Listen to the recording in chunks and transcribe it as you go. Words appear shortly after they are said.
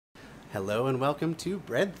Hello and welcome to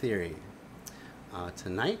Bread Theory.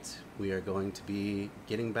 Tonight we are going to be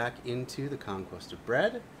getting back into the Conquest of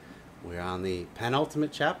Bread. We're on the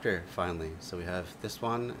penultimate chapter finally, so we have this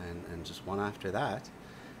one and just one after that.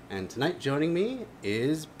 And tonight joining me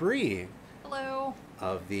is Bree. Hello.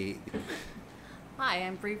 Of the... Hi,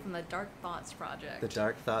 I'm Bree from the Dark Thoughts Project. The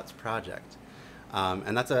Dark Thoughts Project.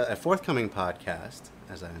 And that's a forthcoming podcast,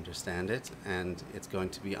 as I understand it, and it's going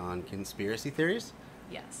to be on conspiracy theories?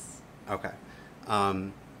 Yes. Okay.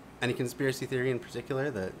 Any conspiracy theory in particular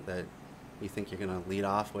that you think you're going to lead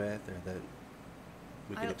off with or that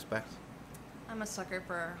we could expect? I'm a sucker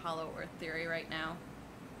for Hollow Earth theory right now.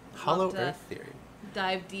 Hollow Earth theory?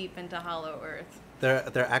 Dive deep into Hollow Earth. There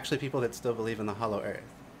are actually people that still believe in the Hollow Earth.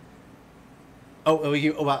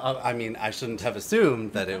 I mean, I shouldn't have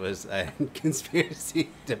assumed that it was a conspiracy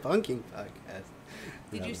debunking podcast.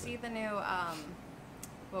 Did you see the new,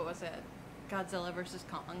 what was it? Godzilla versus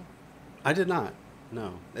Kong? I did not.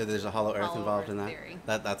 No. There's a Hollow Earth involved in that? Theory.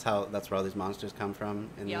 That's where all these monsters come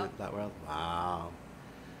from in that world? Wow.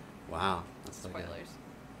 That's Spoilers.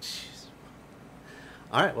 Jeez.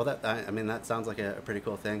 All right. Well, that sounds like a pretty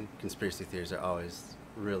cool thing. Conspiracy theories are always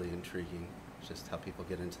really intriguing. Just how people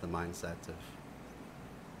get into the mindset of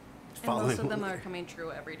following. And most of them are coming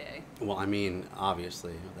true every day. Well, I mean,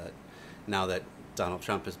 obviously, that now that Donald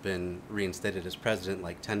Trump has been reinstated as president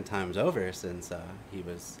like 10 times over since he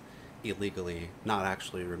was illegally, not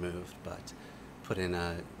actually removed, but put in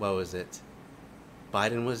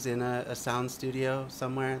Biden was in a sound studio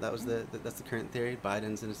somewhere. That's the current theory.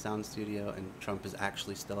 Biden's in a sound studio and Trump is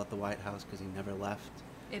actually still at the White House because he never left.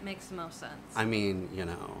 It makes the most sense. I mean,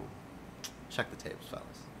 check the tapes, fellas.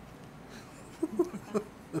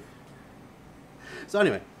 So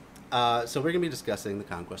anyway, so we're going to be discussing the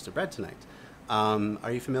Conquest of Bread tonight.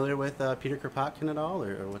 Are you familiar with Peter Kropotkin at all,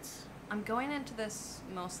 or what's... I'm going into this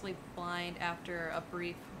mostly blind after a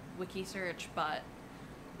brief wiki search, but,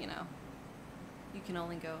 you can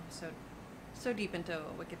only go so deep into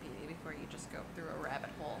Wikipedia before you just go through a rabbit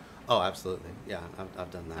hole. Oh, absolutely. Yeah,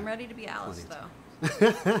 I've done that. I'm ready to be Alice, though.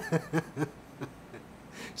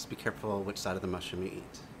 Just be careful which side of the mushroom you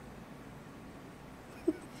eat.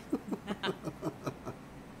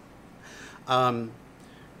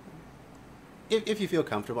 If you feel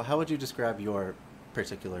comfortable, how would you describe your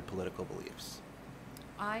particular political beliefs?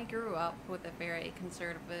 I grew up with a very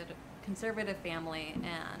conservative family,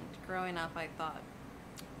 and growing up I thought,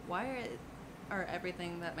 why are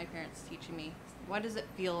everything that my parents teaching me, why does it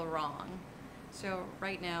feel wrong? So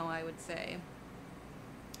right now I would say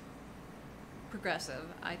progressive.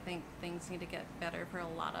 I think things need to get better for a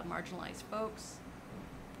lot of marginalized folks.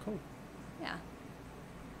 Cool. Yeah.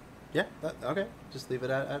 Yeah, okay. Just leave it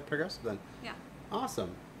at progressive then. Yeah.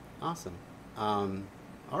 Awesome. All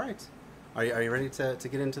right. Are you ready to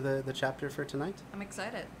get into the chapter for tonight? I'm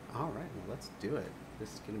excited. All right. Well, let's do it.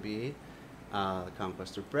 This is going to be the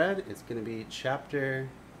Conquest of Bread. It's going to be chapter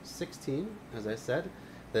 16, as I said.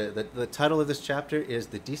 The title of this chapter is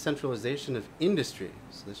The Decentralization of Industry.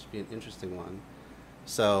 So this should be an interesting one.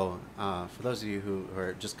 So for those of you who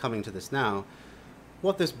are just coming to this now,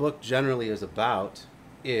 what this book generally is about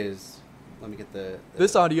is, let me get the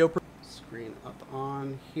this audio screen up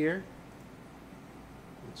on here.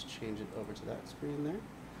 Let's change it over to that screen there.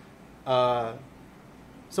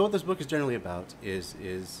 So what this book is generally about is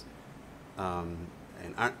an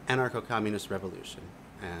anarcho-communist revolution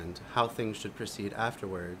and how things should proceed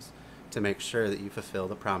afterwards to make sure that you fulfill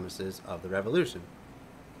the promises of the revolution.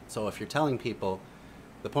 So if you're telling people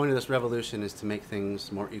the point of this revolution is to make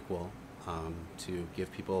things more equal, to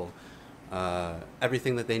give people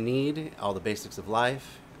everything that they need, all the basics of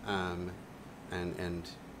life, and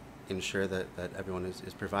ensure that everyone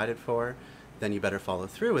is provided for, then you better follow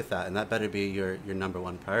through with that, and that better be your number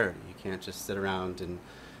one priority. You can't just sit around and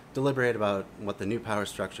deliberate about what the new power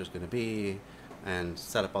structure is going to be and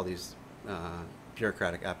set up all these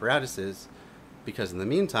bureaucratic apparatuses, because in the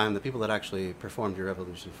meantime, the people that actually performed your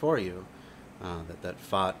revolution for you, that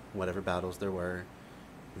fought whatever battles there were,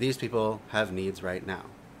 these people have needs right now.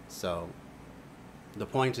 So the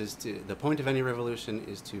point of any revolution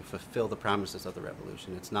is to fulfill the promises of the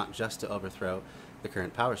revolution. It's not just to overthrow the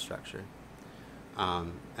current power structure.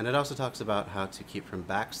 And it also talks about how to keep from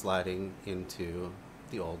backsliding into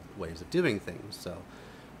the old ways of doing things. So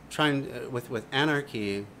with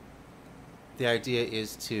anarchy, the idea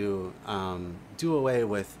is to do away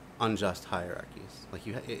with unjust hierarchies. Like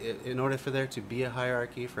in order for there to be a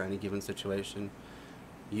hierarchy for any given situation,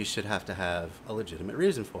 you should have to have a legitimate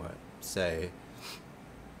reason for it. Say,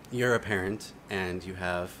 you're a parent and you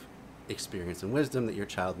have experience and wisdom that your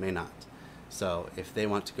child may not. So if they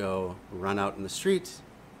want to go run out in the street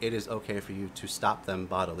it is okay for you to stop them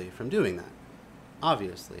bodily from doing that,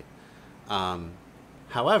 obviously.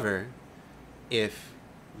 However, if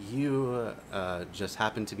you just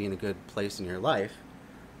happen to be in a good place in your life,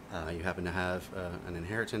 you happen to have an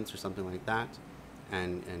inheritance or something like that,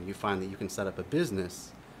 and you find that you can set up a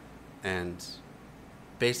business and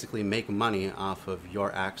basically make money off of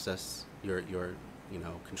your access, your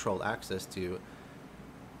controlled access to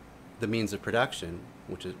the means of production,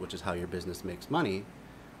 which is how your business makes money.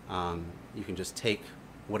 You can just take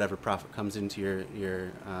whatever profit comes into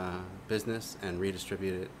your business and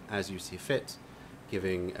redistribute it as you see fit,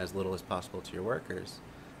 giving as little as possible to your workers.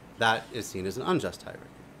 That is seen as an unjust hierarchy.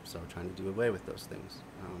 So we're trying to do away with those things,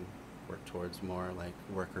 work towards more like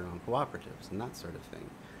worker-owned cooperatives and that sort of thing,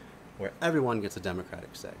 where everyone gets a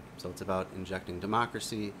democratic say. So it's about injecting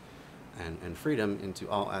democracy and freedom into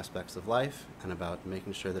all aspects of life, and about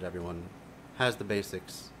making sure that everyone has the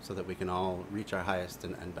basics so that we can all reach our highest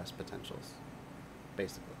and best potentials,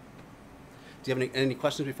 basically. Do you have any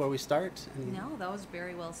questions before we start? No, that was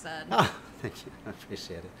very well said. Oh, thank you. I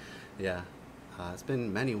appreciate it. Yeah. It's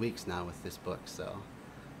been many weeks now with this book, so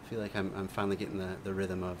I feel like I'm finally getting the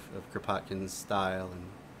rhythm of Kropotkin's style and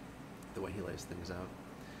the way he lays things out.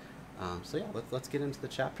 So yeah, let's get into the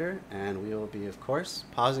chapter, and we will be, of course,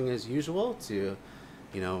 pausing as usual to,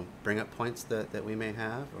 bring up points that we may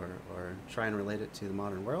have or try and relate it to the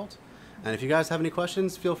modern world. And if you guys have any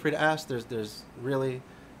questions, feel free to ask. There's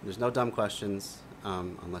no dumb questions,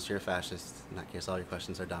 unless you're a fascist. In that case, all your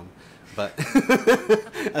questions are dumb. But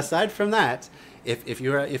aside from that, if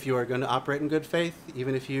you are going to operate in good faith,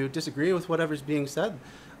 even if you disagree with whatever's being said,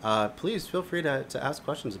 please feel free to ask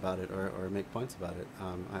questions about it or make points about it.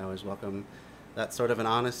 I always welcome that sort of an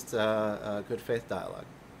honest, good faith dialogue.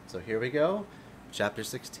 So here we go. Chapter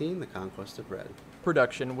 16, The Conquest of Bread.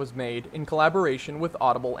 Production was made in collaboration with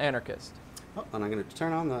Audible Anarchist. Oh, and I'm going to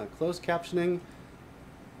turn on the closed captioning.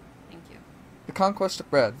 Thank you. The Conquest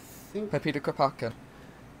of Bread by Peter Kropotkin.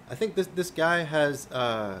 I think this guy has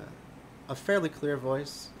a fairly clear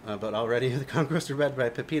voice, but already The Conquest of Bread by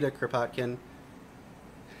Peter Kropotkin.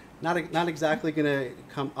 Not exactly going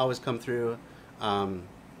to always come through.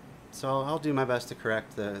 So I'll do my best to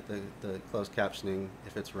correct the closed captioning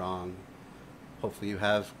if it's wrong. Hopefully you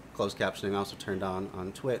have closed captioning also turned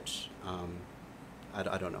on Twitch.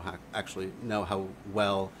 I don't know how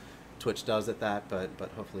well Twitch does at that, but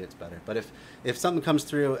hopefully it's better. But if something comes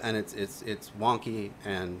through and it's wonky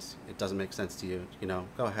and it doesn't make sense to you,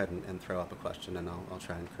 go ahead and throw up a question, and I'll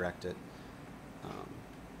try and correct it.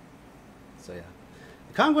 So yeah.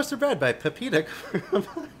 The Conquest of Bread by Peter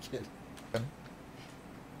Kropotkin.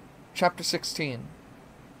 Chapter 16.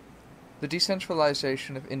 The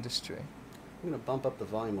Decentralization of Industry. I'm going to bump up the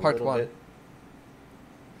volume a Part little 1. bit.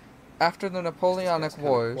 After the Napoleonic kinda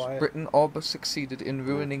Wars, quiet. Britain all but succeeded in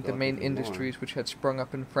ruining the God, main even industries more. which had sprung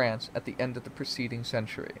up in France at the end of the preceding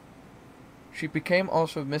century. She became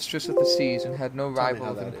also mistress of the seas and had no Tell me rival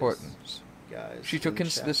how of that is, importance. guys. She took in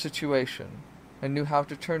into chat. the situation and knew how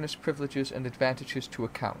to turn its privileges and advantages to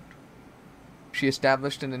account. She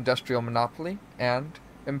established an industrial monopoly and,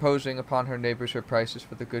 imposing upon her neighbors her prices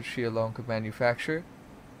for the goods she alone could manufacture,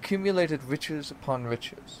 accumulated riches upon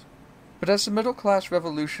riches. But as the middle-class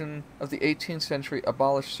revolution of the 18th century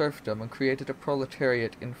abolished serfdom and created a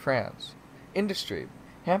proletariat in France, industry,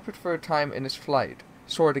 hampered for a time in its flight,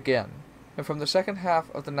 soared again, and from the second half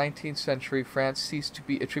of the 19th century France ceased to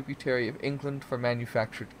be a tributary of England for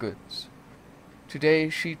manufactured goods. Today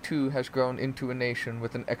she too has grown into a nation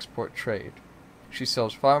with an export trade. She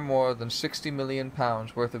sells far more than £60 million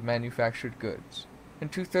worth of manufactured goods,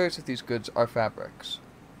 and 2/3 of these goods are fabrics.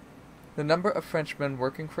 The number of Frenchmen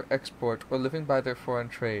working for export or living by their foreign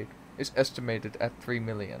trade is estimated at 3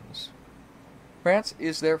 millions. France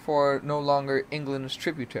is therefore no longer England's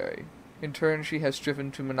tributary. In turn, she has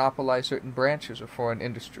striven to monopolize certain branches of foreign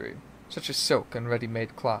industry, such as silk and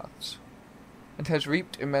ready-made cloths, and has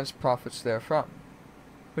reaped immense profits therefrom.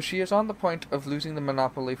 But she is on the point of losing the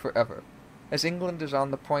monopoly forever, as England is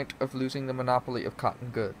on the point of losing the monopoly of cotton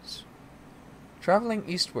goods. Traveling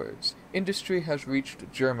eastwards, industry has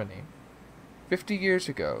reached Germany. 50 years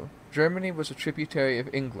ago, Germany was a tributary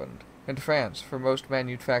of England, and France for most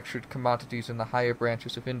manufactured commodities in the higher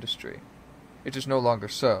branches of industry. It is no longer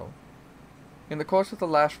so. In the course of the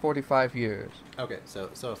last 45 years... Okay, so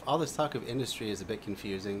if all this talk of industry is a bit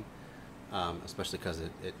confusing, especially because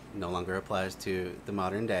it no longer applies to the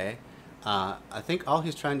modern day, I think all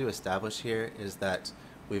he's trying to establish here is that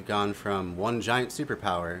we've gone from one giant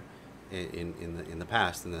superpower in the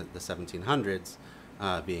past, in the 1700s,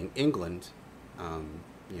 being England,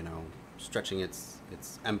 stretching its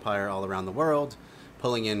empire all around the world,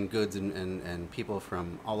 pulling in goods and people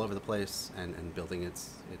from all over the place and building its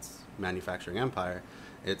manufacturing empire.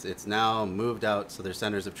 It's now moved out, so there's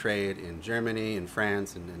centers of trade in Germany, in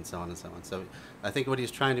France, and so on and so on. So I think what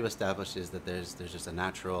he's trying to establish is that there's just a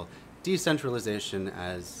natural decentralization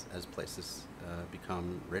as places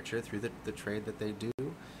become richer through the trade that they do.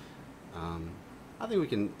 I think we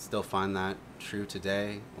can still find that true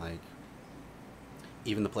today. Like,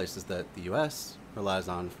 even the places that the U.S. relies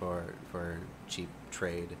on for cheap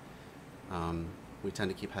trade, we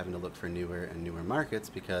tend to keep having to look for newer and newer markets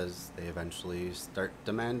because they eventually start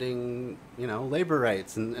demanding, labor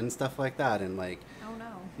rights and stuff like that. And like, Oh no.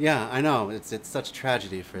 yeah, I know, it's such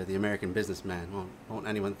tragedy for the American businessman. Won't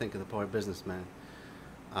anyone think of the poor businessman?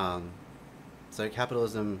 So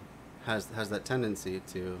capitalism has that tendency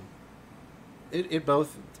to. We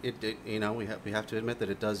have to admit that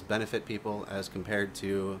it does benefit people as compared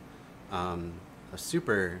to a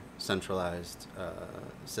super centralized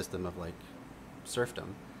system of like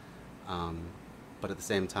serfdom, but at the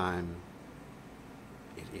same time,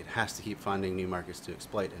 it has to keep finding new markets to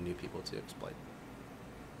exploit and new people to exploit.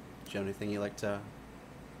 Do you have anything you'd like to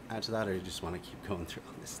add to that, or you just want to keep going through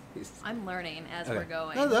all these? I'm learning as Okay. we're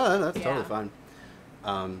going. No, that's Yeah. totally fine.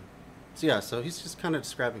 So he's just kind of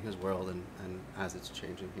describing his world and as it's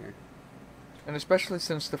changing here. And especially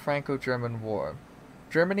since the Franco-German War,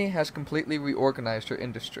 Germany has completely reorganized her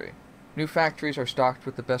industry. New factories are stocked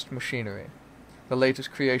with the best machinery. The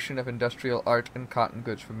latest creation of industrial art and cotton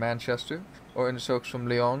goods from Manchester, or in silks from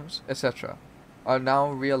Lyons, etc., are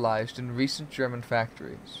now realized in recent German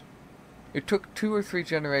factories. It took 2 or 3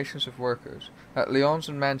 generations of workers at Lyons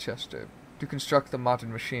and Manchester to construct the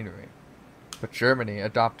modern machinery, but Germany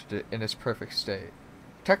adopted it in its perfect state.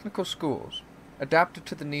 Technical schools, adapted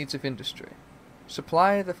to the needs of industry,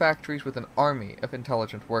 supply the factories with an army of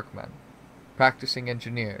intelligent workmen, practicing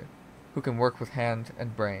engineers, who can work with hand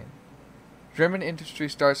and brain. German industry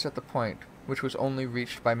starts at the point which was only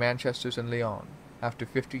reached by Manchester's and Lyon after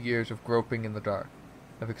 50 years of groping in the dark,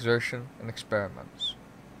 of exertion and experiments.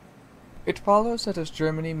 It follows that as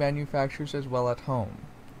Germany manufactures as well at home,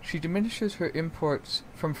 she diminishes her imports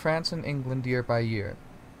from France and England year by year.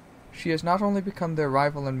 She has not only become their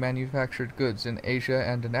rival in manufactured goods in Asia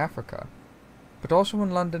and in Africa, but also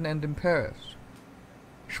in London and in Paris.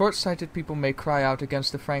 Short-sighted people may cry out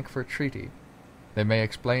against the Frankfurt Treaty. They may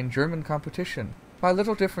explain German competition by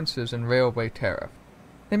little differences in railway tariff.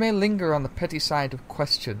 They may linger on the petty side of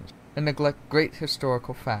questions and neglect great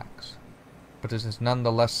historical facts. But it is none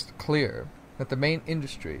the less clear that the main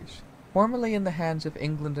industries, formerly in the hands of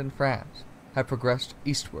England and France, have progressed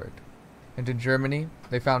eastward, and in Germany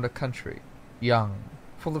they found a country, young,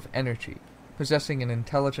 full of energy, possessing an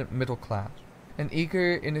intelligent middle class, and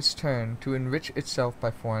eager in its turn to enrich itself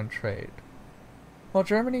by foreign trade. While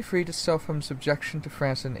Germany freed itself from subjection to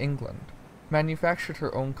France and England, manufactured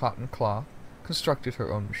her own cotton cloth, constructed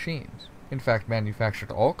her own machines, in fact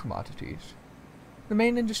manufactured all commodities, the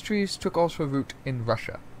main industries took also root in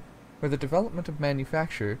Russia, where the development of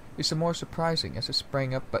manufacture is the more surprising as it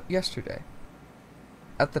sprang up but yesterday.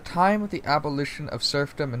 At the time of the abolition of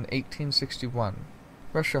serfdom in 1861,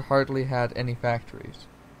 Russia hardly had any factories.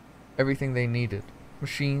 Everything they needed,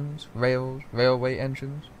 machines, rails, railway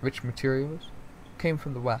engines, rich materials, came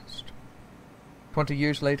from the West. 20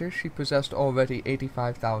 years later, she possessed already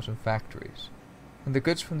 85,000 factories, and the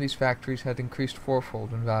goods from these factories had increased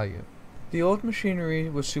fourfold in value. The old machinery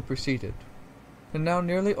was superseded, and now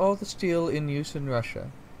nearly all the steel in use in Russia,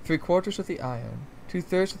 3/4 of the iron,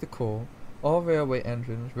 2/3 of the coal, all railway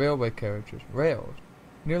engines, railway carriages, rails,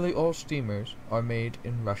 nearly all steamers are made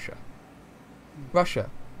in Russia. Russia,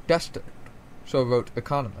 destined, so wrote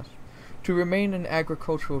economists, to remain an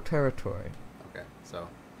agricultural territory. Okay, so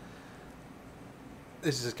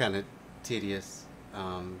this is kind of tedious.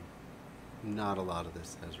 Not a lot of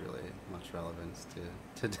this has really much relevance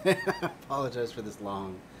to today. I apologize for this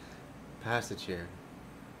long passage here.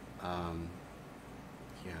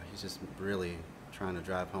 He's just really trying to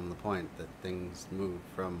drive home the point that things move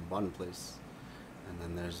from one place, and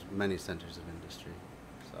then there's many centers of industry.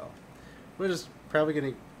 So we're just probably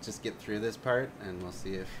going to just get through this part, and we'll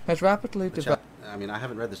see if Has rapidly developed. I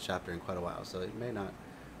havened read this chapter in quite a while, so it may not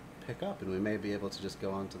pick up, and we may be able to just go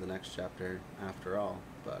on to the next chapter after all,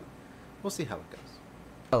 but we'll see how it goes.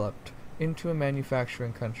 Developed into a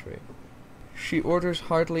manufacturing country. She orders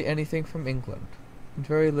hardly anything from England, and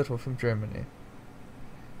very little from Germany.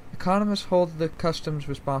 Economists hold the customs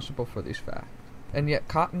responsible for these facts, and yet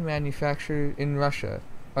cotton manufactured in Russia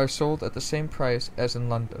are sold at the same price as in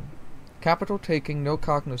London, capital taking no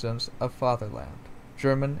cognizance of fatherland,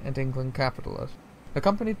 German and England capitalists,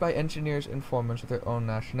 accompanied by engineers and foremen of their own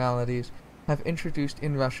nationalities, have introduced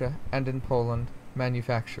in Russia and in Poland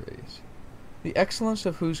manufactories, the excellence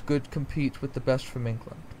of whose goods compete with the best from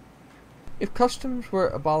England. If customs were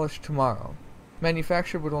abolished tomorrow,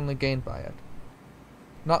 manufacture would only gain by it.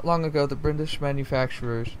 Not long ago the British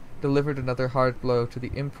manufacturers delivered another hard blow to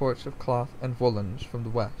the imports of cloth and woolens from the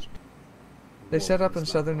West. They set up in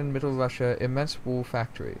southern and middle Russia immense wool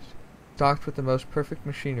factories, stocked with the most perfect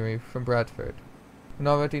machinery from Bradford, and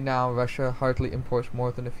already now Russia hardly imports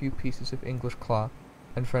more than a few pieces of English cloth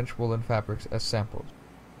and French woolen fabrics as samples.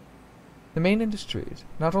 The main industries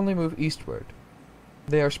not only move eastward,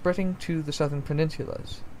 they are spreading to the southern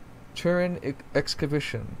peninsulas. Turin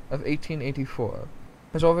excavation of 1884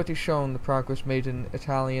 has already shown the progress made in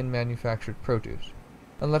Italian manufactured produce,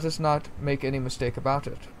 and let us not make any mistake about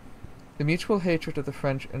it. The mutual hatred of the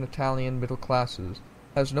French and Italian middle classes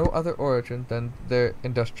has no other origin than their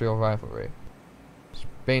industrial rivalry.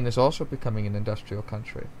 Spain is also becoming an industrial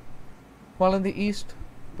country. While in the east,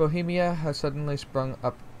 Bohemia has suddenly sprung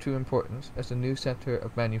up to importance as a new center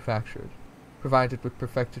of manufactures, provided with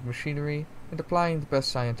perfected machinery and applying the best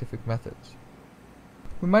scientific methods.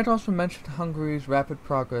 We might also mention Hungary's rapid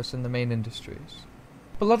progress in the main industries.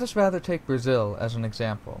 But let us rather take Brazil as an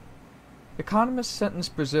example. Economists sentence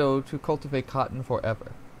Brazil to cultivate cotton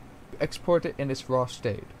forever, to export it in its raw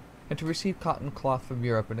state, and to receive cotton cloth from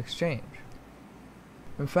Europe in exchange.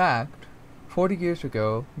 In fact, 40 years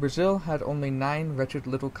ago, Brazil had only 9 wretched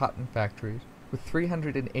little cotton factories with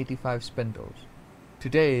 385 spindles.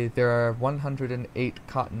 Today, there are 108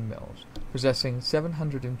 cotton mills, possessing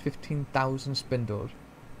 715,000 spindles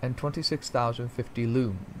and 26,050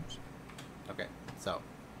 looms. Okay, so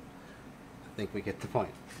I think we get the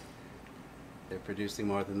point. They're producing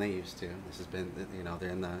more than they used to. This has been, they're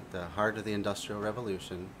in the heart of the Industrial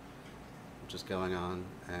Revolution, which is going on,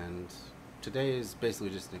 and today is basically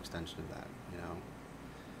just an extension of that,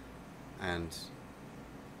 And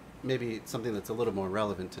maybe something that's a little more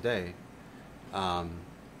relevant today, I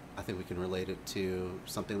think we can relate it to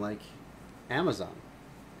something like Amazon,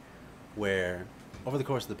 where over the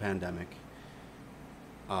course of the pandemic,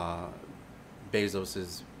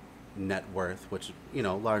 Bezos's net worth, which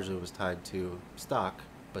largely was tied to stock,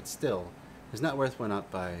 but still, his net worth went up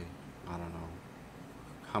by I don't know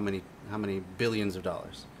how many billions of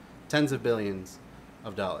dollars, tens of billions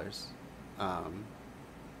of dollars,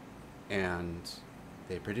 and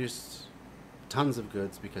they produced tons of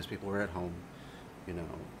goods because people were at home.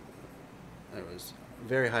 There was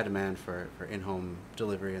very high demand for in-home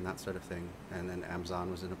delivery and that sort of thing, and then Amazon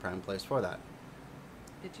was in a prime place for that.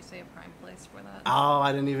 Did you say a prime place for that? Oh,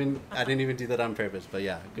 I didn't even do that on purpose, but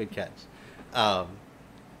yeah, good catch. So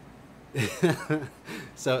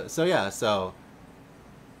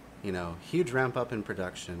huge ramp up in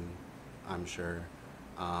production, I'm sure.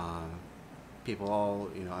 People all,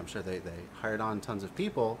 I'm sure they hired on tons of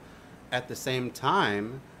people. At the same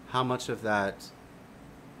time, how much of that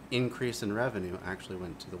increase in revenue actually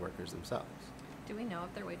went to the workers themselves? Do we know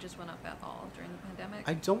if their wages went up at all during the pandemic?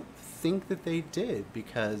 I don't think that they did,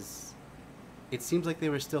 because it seems like they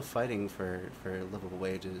were still fighting for livable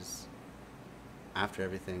wages after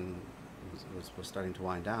everything was starting to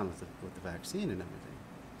wind down with the vaccine and everything.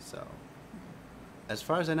 So, as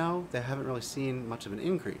far as I know, they haven't really seen much of an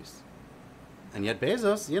increase. And yet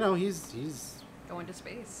Bezos, he's Going to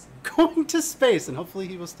space. Going to space, and hopefully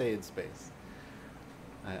he will stay in space.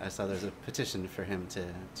 I saw there's a petition for him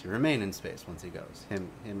to remain in space once he goes.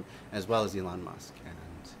 Him as well as Elon Musk. And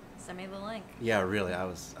Send me the link. yeah, really, I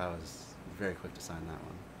was very quick to sign that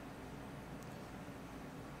one.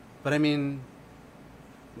 But I mean,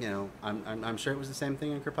 I'm sure it was the same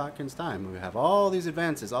thing in Kropotkin's time. We have all these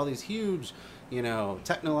advances, all these huge,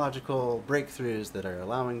 technological breakthroughs that are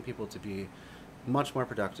allowing people to be much more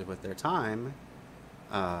productive with their time,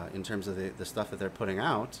 in terms of the stuff that they're putting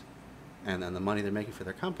out, and the money they're making for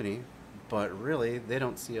their company. But really, they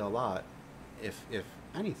don't see a lot, if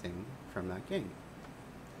anything, from that gain.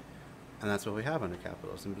 And that's what we have under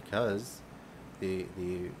capitalism, because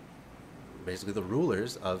basically the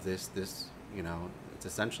rulers of this it's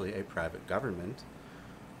essentially a private government.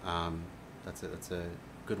 That's a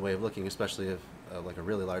good way of looking, especially if like a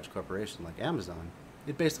really large corporation like Amazon.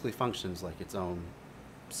 It basically functions like its own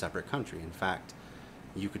separate country. In fact,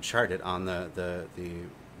 you could chart it on the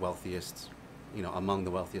wealthiest, among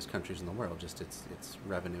the wealthiest countries in the world, just its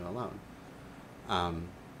revenue alone.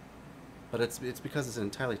 But it's because it's an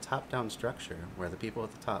entirely top-down structure where the people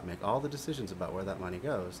at the top make all the decisions about where that money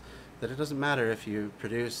goes, that it doesn't matter if you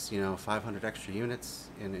produce 500 extra units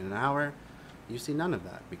in an hour. You see none of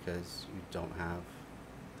that because you don't have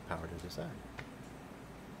the power to decide.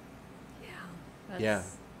 Yeah. That's Yeah.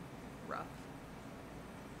 rough.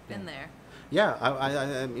 Been there. Yeah,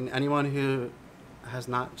 I mean, anyone who has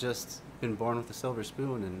not just been born with a silver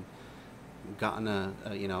spoon and gotten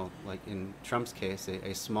you know, like in Trump's case,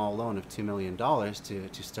 a small loan of $2 million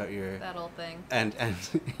to start your That old thing. and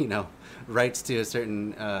you know, rights to a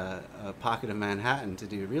certain pocket of Manhattan to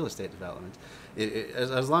do real estate development.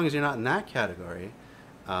 As long as you're not in that category,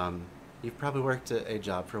 you've probably worked a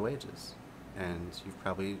job for wages, and you've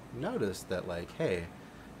probably noticed that, like, hey,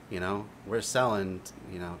 you know, we're selling,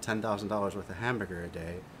 you know, $10,000 worth of hamburger a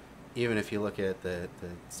day, even if you look at the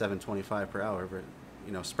 $7.25 per hour, but,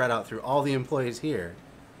 you know, spread out through all the employees here,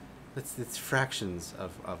 it's fractions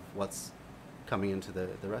of what's coming into the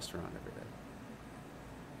restaurant every day.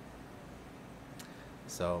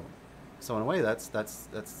 So in a way, that's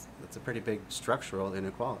a pretty big structural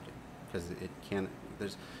inequality, because it can't.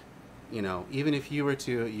 There's, you know, even if you were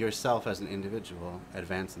to yourself as an individual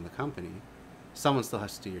advance in the company, someone still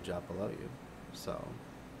has to do your job below you. So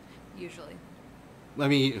Usually. I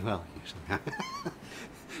mean, well, usually.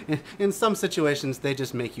 In some situations, they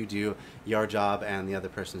just make you do your job and the other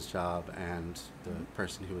person's job and the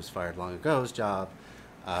person who was fired long ago's job,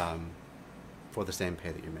 for the same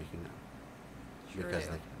pay that you're making now. True. Because,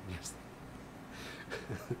 like, yes.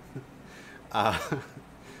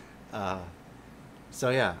 So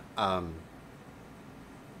yeah,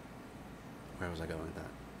 where was I going with that?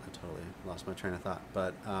 I totally lost my train of thought.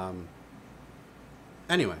 But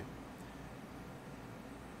anyway,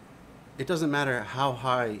 it doesn't matter how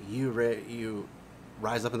high you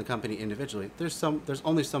rise up in the company individually. There's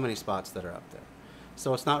only so many spots that are up there.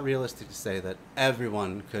 So it's not realistic to say that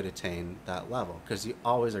everyone could attain that level, because you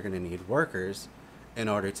always are going to need workers in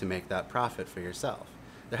order to make that profit for yourself.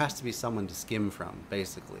 There has to be someone to skim from,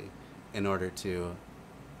 basically, in order to,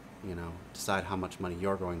 you know, decide how much money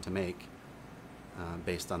you're going to make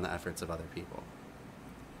based on the efforts of other people.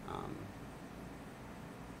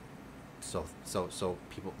 So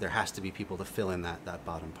people, there has to be people to fill in that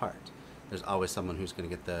bottom part. There's always someone who's going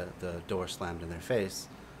to get the door slammed in their face,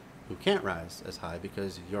 who can't rise as high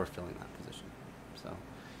because you're filling that position. So,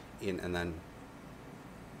 and then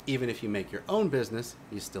even if you make your own business,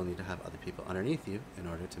 you still need to have other people underneath you in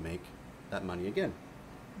order to make that money again.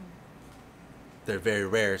 There are very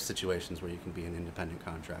rare situations where you can be an independent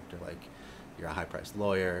contractor, like you're a high-priced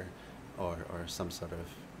lawyer or some sort of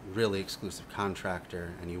really exclusive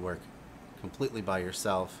contractor, and you work completely by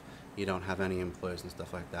yourself. You don't have any employees and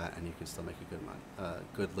stuff like that, and you can still make a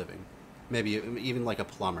good living. Maybe even like a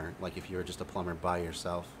plumber. Like if you were just a plumber by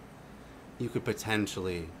yourself, you could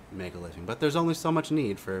potentially make a living. But there's only so much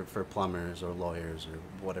need for plumbers or lawyers or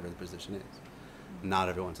whatever the position is. Not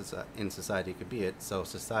everyone in society could be it, so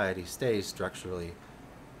society stays structurally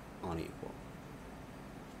unequal.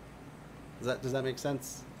 Does that make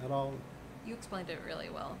sense at all? You explained it really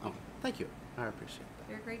well. Oh, thank you. I appreciate that.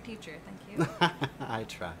 You're a great teacher. Thank you. I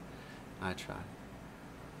try.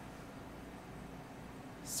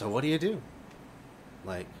 So what do you do?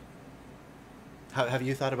 Like, have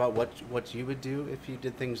you thought about what you would do if you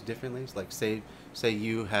did things differently? Like, say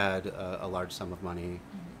you had a large sum of money.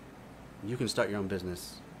 Mm-hmm. You can start your own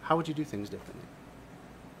business. How would you do things differently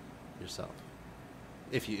yourself?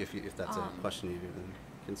 If that's a question you've even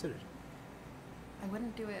considered. I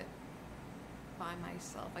wouldn't do it by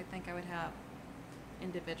myself. I think I would have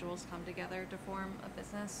individuals come together to form a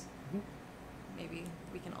business. Mm-hmm. Maybe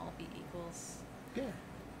we can all be equals. Yeah.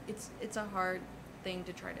 It's a hard thing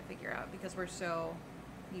to try to figure out because we're so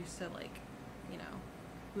used to, like, you know,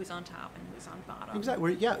 who's on top and who's on bottom.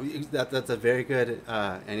 Exactly. That's a very good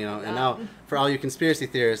and you know, and now for all you conspiracy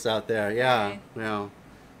theorists out there, yeah, right. You know,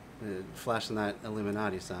 flashing that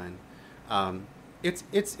Illuminati sign.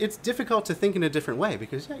 It's difficult to think in a different way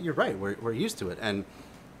because you're right. We're used to it, and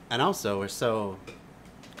also we're so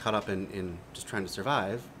caught up in just trying to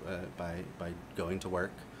survive by going to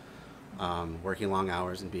work, working long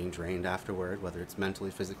hours and being drained afterward, whether it's mentally,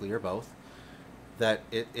 physically, or both, that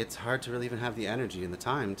it's hard to really even have the energy and the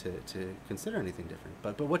time to consider anything different.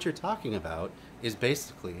 But what you're talking about is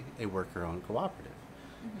basically a worker-owned cooperative.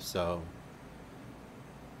 Mm-hmm. So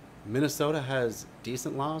Minnesota has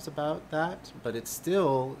decent laws about that, but it's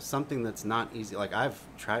still something that's not easy. Like I've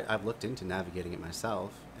looked into navigating it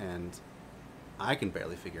myself, and I can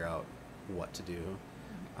barely figure out what to do.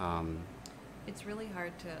 It's really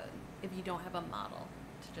hard to, if you don't have a model,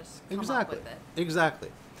 to just come exactly. up with it.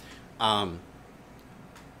 Exactly.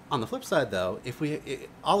 On the flip side, though,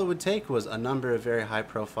 all it would take was a number of very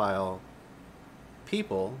high-profile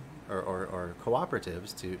people or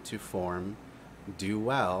cooperatives to form, do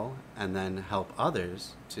well, and then help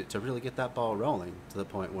others to really get that ball rolling to the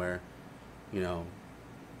point where, you know,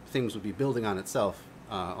 things would be building on itself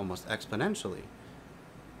almost exponentially,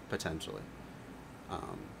 potentially.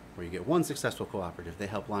 where you get one successful cooperative, they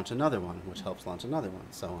help launch another one, which helps launch another one,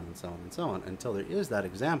 so on and so on and so on, until there is that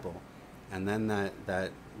example, and then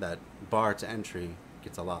that bar to entry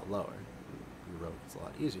gets a lot lower. The road gets a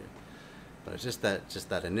lot easier. But it's just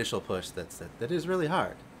that initial push that is really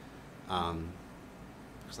hard.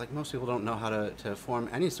 Because like most people don't know how to form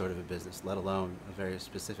any sort of a business, let alone a very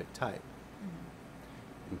specific type.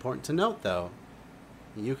 Mm-hmm. Important to note, though,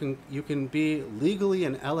 you can be legally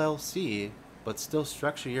an LLC, but still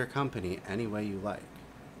structure your company any way you like.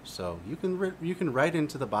 So you can write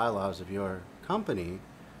into the bylaws of your company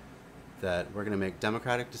that we're going to make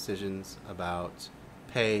democratic decisions about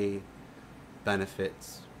pay,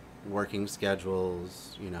 benefits, working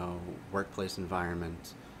schedules, workplace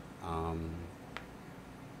environment,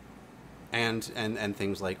 and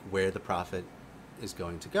things like where the profit is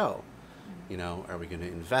going to go. Are we going to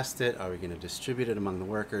invest it? Are we going to distribute it among the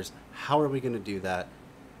workers? How are we going to do that?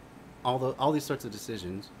 All these sorts of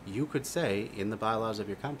decisions, you could say in the bylaws of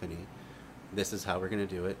your company, this is how we're going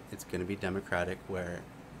to do it. It's going to be democratic, where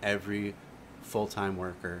every full-time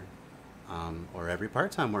worker, or every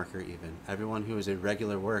part-time worker even, everyone who is a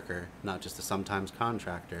regular worker, not just a sometimes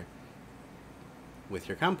contractor with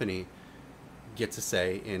your company, gets a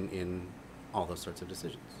say in all those sorts of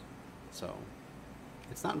decisions. So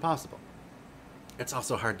it's not impossible. It's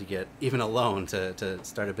also hard to get even a loan to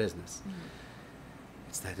start a business. Mm-hmm.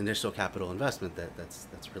 It's that initial capital investment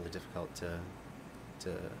that's really difficult to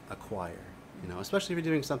acquire, especially if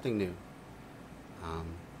you're doing something new.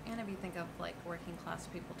 And if you think of like working class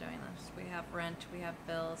people doing this, we have rent, we have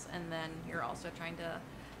bills, and then you're also trying to,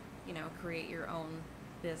 create your own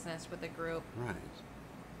business with a group.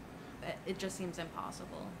 Right. It just seems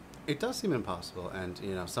impossible. It does seem impossible, and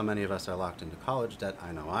so many of us are locked into college debt.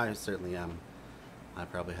 I know I certainly am. I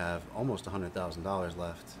probably have almost $100,000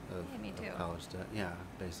 left of college debt. Yeah,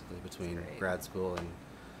 basically between grad school and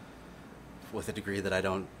with a degree that I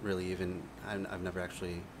don't really I've never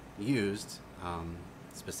actually used.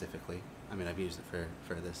 Specifically, I mean, I've used it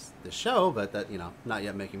for this show, but that not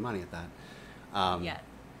yet making money at that. Yet.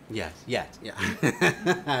 Yes, yet. Yeah.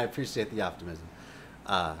 I appreciate the optimism.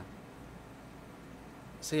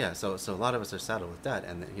 So a lot of us are saddled with debt,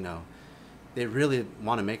 and they really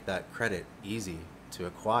want to make that credit easy to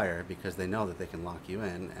acquire because they know that they can lock you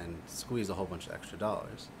in and squeeze a whole bunch of extra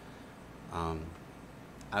dollars.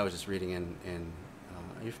 I was just reading in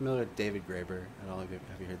are you familiar with David Graeber at all? Have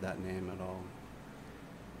you heard that name at all?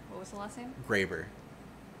 What was the last name? Graeber.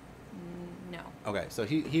 No. Okay, so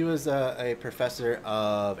he was a professor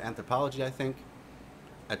of anthropology, I think,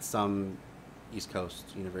 at some East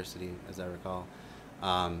Coast university, as I recall.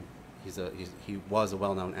 He was a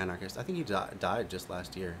well-known anarchist. I think he died just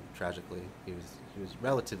last year, tragically. He was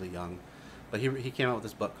relatively young, but he came out with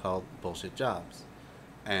this book called Bullshit Jobs,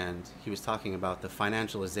 and he was talking about the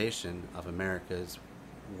financialization of America's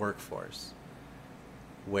workforce,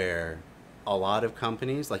 where a lot of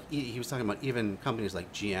companies, like he was talking about even companies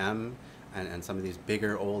like GM and some of these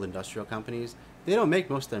bigger old industrial companies, they don't make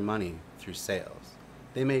most of their money through sales.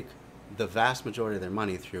 They make the vast majority of their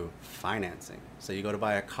money through financing. So you go to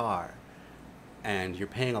buy a car, and you're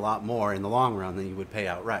paying a lot more in the long run than you would pay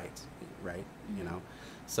outright, right? Mm-hmm.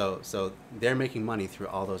 So they're making money through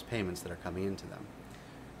all those payments that are coming into them.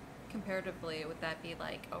 Comparatively, would that be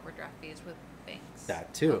like overdraft fees with banks?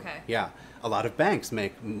 That too. Okay. Yeah, a lot of banks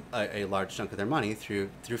make a large chunk of their money through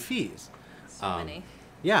fees. So many.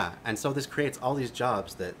 Yeah, and so this creates all these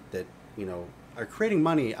jobs that are creating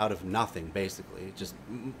money out of nothing, basically, just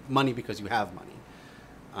money because you have money.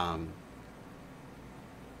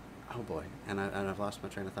 Oh boy, and I've lost my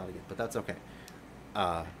train of thought again, but that's okay.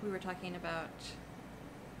 We were talking about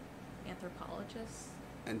anthropologists.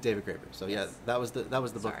 And David Graeber. So yes. Yeah, that was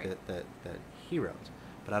the book that he wrote,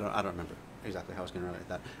 but I don't remember exactly how I was going to write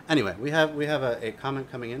that. Anyway, we have a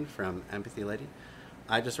comment coming in from Empathy Lady.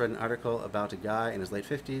 I just read an article about a guy in his late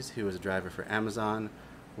 50s who was a driver for Amazon,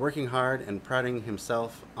 working hard and priding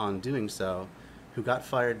himself on doing so, who got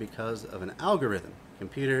fired because of an algorithm.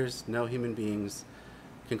 Computers, no human beings,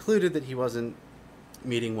 concluded that he wasn't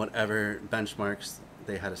meeting whatever benchmarks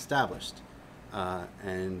they had established.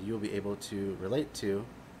 And you'll be able to relate to,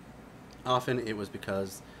 often it was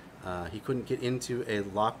because he couldn't get into a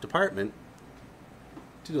locked department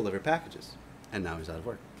to deliver packages, and now he's out of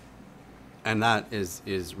work. And that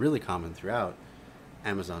is really common throughout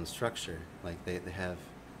Amazon's structure. Like they have,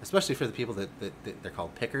 especially for the people that they're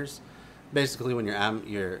called pickers. Basically, when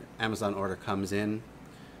your Amazon order comes in,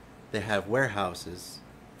 they have warehouses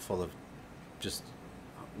full of just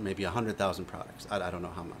maybe 100,000 products. I don't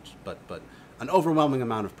know how much, but an overwhelming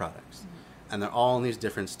amount of products. Mm-hmm. And they're all in these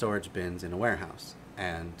different storage bins in a warehouse.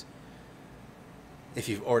 And if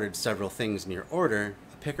you've ordered several things in your order,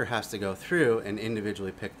 a picker has to go through and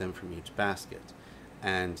individually pick them from each basket.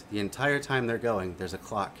 And the entire time they're going, there's a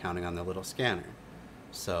clock counting on their little scanner.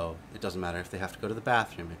 So it doesn't matter if they have to go to the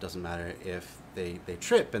bathroom. It doesn't matter if they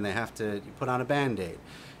trip and they have to put on a Band-Aid.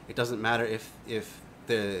 It doesn't matter if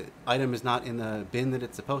the item is not in the bin that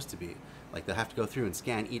it's supposed to be. Like, they'll have to go through and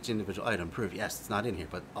scan each individual item, prove, yes, it's not in here.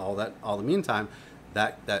 But all the meantime,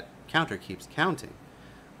 that counter keeps counting.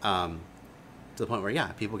 To the point where, yeah,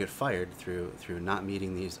 people get fired through not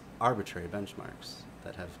meeting these arbitrary benchmarks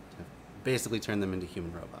that have basically turned them into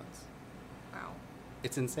human robots. Wow.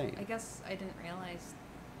 It's insane. I guess I didn't realize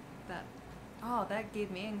that. Oh, that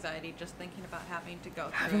gave me anxiety just thinking about having to go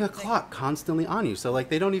through. Having a clock constantly on you, so like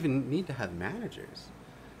they don't even need to have managers.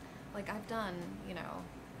 Like, I've done,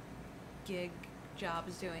 gig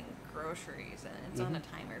jobs doing groceries, and it's on a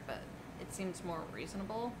timer, but it seems more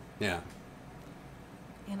reasonable. Yeah.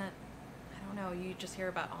 And I don't know, you just hear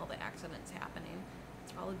about all the accidents happening.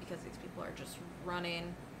 It's probably because these people are just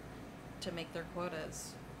running to make their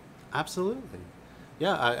quotas. Absolutely.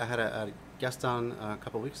 Yeah, I had a guest on a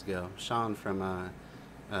couple weeks ago, Sean from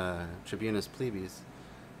Tribunus Plebes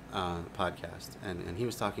podcast, and he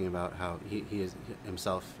was talking about how he is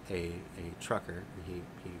himself a trucker. He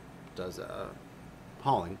does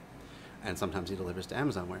hauling, and sometimes he delivers to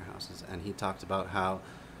Amazon warehouses. And he talked about how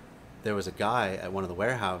there was a guy at one of the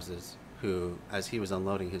warehouses who, as he was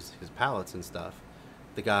unloading his pallets and stuff,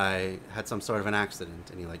 the guy had some sort of an accident,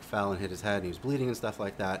 and he like fell and hit his head, and he was bleeding and stuff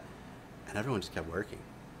like that, and everyone just kept working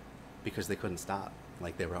because they couldn't stop.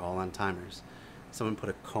 Like, they were all on timers. Someone put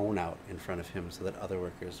a cone out in front of him so that other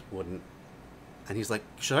workers wouldn't. And he's like,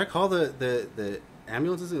 should I call the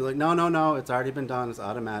ambulances? And he's like, no, it's already been done. It's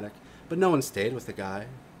automatic. But no one stayed with the guy.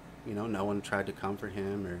 No one tried to comfort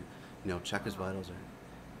him or, check his vitals. Or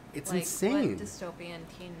it's like, insane. What dystopian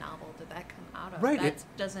teen novel did that come out of? Right.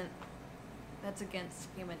 That's against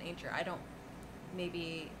human nature. I don't,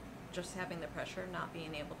 maybe just having the pressure, not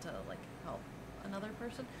being able to, like, help another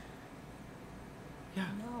person. Yeah.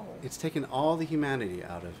 No. It's taken all the humanity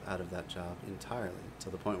out of that job entirely, to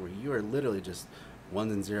the point where you are literally just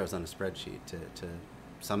ones and zeros on a spreadsheet to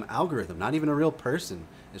some algorithm. Not even a real person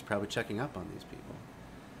is probably checking up on these people.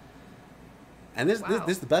 And this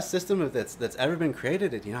is the best system that's ever been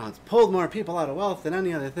created. It's pulled more people out of wealth than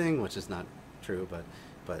any other thing, which is not true, but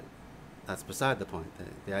that's beside the point.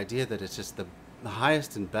 The idea that it's just the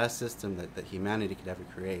highest and best system that humanity could ever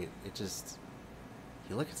create, it just...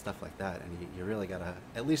 You look at stuff like that, and you really gotta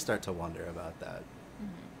at least start to wonder about that.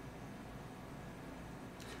 Mm-hmm.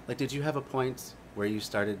 Like, did you have a point where you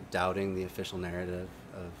started doubting the official narrative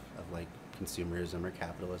of like consumerism or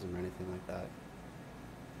capitalism or anything like that?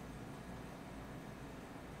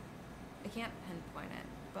 I can't pinpoint it,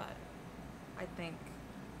 but I think,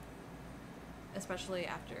 especially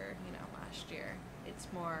after, last year, it's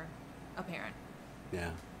more apparent.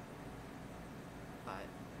 Yeah. But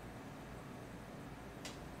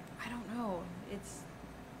I don't know. It's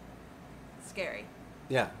scary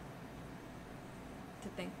Yeah. to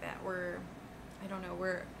think that we're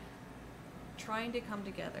trying to come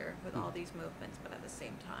together with all these movements, but at the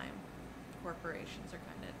same time, corporations are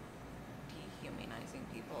kind of dehumanizing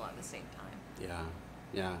people at the same time.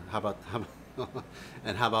 Yeah. How about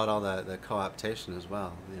and how about all the co-optation as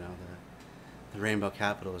well? The rainbow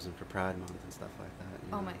capitalism for Pride Month and stuff like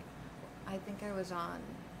that. Oh my! I think I was on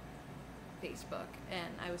Facebook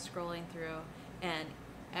and I was scrolling through, and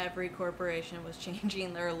every corporation was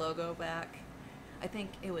changing their logo back. I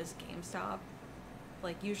think it was GameStop.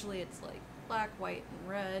 Like, usually it's like black, white, and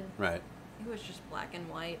red. Right. It was just black and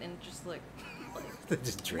white, and just like They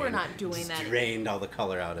just drained, we're not doing that. Drained all the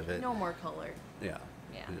color out of it. No more color. Yeah.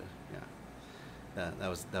 Yeah. That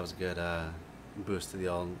was a good boost to the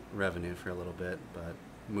old revenue for a little bit, but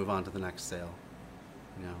move on to the next sale.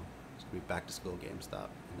 It's gonna be back to school GameStop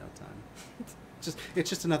in no time. It's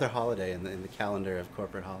just another holiday in the calendar of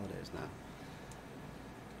corporate holidays now.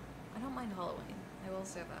 I don't mind Halloween. I will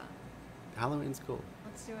say that. Halloween's cool.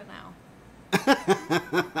 Let's do it now.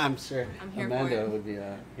 I'm sure I'm here Amanda for it. would be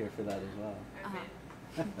here for that as well.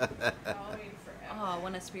 Halloween forever. Oh,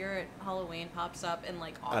 when a spirit Halloween pops up in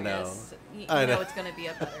like I know. August, you I know know. it's gonna be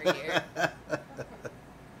a better year.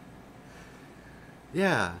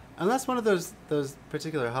 Yeah, and that's one of those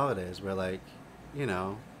particular holidays where, like,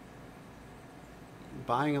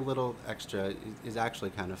 buying a little extra is actually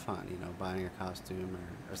kind of fun. Buying a costume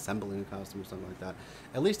or assembling a costume or something like that.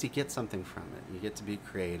 At least you get something from it. You get to be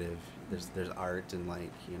creative. There's art and,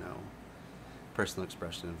 like, personal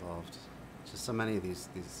expression involved. Just so many of these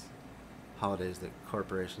holidays that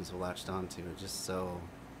corporations have latched onto are just so,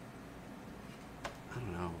 I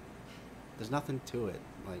don't know. there's nothing to it.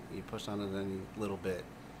 Like, you push on it any little bit.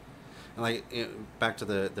 And like, back to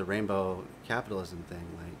the rainbow capitalism thing,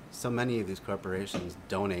 like, so many of these corporations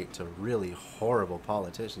donate to really horrible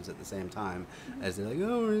politicians at the same time as they're like,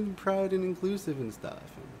 oh, we're proud and inclusive and stuff.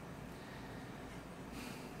 And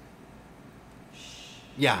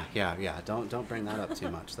yeah. Don't bring that up too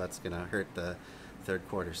much. That's gonna hurt the third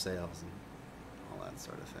quarter sales and all that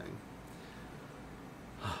sort of thing.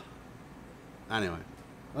 Anyway,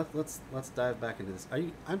 let's dive back into this.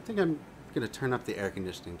 I think I'm gonna turn up the air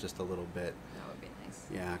conditioning just a little bit. That would be nice.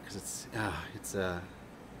 Yeah, because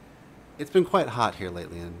it's been quite hot here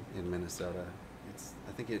lately in Minnesota.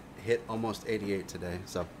 I think it hit almost 88 today.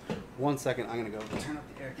 So, 1 second, I'm gonna go turn up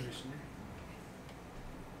the air conditioner.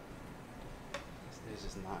 This day's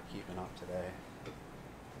just not keeping up today.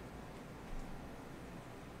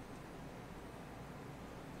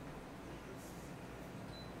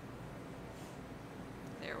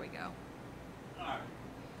 There we go.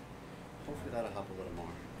 Hopefully that'll help a little more.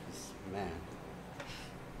 Because, man,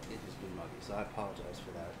 it has been muggy. So I apologize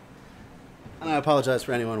for that. And I apologize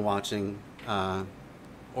for anyone watching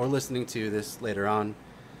or listening to this later on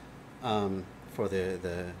for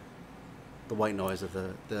the white noise of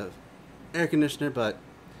the air conditioner. But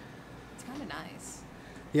It's kind of nice.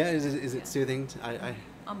 yeah, is it Yeah. soothing?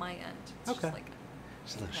 On my end. It's Okay. just like,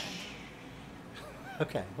 Just like,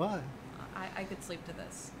 okay. okay, what? I could sleep to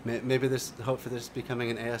this. Maybe there's hope for this becoming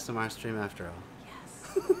an ASMR stream after all.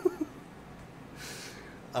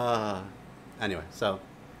 Yes. Anyway, so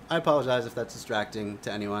I apologize if that's distracting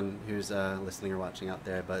to anyone who's listening or watching out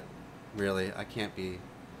there, but really, I can't be.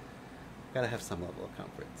 Gotta have some level of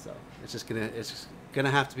comfort, so it's just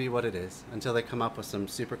gonna have to be what it is until they come up with some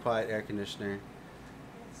super quiet air conditioner.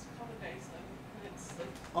 It's called a Dyson, and it's like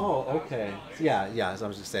Oh, okay. $1,000. Yeah. So I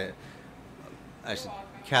was just saying, I You're should welcome.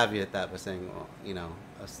 caveat that by saying, well,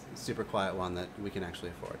 a super quiet one that we can actually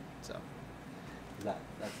afford. So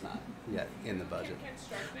that's not yet in the budget. You can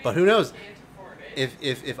construct it, But who knows? you can't afford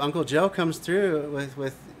it. If Uncle Joe comes through with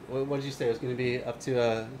what did you say, it was going to be up to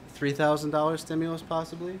a $3,000 stimulus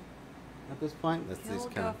possibly at this point? That's He'll these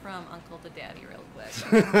go kind from uncle to daddy real quick.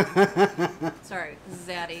 of. Sorry,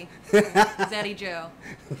 Zaddy. Zaddy Joe.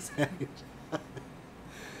 Joe ain't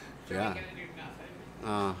Yeah. gonna do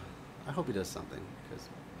nothing. I hope he does something because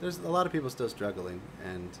there's a lot of people still struggling,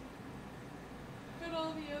 and But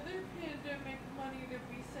all the other pandemic money that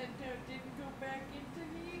we sent out didn't go back into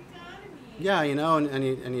the economy. yeah,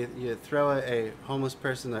 and you throw a homeless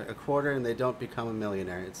person a quarter and they don't become a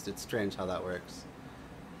millionaire. It's strange how that works.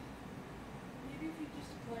 Maybe if you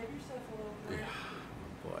just applied yourself a little more.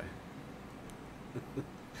 Oh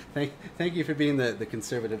boy. Thank you for being the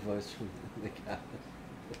conservative voice from the cabinet.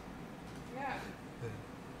 Yeah.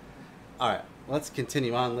 All right, let's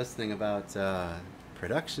continue on listening about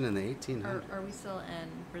production in the 1800s. Are we still in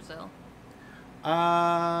Brazil?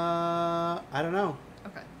 I don't know.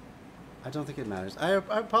 Okay. I don't think it matters. I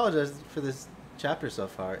apologize for this chapter so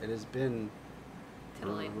far. It has been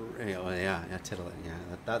Titillating. Yeah, titillating.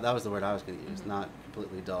 Yeah, that was the word I was going to use. Mhm. Not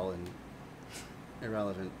completely dull and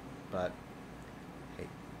irrelevant, but hey,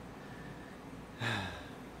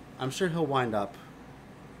 I'm sure he'll wind up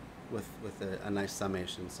with a nice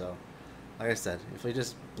summation. So, like I said, if we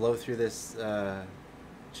just blow through this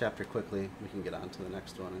chapter quickly, we can get on to the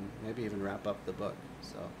next one and maybe even wrap up the book.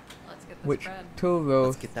 So, Let's get this Which bread. total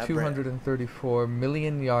Let's get that bread. 234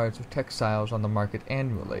 million yards of textiles on the market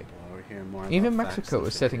annually. well, we're hearing more. Even about facts Mexico and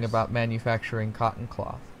is setting figures. about manufacturing cotton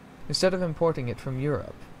cloth, instead of importing it from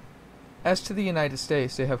Europe. As to the United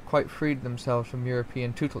States, they have quite freed themselves from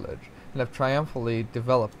European tutelage and have triumphantly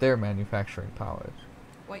developed their manufacturing powers.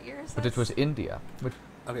 What year is But this? it was India, which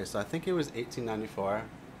Okay, so I think it was 1894.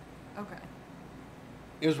 Okay.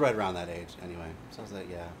 It was right around that age, anyway. So I was like,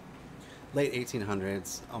 yeah, late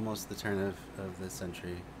 1800s, almost the turn of the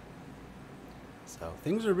century. So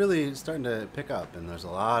things are really starting to pick up, and there's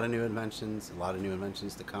a lot of new inventions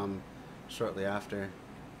to come shortly after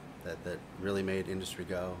that really made industry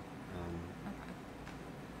go.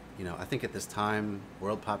 Okay. I think at this time,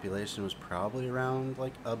 world population was probably around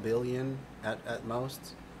like a billion at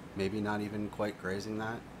most, maybe not even quite grazing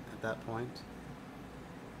that at that point.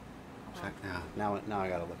 Check now I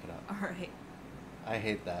gotta look it up. All right. I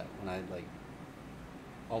hate that when I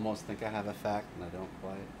almost think I have a fact and I don't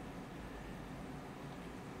quite.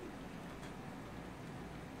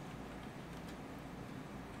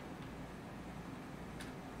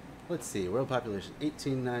 Let's see, world population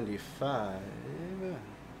 1895.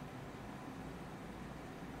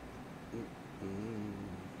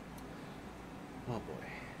 Oh boy.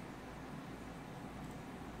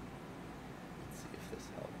 Let's see if this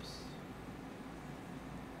helps.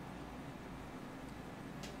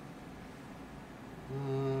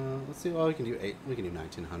 let's see. Well, we can do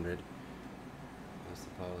 1900. I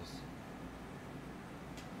suppose.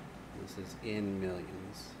 This is in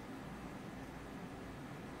millions.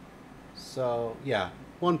 So yeah,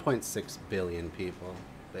 1.6 billion people,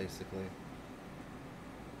 basically,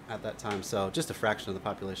 at that time. So just a fraction of the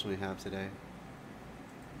population we have today.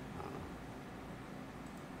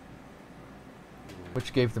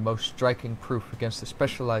 Which gave the most striking proof against the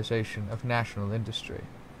specialization of national industry.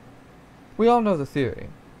 We all know the theory.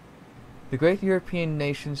 The great European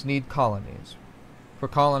nations need colonies, for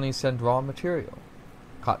colonies send raw material,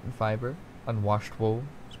 cotton fiber, unwashed wool,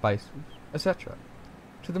 spices, etc.,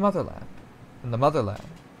 to the motherland, and the motherland,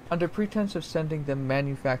 under pretense of sending them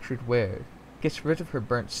manufactured wares, gets rid of her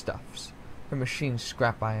burnt stuffs, her machine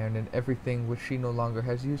scrap iron, and everything which she no longer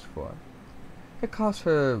has use for. It costs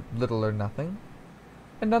her little or nothing,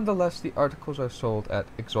 and nonetheless the articles are sold at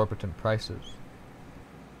exorbitant prices.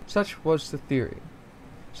 Such was the theory.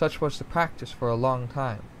 Such was the practice for a long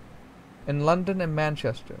time. In London and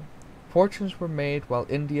Manchester, fortunes were made while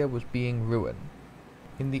India was being ruined.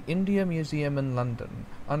 In the India Museum in London,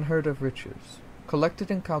 unheard of riches,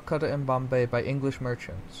 collected in Calcutta and Bombay by English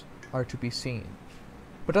merchants, are to be seen.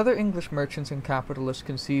 But other English merchants and capitalists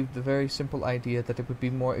conceived the very simple idea that it would be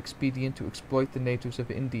more expedient to exploit the natives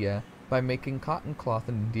of India by making cotton cloth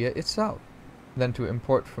in India itself, than to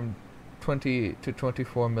import from 20 to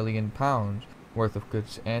 24 million pounds worth of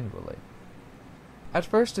goods annually. At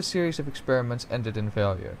first a series of experiments ended in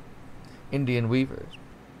failure. Indian weavers,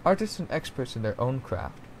 artists and experts in their own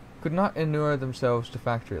craft, could not inure themselves to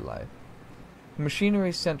factory life. The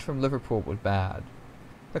machinery sent from Liverpool was bad.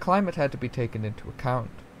 The climate had to be taken into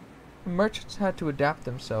account. The merchants had to adapt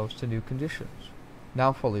themselves to new conditions,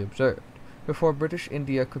 now fully observed, before British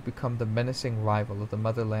India could become the menacing rival of the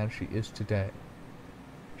motherland she is today.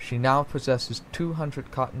 She now possesses 200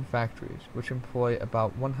 cotton factories, which employ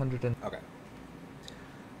about 100 and... Okay.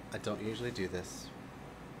 I don't usually do this,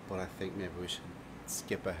 but I think maybe we should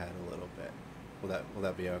skip ahead a little bit. Will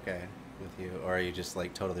that be okay with you? Or are you just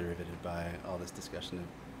like totally riveted by all this discussion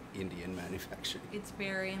of Indian manufacturing? It's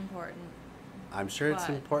very important. I'm sure it's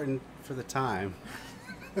but important for the time.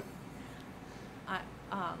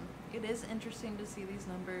 It is interesting to see these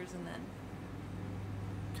numbers and then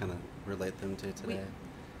Kind of relate them to today.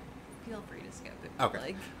 feel free to skip it. Okay.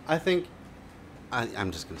 Like, I think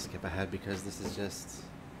I'm just going to skip ahead because this is just...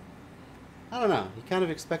 I don't know. You kind of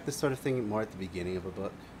expect this sort of thing more at the beginning of a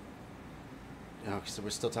book. You know, so we're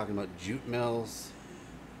still talking about jute mills,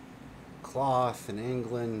 cloth in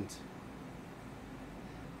England.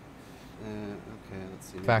 Okay, let's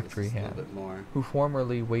see. Maybe factory this is a hand, little bit more. who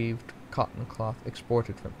formerly weaved cotton cloth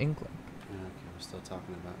exported from England. Okay, we're still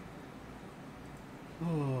talking about...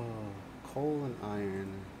 Oh, coal and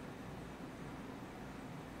iron.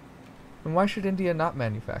 And why should India not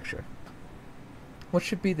manufacture? What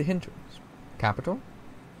should be the hindrance? Capital?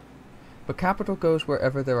 But capital goes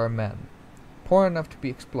wherever there are men, poor enough to be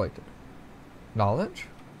exploited. Knowledge?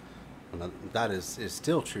 Well, that is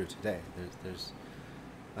still true today. There's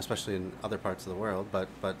especially in other parts of the world, but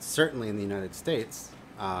certainly in the United States,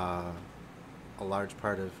 a large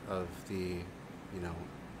part of the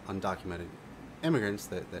undocumented immigrants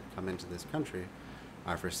that come into this country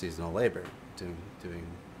are for seasonal labor, doing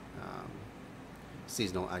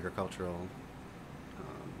seasonal agricultural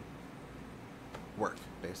work,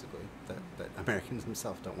 basically, that Americans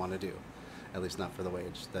themselves don't want to do, at least not for the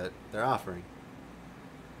wage that they're offering.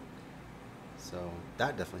 So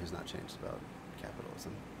that definitely has not changed about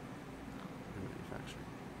capitalism and manufacturing.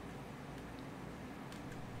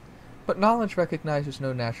 But knowledge recognizes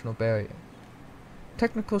no national barrier.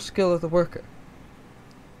 Technical skill of the worker?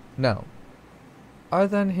 No. Are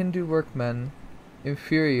then Hindu workmen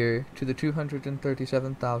inferior to the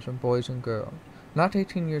 237,000 boys and girls, not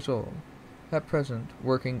 18 years old, at present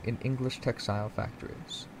working in English textile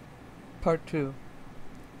factories? Part 2.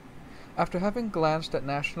 After having glanced at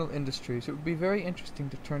national industries, it would be very interesting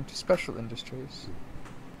to turn to special industries.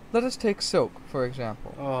 Let us take silk, for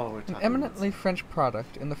example, an eminently French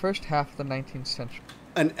product in the first half of the 19th century.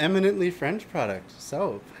 An eminently French product,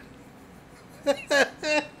 soap.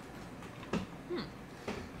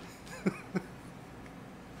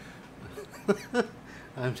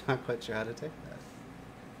 I'm not quite sure how to take that.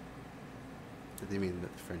 Do they mean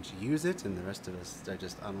that the French use it and the rest of us are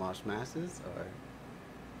just unwashed masses, or?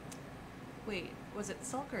 wait, was it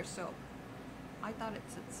silk or soap? I thought it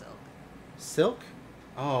said silk. Silk?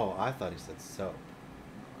 Oh, I thought he said soap. Hold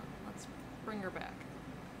on, let's bring her back.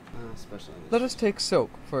 Especially on this. Let us take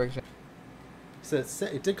silk, for example. So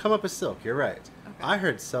it did come up as silk. You're right. Okay. I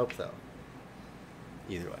heard soap though.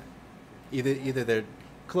 Either way, either they're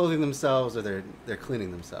clothing themselves or they're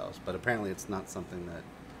cleaning themselves. But apparently, it's not something that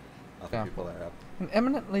other Yeah. people are up. An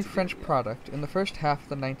eminently It's a good French idea. product in the first half of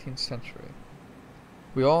the 19th century.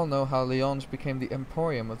 We all know how Lyons became the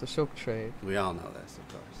emporium of the silk trade. We all know this, of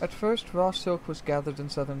course. At first, raw silk was gathered in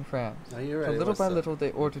southern France. Oh, you're right. But it little was by silk. little,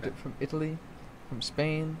 they ordered Okay. it from Italy, from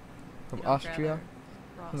Spain, from You don't Austria, gather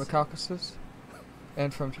raw from the silk. Caucasus,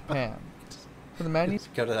 and from Japan. For the manu-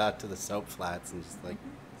 Just go out to the soap flats and just like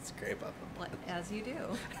scrape up a bunch. As you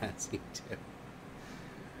do. As you do.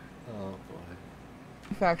 Oh boy.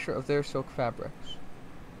 manufacture of their silk fabrics.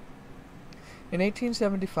 In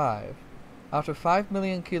 1875, out of 5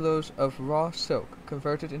 million kilos of raw silk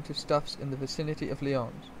converted into stuffs in the vicinity of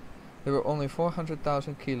Lyons, there were only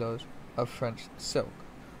 400,000 kilos of French silk.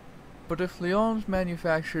 But if Lyons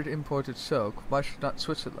manufactured imported silk, why should not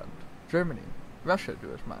Switzerland, Germany, Russia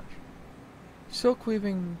do as much? Silk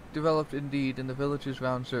weaving developed indeed in the villages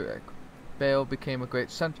round Zurich. Bâle became a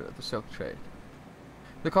great center of the silk trade.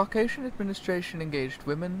 The Caucasian administration engaged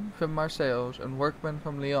women from Marseilles and workmen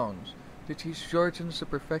from Lyons to teach Georgians the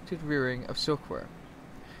perfected rearing of silkworm,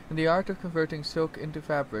 and the art of converting silk into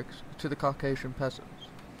fabrics to the Caucasian peasants.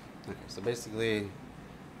 Okay, so basically,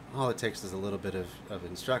 all it takes is a little bit of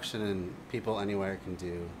instruction, and people anywhere can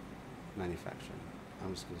do manufacturing.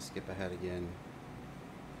 I'm just going to skip ahead again.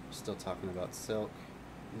 Still talking about silk.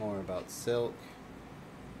 More about silk.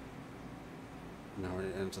 Now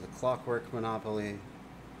we're into the clockwork monopoly.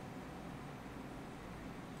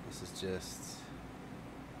 This is just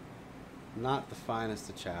not the finest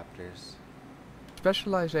of chapters.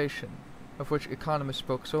 Specialization, of which economists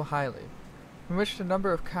spoke so highly, enriched a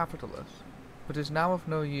number of capitalists, but is now of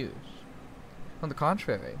no use. On the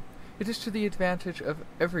contrary, it is to the advantage of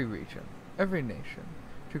every region, every nation,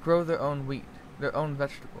 to grow their own wheat, their own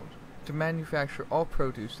vegetables, to manufacture all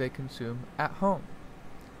produce they consume at home.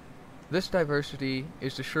 This diversity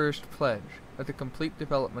is the surest pledge of the complete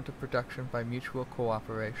development of production by mutual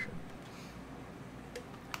cooperation.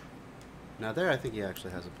 Now there, I think he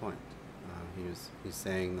actually has a point. He's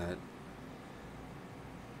saying that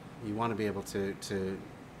you want to be able to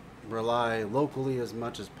rely locally as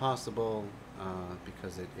much as possible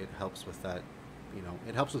because it helps with that,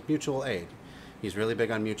 it helps with mutual aid. He's really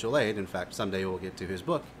big on mutual aid. In fact, someday we'll get to his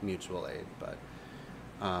book, Mutual Aid. But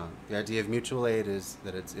the idea of mutual aid is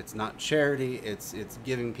that it's not charity. It's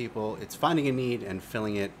giving people. It's finding a need and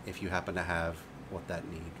filling it if you happen to have what that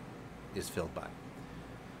need is filled by.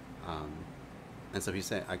 And so he's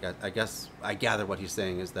saying, I gather what he's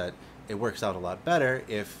saying is that it works out a lot better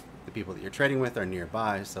if the people that you're trading with are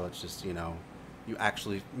nearby. So it's just you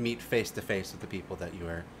actually meet face to face with the people that you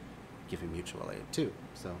are giving mutual aid to.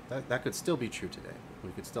 So that could still be true today.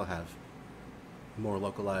 We could still have more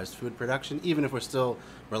localized food production, even if we're still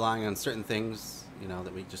relying on certain things,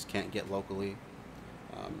 that we just can't get locally.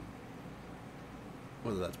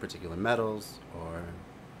 Whether that's particular metals or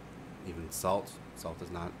even salt. Salt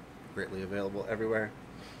is not greatly available everywhere.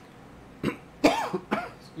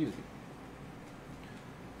 Excuse me.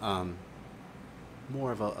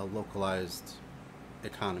 More of a localized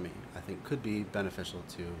economy, I think, could be beneficial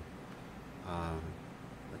to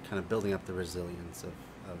kind of building up the resilience of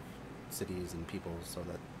cities and people so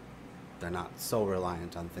that they're not so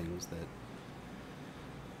reliant on things that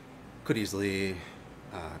could easily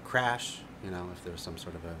crash, if there was some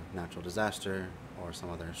sort of a natural disaster or some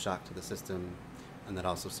other shock to the system, and that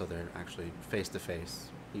also so they're actually face-to-face.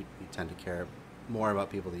 You tend to care more about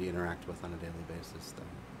people that you interact with on a daily basis than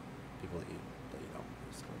people that you don't,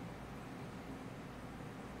 basically.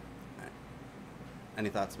 All right. Any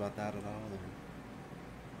thoughts about that at all? Or?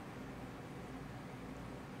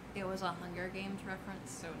 It was a Hunger Games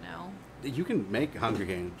reference, so no. You can make Hunger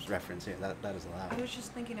Games reference here. That is allowed. I was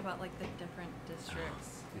just thinking about like the different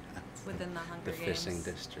districts Yeah, it's within the Hunger the Games. fishing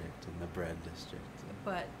district and the bread district.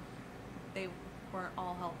 But they weren't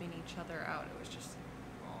all helping each other out. It was just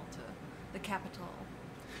all to the capital.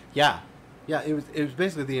 Yeah. It was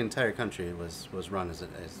basically the entire country was run as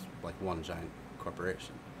like one giant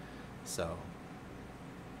corporation. So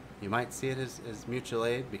you might see it as mutual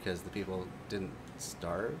aid because the people didn't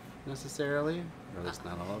starve necessarily, or at least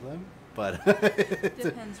not all of them. But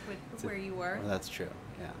Depends where you were. Well, that's true.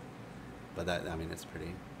 Yeah. But it's a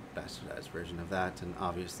pretty bastardized version of that, and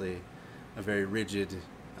obviously a very rigid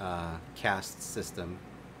caste system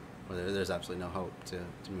where there's absolutely no hope to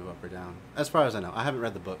move up or down. As far as I know. I haven't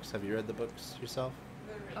read the books. Have you read the books yourself?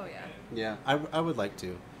 Oh yeah. Yeah, I would like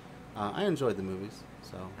to. I enjoyed the movies,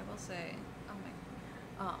 so. I will say,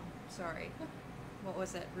 sorry, what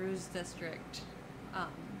was it? Ruse District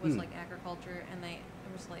was like agriculture, and there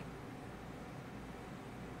was like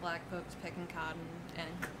black folks picking cotton and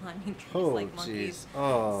climbing trees Oh, like monkeys. jeez.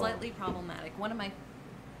 Oh. Slightly problematic. One of my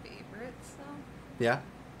favorites, though. Yeah?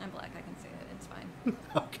 I'm black. I can say it. It's fine.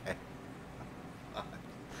 Okay.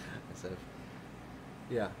 Instead of...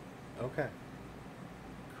 Yeah. Okay.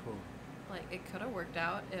 Cool. Like, it could have worked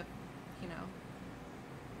out if, you know,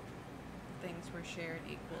 things were shared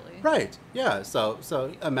equally. Right. Yeah. So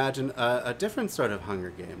imagine a different sort of Hunger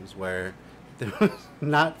Games where there was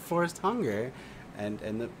not forced hunger, and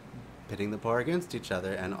the pitting the poor against each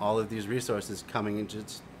other, and all of these resources coming in,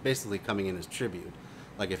 just basically coming in as tribute.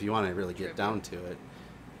 Like, if you want to really get down to it,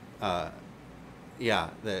 yeah,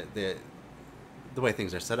 the way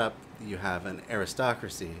things are set up, you have an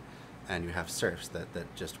aristocracy, and you have serfs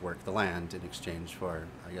that just work the land in exchange for,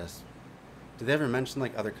 I guess. Did they ever mention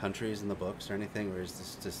like other countries in the books or anything, or is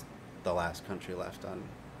this just the last country left on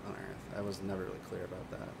Earth? I was never really clear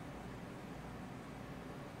about that.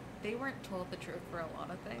 They weren't told the truth for a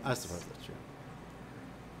lot of things. I suppose that's true.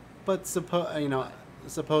 But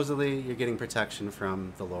supposedly you're getting protection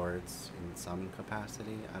from the lords in some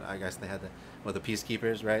capacity. I guess they had the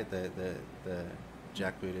peacekeepers, right? The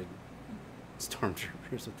jackbooted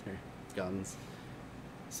stormtroopers with their guns.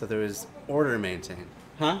 So there was order maintained.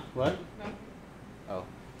 Huh? What? Oh.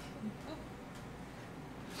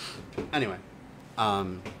 Anyway,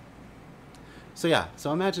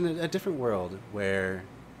 so imagine a different world where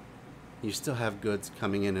you still have goods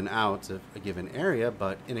coming in and out of a given area,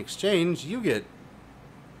 but in exchange you get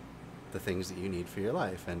the things that you need for your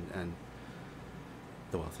life, and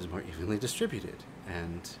the wealth is more evenly distributed,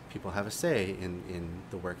 and people have a say in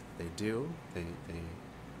the work that they do. They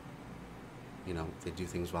do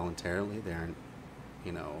things voluntarily. They aren't,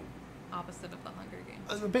 Opposite of the Hunger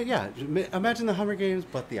Games. But yeah, imagine the Hunger Games,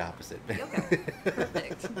 but the opposite. Okay,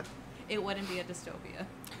 perfect. It wouldn't be a dystopia.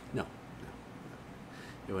 No,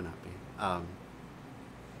 it would not be.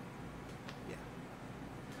 Yeah.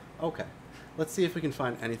 Okay, let's see if we can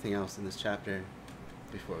find anything else in this chapter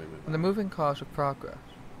before we move on. The moving cause of progress.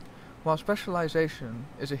 While specialization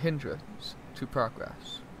is a hindrance to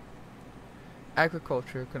progress,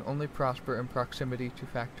 agriculture can only prosper in proximity to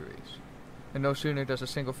factories. And no sooner does a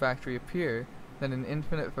single factory appear than an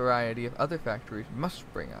infinite variety of other factories must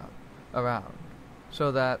spring up around,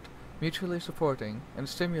 so that, mutually supporting and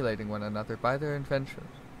stimulating one another by their inventions,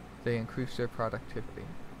 they increase their productivity.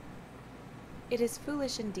 It is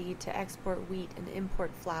foolish indeed to export wheat and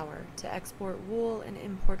import flour, to export wool and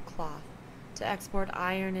import cloth, to export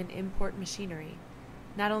iron and import machinery,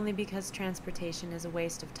 not only because transportation is a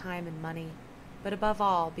waste of time and money, but above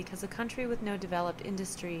all because a country with no developed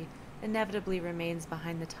industry inevitably remains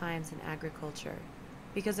behind the times in agriculture,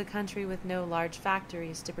 because a country with no large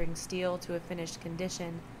factories to bring steel to a finished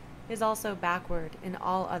condition is also backward in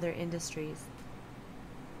all other industries,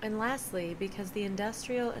 and lastly, because the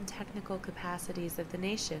industrial and technical capacities of the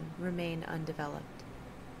nation remain undeveloped.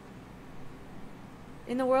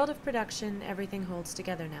 In the world of production, everything holds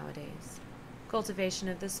together nowadays. Cultivation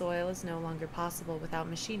of the soil is no longer possible without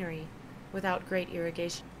machinery, without great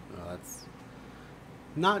irrigation. Well, that's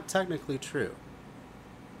not technically true.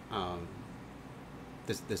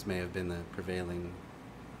 This may have been the prevailing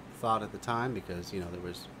thought at the time, because there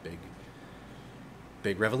was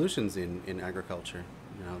big revolutions in agriculture.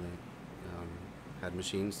 They had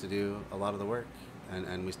machines to do a lot of the work,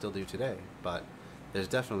 and we still do today. But there's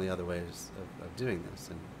definitely other ways of doing this,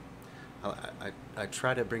 and I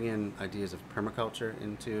try to bring in ideas of permaculture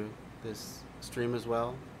into this stream as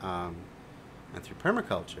well. And through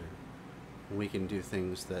permaculture, we can do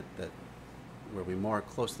things that where we more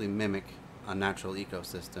closely mimic a natural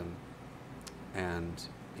ecosystem, and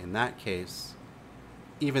in that case,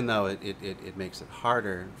 even though it makes it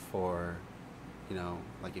harder for,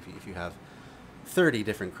 like if you have 30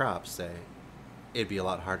 different crops, say, it'd be a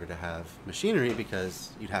lot harder to have machinery,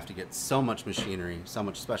 because you'd have to get so much machinery, so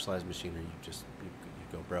much specialized machinery, you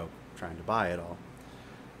go broke trying to buy it all.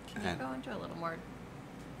 Can you go into a little more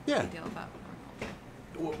Yeah. detail about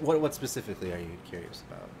permaculture? What specifically are you curious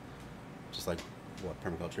about? Just like what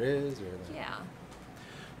permaculture is, or Yeah.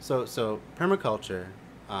 So permaculture,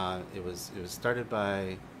 it was started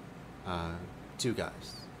by two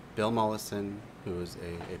guys, Bill Mollison, who was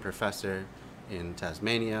a professor in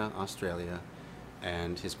Tasmania, Australia,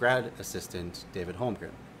 and his grad assistant David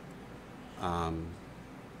Holmgren.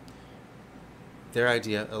 Their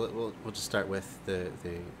idea. We'll just start with the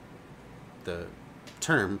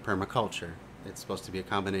term permaculture. It's supposed to be a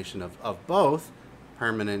combination of both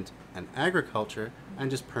permanent and agriculture, and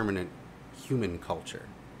just permanent human culture,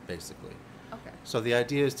 basically. Okay. So the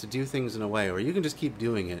idea is to do things in a way where you can just keep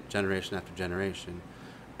doing it generation after generation,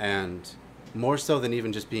 and more so than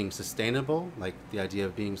even just being sustainable. Like, the idea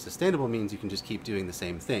of being sustainable means you can just keep doing the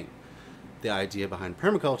same thing. The idea behind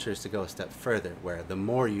permaculture is to go a step further, where the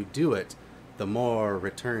more you do it, the more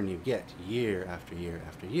return you get year after year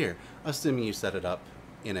after year, assuming you set it up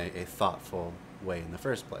in a thoughtful way in the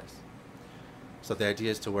first place. So the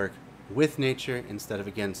idea is to work with nature instead of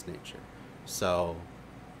against nature. So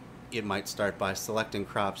it might start by selecting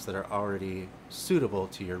crops that are already suitable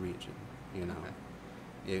to your region. You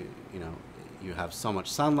know, you have so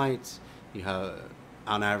much sunlight, you have,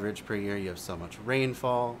 on average per year, you have so much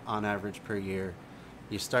rainfall on average per year.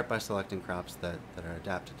 You start by selecting crops that are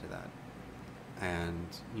adapted to that. And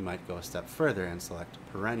you might go a step further and select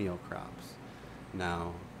perennial crops.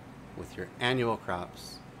 Now, with your annual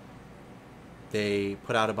crops, they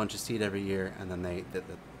put out a bunch of seed every year, and then the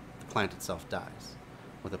plant itself dies.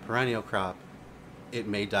 With a perennial crop, it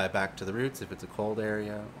may die back to the roots if it's a cold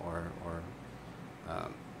area, or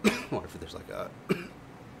or if there's like a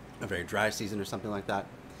very dry season or something like that.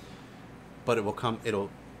 But it'll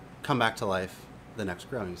come back to life the next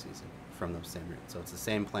growing season from those same roots. So it's the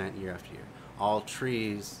same plant year after year. All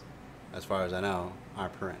trees, as far as I know, are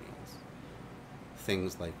perennials.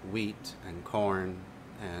 Things like wheat and corn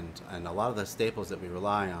and a lot of the staples that we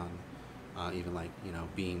rely on, even like,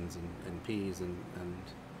 beans and peas and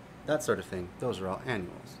that sort of thing, those are all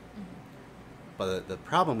annuals. But the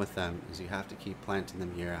problem with them is you have to keep planting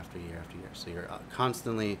them year after year after year. So you're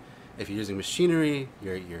constantly, if you're using machinery,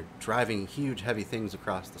 you're driving huge heavy things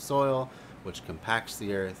across the soil, which compacts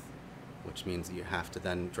the earth, which means that you have to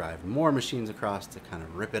then drive more machines across to kind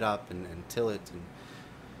of rip it up and till it. And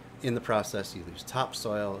in the process, you lose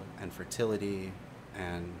topsoil and fertility,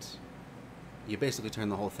 and you basically turn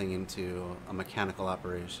the whole thing into a mechanical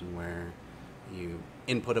operation where you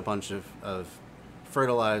input a bunch of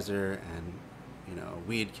fertilizer and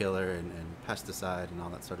weed killer and pesticide and all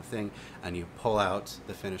that sort of thing, and you pull out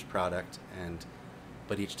the finished product,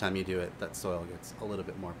 but each time you do it, that soil gets a little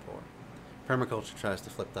bit more poor. Permaculture tries to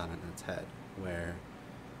flip that on its head, where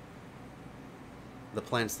the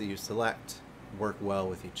plants that you select work well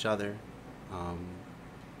with each other. I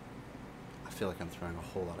feel like I'm throwing a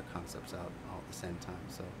whole lot of concepts out all at the same time,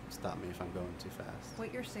 so stop me if I'm going too fast.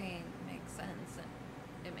 What you're saying makes sense, and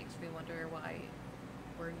it makes me wonder why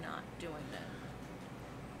we're not doing it.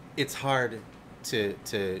 It's hard to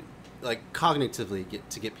like cognitively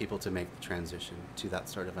get people to make the transition to that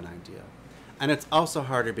sort of an idea. And it's also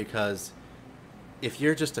harder because if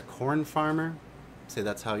you're just a corn farmer, say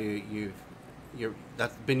that's how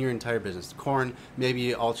that's been your entire business. Corn, maybe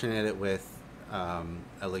you alternate it with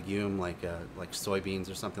a legume like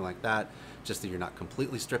soybeans or something like that, just that you're not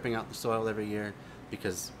completely stripping out the soil every year,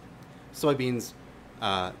 because soybeans,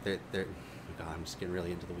 they're God, I'm just getting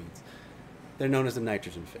really into the weeds. They're known as a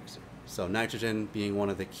nitrogen fixer. So nitrogen being one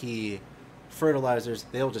of the key fertilizers,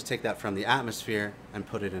 they'll just take that from the atmosphere and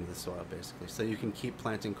put it into the soil, basically. So you can keep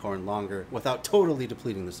planting corn longer without totally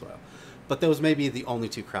depleting the soil. But those may be the only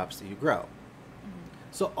two crops that you grow. Mm-hmm.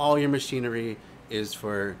 So all your machinery is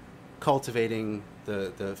for cultivating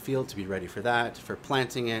the field to be ready for that, for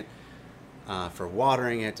planting it, for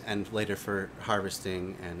watering it, and later for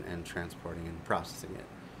harvesting and transporting and processing it.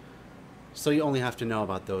 So you only have to know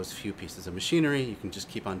about those few pieces of machinery. You can just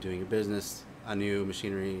keep on doing your business. A new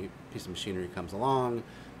piece of machinery comes along,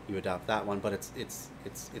 you adopt that one, but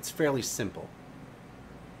it's fairly simple.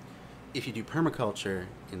 If you do permaculture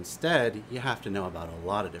instead, you have to know about a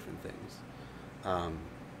lot of different things.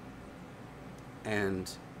 And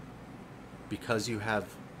because you have,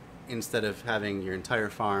 instead of having your entire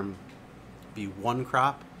farm be one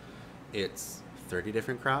crop, it's 30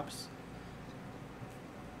 different crops.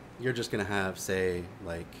 You're just going to have, say,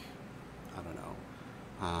 like, I don't know,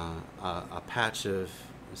 a patch of,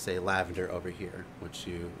 say, lavender over here, which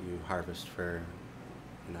you harvest for,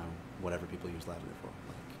 whatever people use lavender for,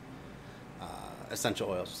 like essential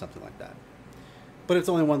oils or something like that. But it's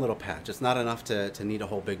only one little patch. It's not enough to need a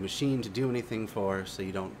whole big machine to do anything for, so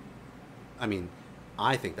you don't,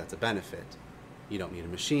 I think that's a benefit. You don't need a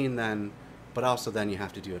machine then, but also then you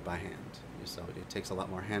have to do it by hand. So it takes a lot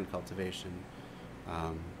more hand cultivation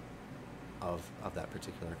of that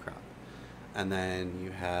particular crop. And then you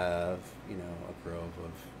have, a grove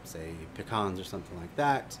of, say, pecans or something like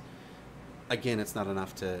that. Again, it's not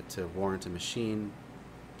enough to warrant a machine,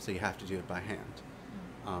 so you have to do it by hand.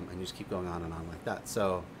 And you just keep going on and on like that.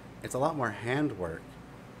 So it's a lot more handwork,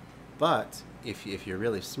 but if you're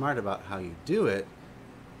really smart about how you do it,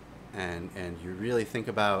 and you really think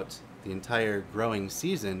about the entire growing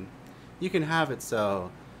season, you can have it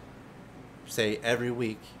so, say, every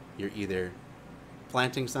week you're either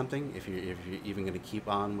planting something, if you're even going to keep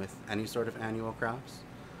on with any sort of annual crops,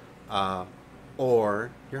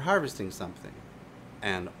 or you're harvesting something.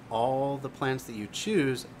 And all the plants that you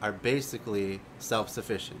choose are basically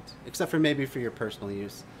self-sufficient, except for maybe for your personal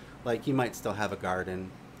use. Like you might still have a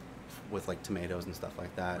garden with like tomatoes and stuff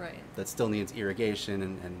like that, Right. that still needs irrigation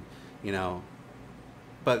and you know,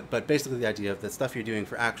 but basically the idea of the stuff you're doing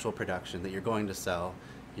for actual production that you're going to sell,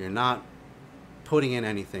 you're not putting in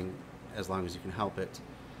anything as long as you can help it.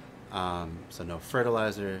 So no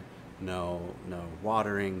fertilizer, no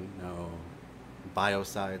watering, no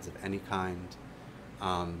biocides of any kind.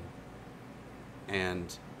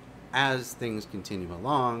 And as things continue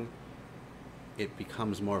along, it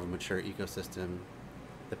becomes more of a mature ecosystem.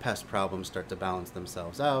 The pest problems start to balance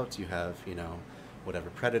themselves out. You have, you know, whatever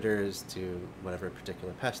predators to whatever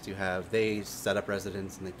particular pest you have, they set up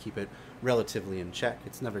residence and they keep it relatively in check.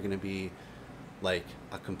 It's never going to be like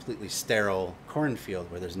a completely sterile cornfield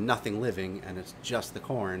where there's nothing living and it's just the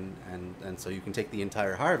corn, and so you can take the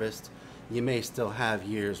entire harvest. You may still have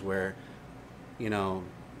years where, you know,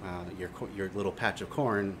 your little patch of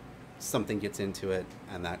corn, something gets into it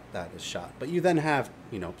and that is shot. But you then have,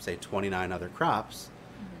 you know, say 29 other crops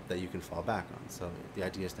that you can fall back on. So the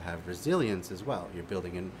idea is to have resilience as well. You're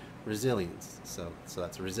building in resilience. So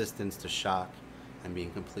that's resistance to shock and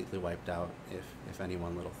being completely wiped out if any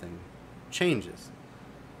one little thing changes.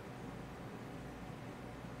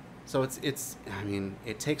 So it's I mean,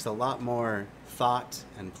 it takes a lot more thought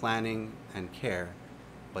and planning and care,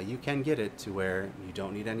 but you can get it to where you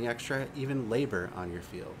don't need any extra even labor on your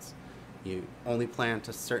fields. You only plant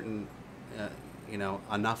a certain you know,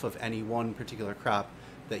 enough of any one particular crop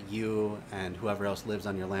that you and whoever else lives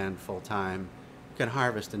on your land full time can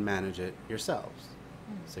harvest and manage it yourselves.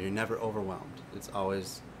 So you're never overwhelmed. It's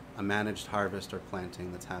always a managed harvest or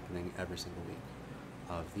planting that's happening every single week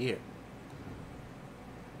of the year.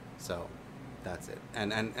 So that's it.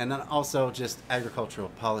 And then also just agricultural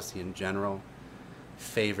policy in general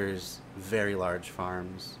favors very large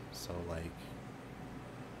farms. So like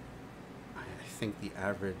I think the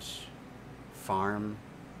average farm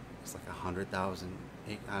is like 100,000.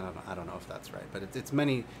 I don't know if that's right, but it's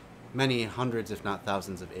many hundreds, if not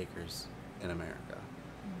thousands, of acres in America.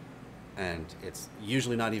 And it's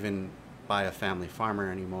usually not even by a family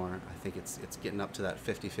farmer anymore. I think it's getting up to that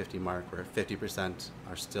 50-50 mark where 50%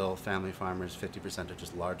 are still family farmers, 50% are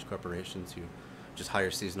just large corporations who just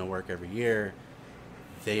hire seasonal work every year.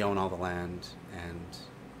 They own all the land, and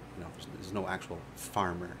you know, there's no actual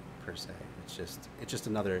farmer per se. It's just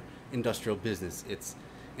another industrial business. It's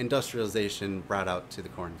industrialization brought out to the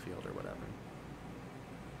cornfield or whatever.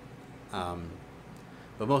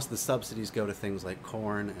 But most of the subsidies go to things like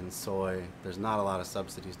corn and soy. There's not a lot of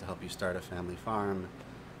subsidies to help you start a family farm.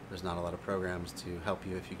 There's not a lot of programs to help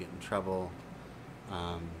you if you get in trouble.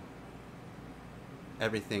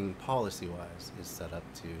 Everything policy-wise is set up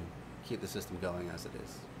to keep the system going as it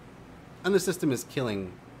is. And the system is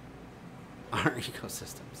killing our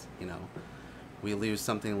ecosystems, you know. We lose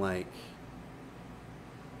something like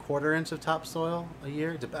quarter inch of topsoil a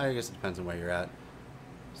year. I guess it depends on where you're at.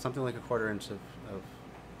 Something like a quarter inch of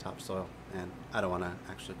topsoil, and I don't want to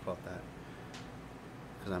actually quote that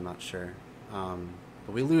because I'm not sure.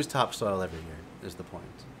 But we lose topsoil every year is the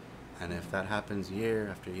point. And if that happens year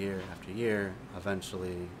after year after year,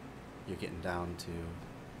 eventually you're getting down to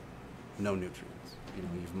no nutrients. You know,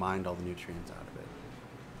 you've mined all the nutrients out of it.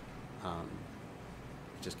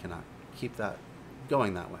 You just cannot keep that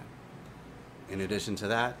going that way. In addition to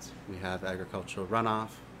that, we have agricultural runoff,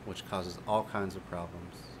 which causes all kinds of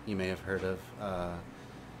problems. You may have heard of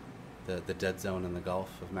the dead zone in the Gulf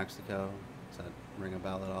of Mexico. Does that ring a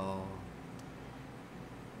bell at all?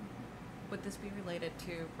 Would this be related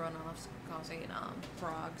to runoffs causing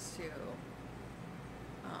frogs to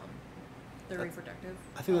their reproductive?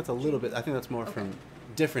 I think that's a little bit. I think that's more Okay. from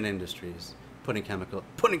different industries putting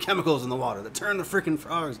chemicals in the water that turn the freaking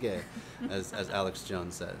frogs gay, as Alex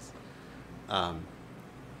Jones says.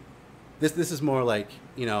 This is more like,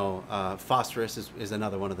 you know, phosphorus is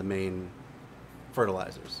another one of the main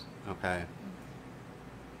fertilizers. Okay.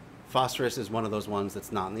 Phosphorus is one of those ones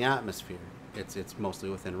that's not in the atmosphere. It's mostly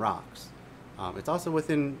within rocks. It's also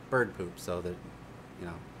within bird poop. So that, you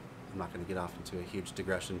know, I'm not going to get off into a huge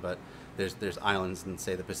digression, but there's islands in,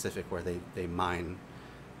 say, the Pacific where they mine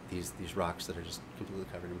these rocks that are just completely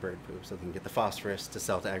covered in bird poop, so they can get the phosphorus to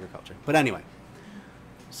sell to agriculture. But anyway,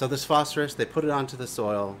 so this phosphorus, they put it onto the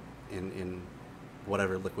soil in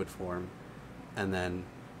whatever liquid form, and then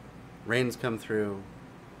rains come through.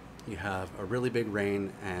 You have a really big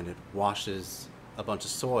rain, and it washes a bunch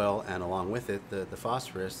of soil, and along with it, the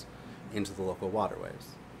phosphorus, into the local waterways,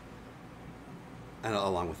 and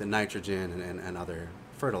along with the nitrogen and other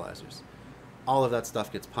fertilizers. All of that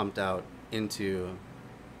stuff gets pumped out into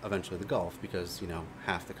eventually the Gulf, because,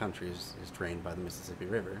 half the country is drained by the Mississippi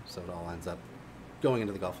River, so it all ends up going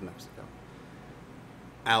into the Gulf of Mexico.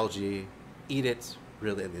 Algae eat it.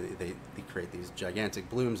 Really, they create these gigantic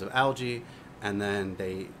blooms of algae, and then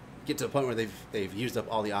they get to a point where they've used up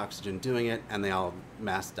all the oxygen doing it, and they all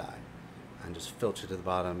mass die and just filter to the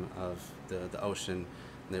bottom of the ocean.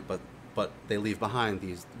 But they leave behind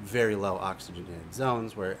these very low oxygenated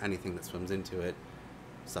zones where anything that swims into it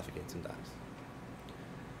suffocates and dies.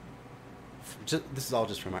 This is all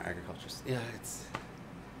just from our agriculture. Yeah, it's...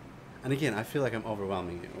 And again, I feel like I'm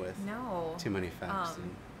overwhelming you with too many facts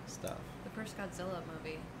and stuff. The first Godzilla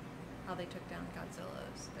movie, how they took down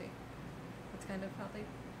Godzilla's, that's kind of how they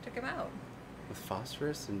took him out. With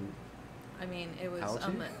phosphorus and... I mean, it was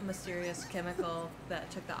algae? a mysterious chemical that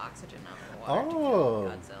took the oxygen out of the water to Oh,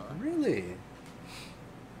 kill Godzilla. really?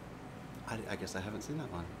 I guess I haven't seen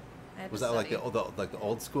that one. I had to Was that like study. the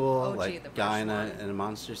old school, OG, the like first guy in one. a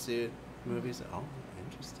monster suit movies? Oh,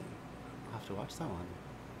 interesting. I'll have to watch that one.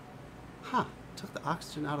 Huh? Took the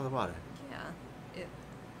oxygen out of the water. Yeah,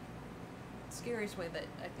 scariest way that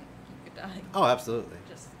I think you could die. Oh, absolutely.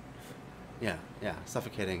 Just Yeah.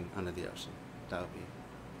 Suffocating under the ocean. That would be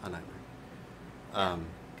a nightmare.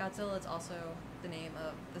 Godzilla is also the name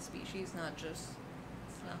of the species, it's not just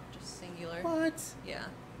singular. What? Yeah.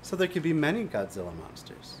 So there could be many Godzilla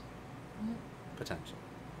monsters. Mhm. Potential.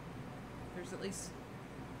 There's at least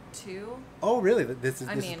 2. Oh, really? This is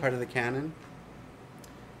I this is mean- part of the canon?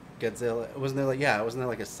 Godzilla. Wasn't there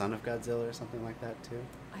like a son of Godzilla or something like that too?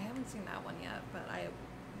 I haven't seen that one yet, but I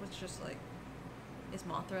was just like, is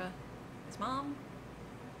Mothra his mom?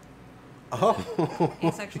 Oh,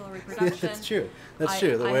 Asexual reproduction? That's true. That's I-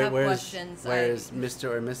 true. I have Where's questions. where's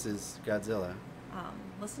Mr. or Mrs. Godzilla?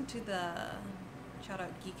 Listen to the shout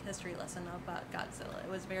out geek history lesson about Godzilla. It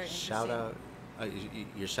was very interesting. Shout out.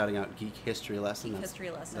 You're shouting out Geek History Lesson? Geek History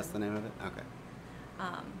Lesson. That's the name of it? Okay.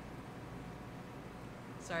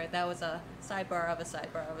 Sorry, that was a sidebar of a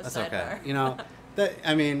sidebar of a That's sidebar.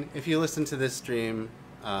 okay. If you listen to this stream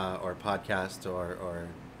or podcast or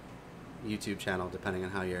YouTube channel, depending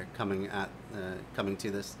on how you're coming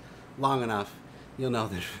to this long enough, you'll know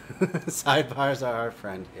that sidebars are our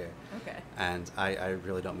friend here. Okay. And I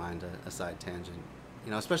really don't mind a side tangent,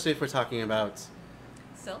 especially if we're talking about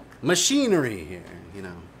Silk? machinery here.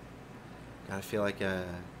 God, I feel like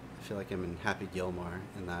I'm in Happy Gilmore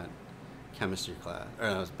in that chemistry class, or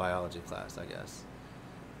no, it was biology class, I guess.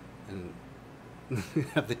 And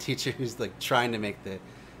have the teacher who's like trying to make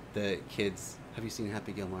the kids. Have you seen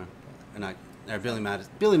Happy Gilmore? Or not? Or Billy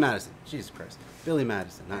Madison? Billy Madison. Jesus Christ, Billy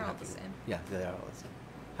Madison. Not They're all Happy the Gilmore. same. Yeah, they are all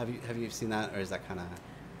the same. Have you seen that, or is that kind of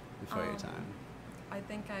before your time? I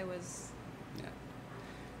think I was. Yeah.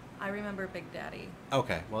 I remember Big Daddy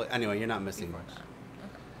Okay. Well, anyway, you're not missing before much. that.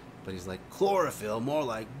 Okay. But he's like chlorophyll, more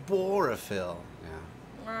like borophyll. Yeah.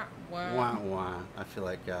 Wah, wah. Wah wah. I feel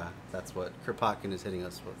like that's what Kropotkin is hitting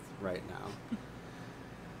us with right now.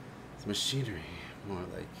 It's machinery, more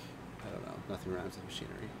like, I don't know, nothing rhymes with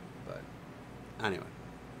machinery. But anyway.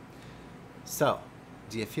 So,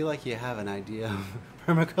 do you feel like you have an idea of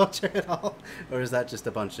permaculture at all? Or is that just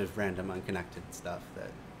a bunch of random unconnected stuff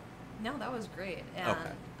that... No, that was great. And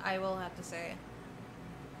Okay. I will have to say,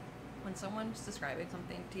 when someone's describing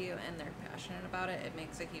something to you and they're passionate about it, it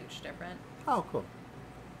makes a huge difference. Oh, cool.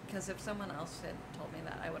 Because if someone else had told me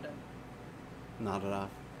that, I would have, Nodded off.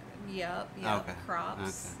 yep, Okay.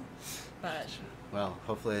 crops. Okay. But Well,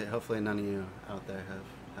 hopefully none of you out there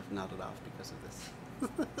have nodded off because of this.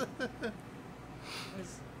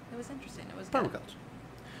 it was interesting. It was good. Permaculture.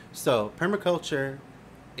 So, permaculture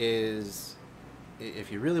is,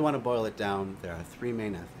 if you really want to boil it down, there are 3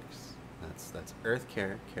 main ethics. That's earth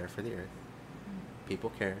care for the earth,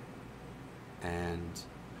 people care, and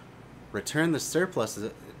return the surplus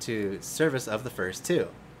to service of the first 2,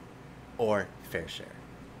 or fair share.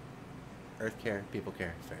 Earth care, people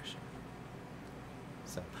care, fair share.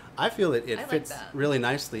 So I feel it I like fits that. really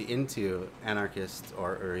nicely into anarchist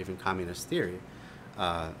or even communist theory,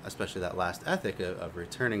 especially that last ethic of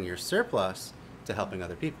returning your surplus to helping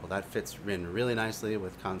other people. That fits in really nicely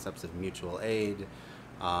with concepts of mutual aid,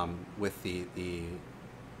 with the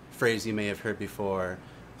phrase you may have heard before,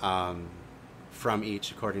 from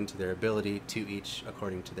each according to their ability, to each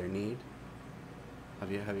according to their need.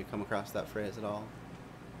 Have you come across that phrase at all?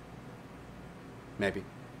 Maybe.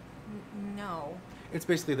 No. It's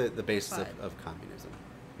basically the basis But- of communism.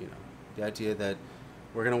 The idea that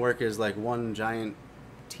we're going to work as like one giant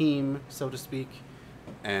team, so to speak,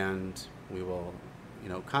 and we will,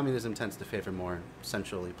 communism tends to favor more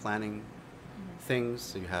centrally planning things.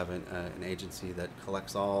 So you have an agency that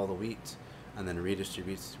collects all the wheat and then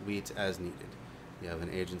redistributes wheat as needed. You have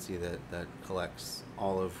an agency that collects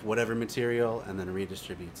all of whatever material and then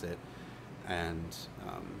redistributes it, and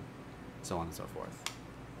so on and so forth.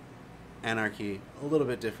 Anarchy, a little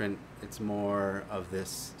bit different. It's more of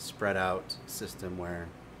this spread out system where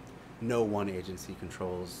no one agency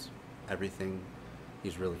controls everything.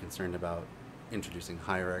 He's really concerned about introducing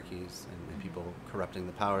hierarchies and people corrupting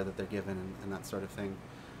the power that they're given and that sort of thing.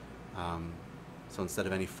 So instead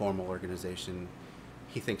of any formal organization,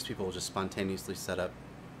 he thinks people will just spontaneously set up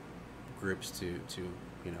groups to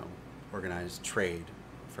organize trade,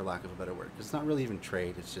 for lack of a better word. 'Cause it's not really even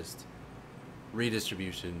trade, it's just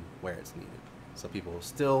redistribution where it's needed. So people will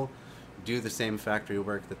still do the same factory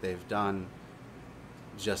work that they've done,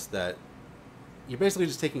 just that you're basically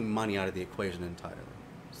just taking money out of the equation entirely.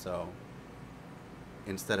 So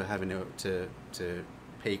instead of having to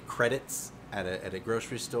pay credits at a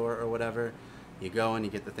grocery store or whatever, you go and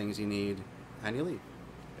you get the things you need and you leave,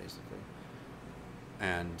 basically.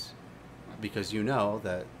 And because you know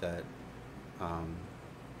that that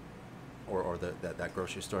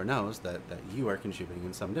grocery store knows that you are contributing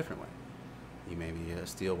in some different way. You may be a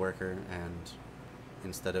steel worker, and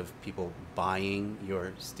instead of people buying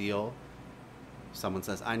your steel, someone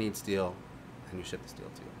says, I need steel, and you ship the steel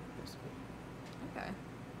to you, basically. Okay.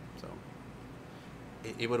 So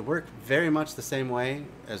it would work very much the same way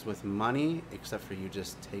as with money, except for you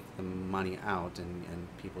just take the money out and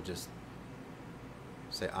people just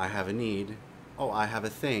say, I have a need. Oh, I have a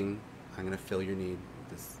thing. I'm going to fill your need with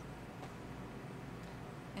this.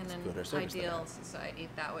 And It's in good or service that I ideal have. society,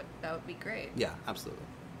 that would be great. Yeah, absolutely.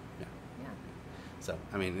 Yeah. Yeah. So,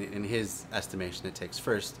 I mean, in his estimation, it takes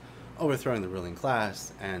first overthrowing the ruling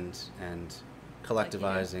class and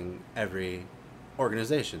collectivizing every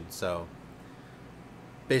organization. So,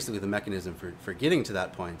 basically, the mechanism for getting to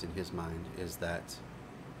that point in his mind is that,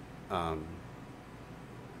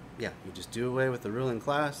 you just do away with the ruling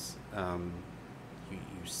class. You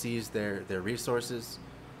seize their resources.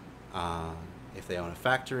 If they own a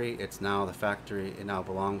factory, it's now the factory. It now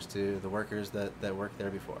belongs to the workers that worked there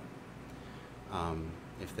before.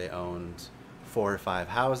 If they owned 4 or 5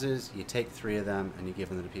 houses, you take 3 of them and you give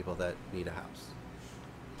them to people that need a house.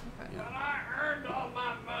 Okay. You know? But I earned all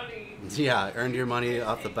my money. Yeah, earned your money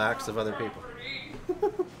off the backs of other people.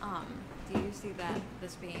 Do you see that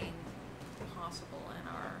this being possible in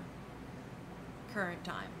our current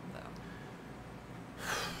time, though?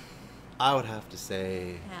 I would have to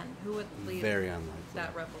say And who would lead very unlikely.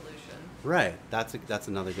 that revolution? Right. That's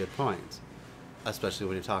another good point, especially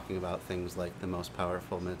when you're talking about things like the most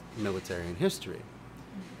powerful military in history,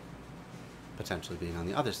 potentially being on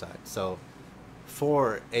the other side. So,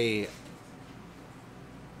 for a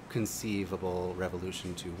conceivable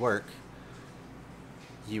revolution to work,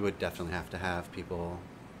 you would definitely have to have people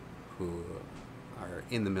who are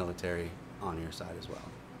in the military on your side as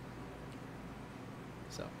well.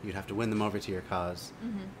 So you'd have to win them over to your cause.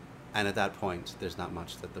 Mm-hmm. And at that point, there's not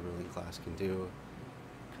much that the ruling class can do,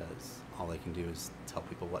 because all they can do is tell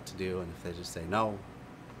people what to do, and if they just say no,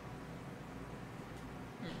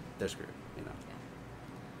 they're screwed, you know.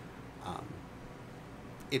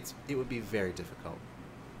 Yeah. It would be very difficult.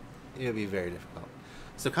 It would be very difficult.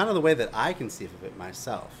 So kind of the way that I conceive of it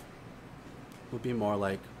myself would be more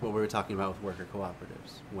like what we were talking about with worker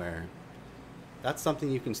cooperatives, where that's something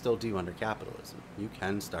you can still do under capitalism. You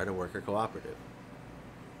can start a worker cooperative.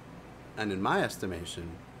 And in my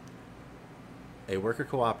estimation, a worker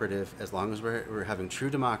cooperative, as long as we're having true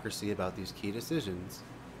democracy about these key decisions,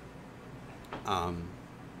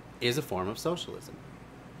 is a form of socialism.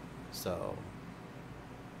 So,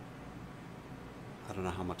 I don't know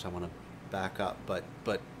how much I want to back up, but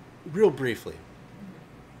real briefly,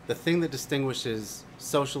 the thing that distinguishes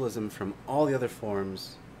socialism from all the other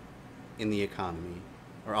forms in the economy,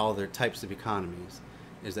 or all other types of economies,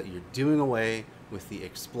 is that you're doing away with the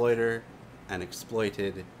exploiter and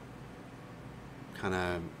exploited kind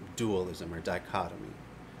of dualism or dichotomy.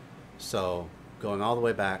 So going all the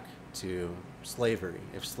way back to slavery.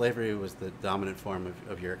 If slavery was the dominant form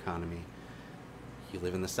of your economy, you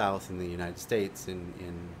live in the South in the United States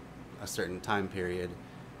in a certain time period,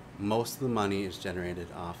 most of the money is generated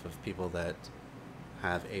off of people that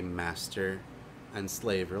have a master and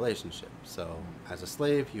slave relationship. So as a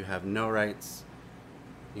slave, you have no rights,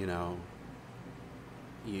 you know,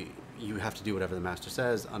 you have to do whatever the master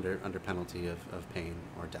says under penalty of pain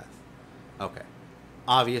or death. Okay.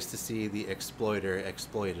 Obvious to see the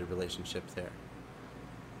exploiter-exploited relationship there.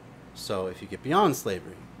 So if you get beyond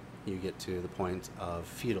slavery, you get to the point of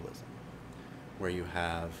feudalism, where you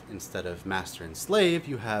have, instead of master and slave,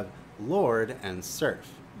 you have lord and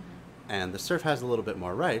serf. And the serf has a little bit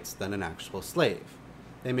more rights than an actual slave.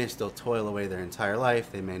 They may still toil away their entire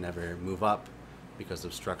life. They may never move up because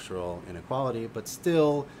of structural inequality, but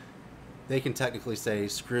still they can technically say,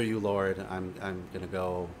 screw you, Lord, I'm going to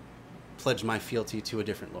go pledge my fealty to a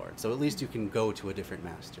different lord. So at least you can go to a different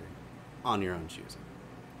master on your own choosing.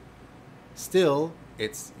 Still,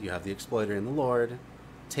 you have the exploiter and the lord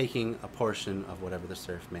taking a portion of whatever the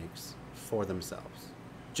serf makes for themselves,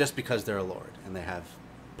 just because they're a lord and they have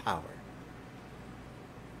power.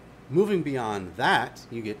 Moving beyond that,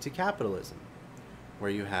 you get to capitalism, where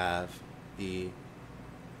you have the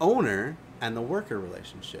owner and the worker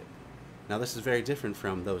relationship. Now, this is very different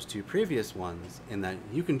from those two previous ones in that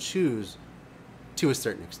you can choose, to a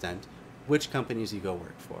certain extent, which companies you go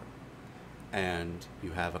work for. And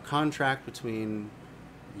you have a contract between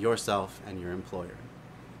yourself and your employer.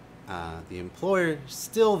 The employer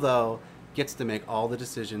still, though, gets to make all the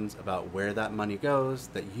decisions about where that money goes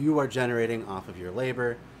that you are generating off of your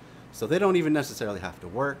labor. So they don't even necessarily have to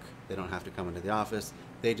work. They don't have to come into the office.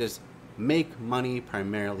 They just make money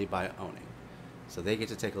primarily by owning. So they get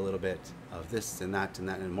to take a little bit of this and that and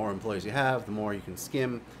that. And the more employees you have, the more you can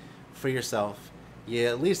skim for yourself. You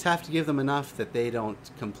at least have to give them enough that they don't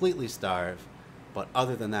completely starve. But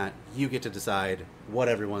other than that, you get to decide what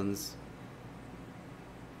everyone's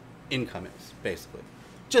income is, basically,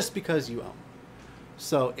 just because you own.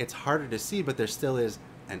 So it's harder to see, but there still is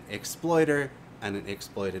an exploiter and an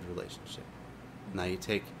exploited relationship. Now you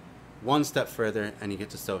take one step further and you get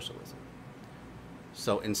to socialism.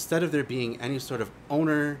 So instead of there being any sort of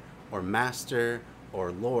owner or master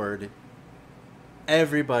or lord,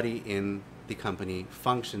 everybody in the company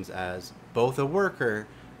functions as both a worker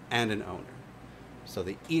and an owner. So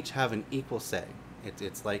they each have an equal say.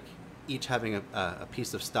 It's like each having a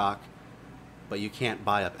piece of stock, but you can't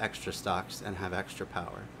buy up extra stocks and have extra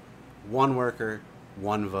power. One worker,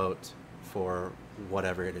 one vote for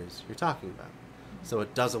whatever it is you're talking about. So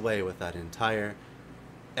it does away with that entire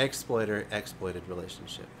exploiter-exploited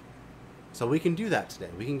relationship. So we can do that today.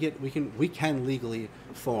 We can legally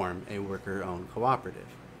form a worker-owned cooperative.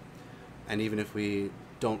 And even if we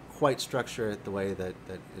don't quite structure it the way that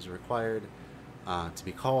is required to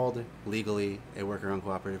be called legally a worker-owned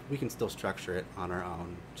cooperative, we can still structure it on our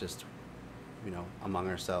own, just among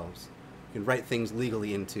ourselves. We can write things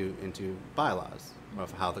legally into bylaws of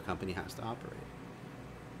how the company has to operate,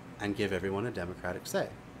 and give everyone a democratic say.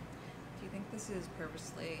 Do you think this is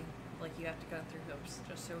purposely, like you have to go through hoops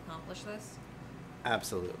just to accomplish this?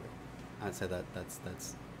 Absolutely. I'd say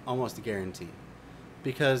that's almost a guarantee.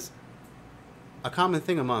 Because a common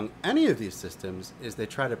thing among any of these systems is they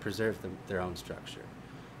try to preserve their own structure.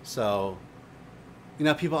 So,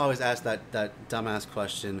 people always ask that dumbass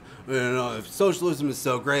question, if socialism is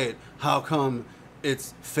so great, how come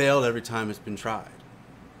it's failed every time it's been tried?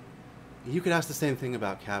 You could ask the same thing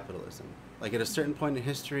about capitalism. Like at a certain point in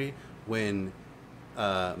history, when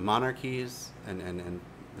monarchies and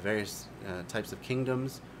the various types of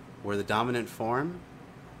kingdoms were the dominant form,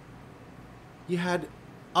 you had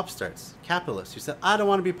upstarts, capitalists, who said, "I don't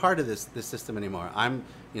want to be part of this system anymore.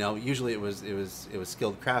 Usually it was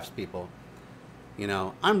skilled craftspeople.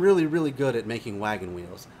 I'm really, really good at making wagon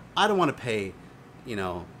wheels. I don't want to pay,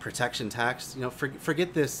 protection tax.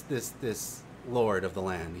 Forget this lord of the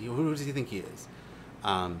land. Who does he think he is?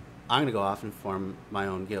 I'm going to go off and form my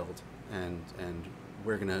own guild, and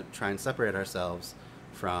we're going to try and separate ourselves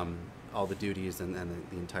from all the duties and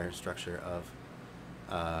the entire structure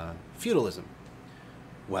of feudalism."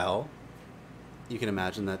 Well, you can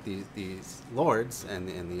imagine that these lords and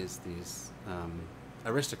these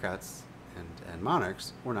aristocrats and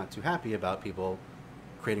monarchs were not too happy about people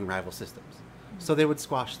creating rival systems. So they would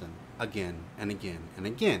squash them again and again and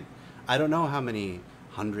again. I don't know how many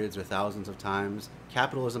hundreds or thousands of times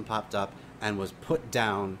capitalism popped up and was put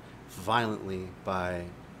down violently by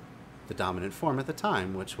the dominant form at the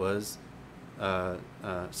time, which was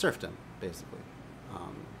serfdom, basically,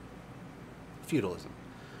 feudalism.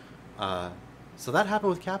 So that happened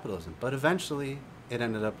with capitalism, but eventually it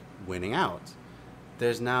ended up winning out.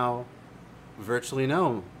 There's now virtually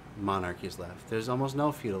no monarchies left. There's almost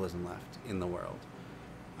no feudalism left in the world,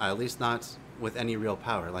 at least not with any real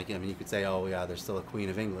power. You could say, oh yeah, there's still a Queen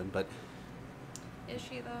of England, but Is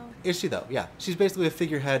she though? Is she though? Yeah, she's basically a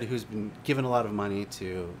figurehead who's been given a lot of money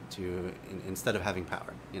instead of having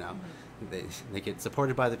power. Mm-hmm. They get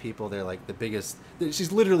supported by the people. They're like the biggest.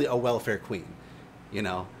 She's literally a welfare queen.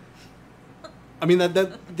 I mean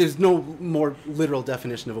that there's no more literal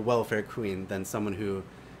definition of a welfare queen than someone who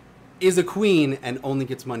is a queen and only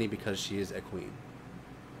gets money because she is a queen.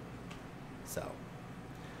 So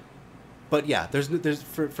But yeah, there's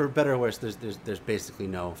for better or worse, there's basically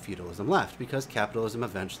no feudalism left because capitalism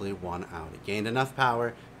eventually won out. It gained enough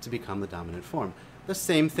power to become the dominant form. The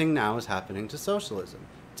same thing now is happening to socialism.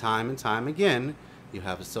 Time and time again, you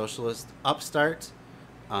have a socialist upstart.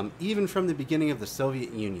 Even from the beginning of the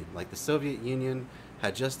Soviet Union, like the Soviet Union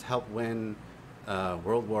had just helped win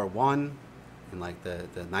World War I in like the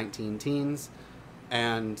 19 teens,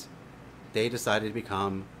 and they decided to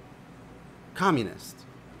become communist.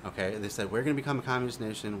 Okay, they said, we're going to become a communist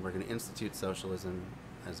nation, we're going to institute socialism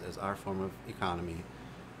as our form of economy,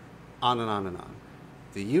 on and on and on.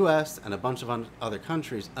 The US and a bunch of other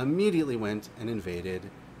countries immediately went and invaded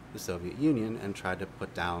the Soviet Union and tried to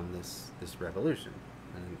put down this revolution.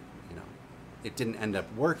 And, you know, it didn't end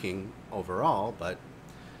up working overall, but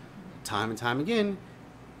time and time again,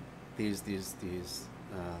 these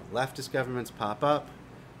leftist governments pop up,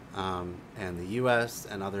 and the US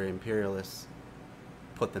and other imperialists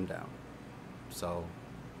put them down. So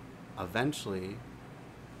eventually,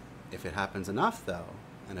 if it happens enough though,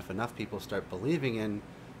 and if enough people start believing in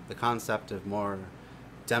the concept of more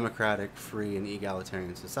democratic, free, and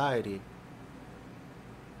egalitarian society,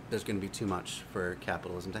 there's going to be too much for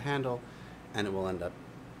capitalism to handle, and it will end up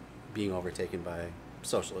being overtaken by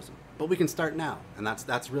socialism. But we can start now, and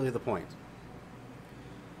that's really the point.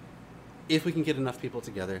 If we can get enough people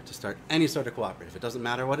together to start any sort of cooperative, it doesn't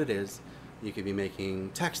matter what it is. You could be making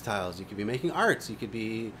textiles, you could be making arts, you could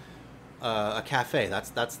be a cafe. That's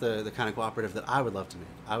the kind of cooperative that I would love to make.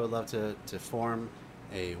 I would love to form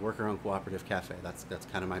a worker-owned cooperative cafe. That's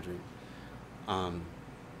kind of my dream.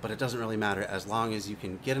 But it doesn't really matter as long as you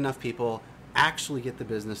can get enough people, actually get the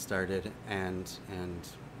business started, and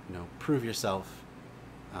you know, prove yourself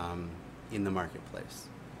in the marketplace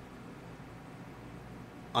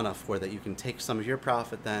enough where that you can take some of your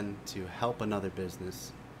profit then to help another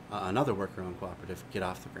business, another worker-owned cooperative, get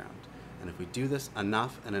off the ground. And if we do this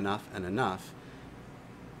enough and enough and enough,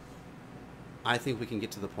 I think we can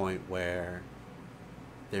get to the point where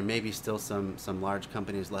there may be still some large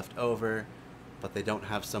companies left over, but they don't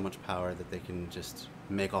have so much power that they can just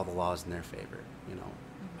make all the laws in their favor. You know,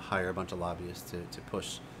 hire a bunch of lobbyists to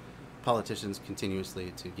push politicians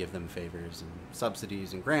continuously to give them favors and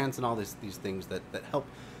subsidies and grants and all these things that help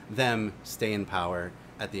them stay in power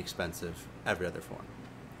at the expense of every other form.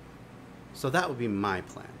 So that would be my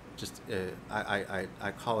plan. Just I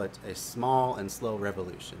call it a small and slow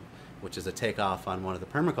revolution, which is a takeoff on one of the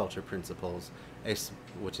permaculture principles,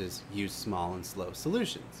 which is use small and slow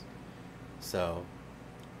solutions. So,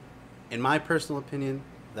 in my personal opinion,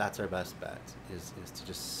 that's our best bet, is to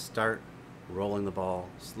just start rolling the ball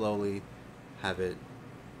slowly, have it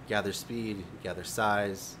gather speed, gather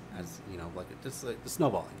size, as you know, just like the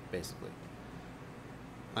snowballing, basically,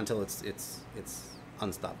 until it's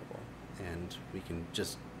unstoppable, and we can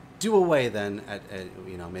just do away then at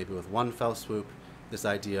you know, maybe with one fell swoop, this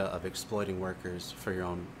idea of exploiting workers for your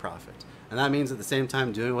own profit. And that means at the same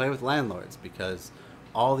time doing away with landlords, because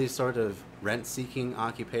all these sort of rent-seeking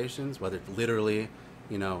occupations, whether it's literally,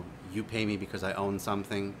 you know, you pay me because I own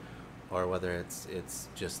something, or whether it's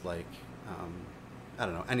just like, I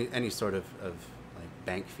don't know, any sort of like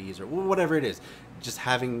bank fees or whatever it is, just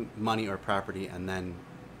having money or property and then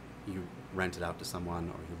you rent it out to someone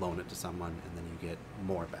or you loan it to someone and then you get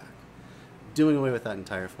more back. Doing away with that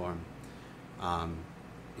entire form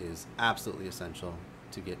is absolutely essential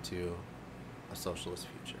to get to a socialist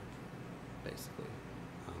future, basically.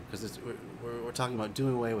 Because we're talking about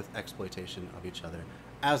doing away with exploitation of each other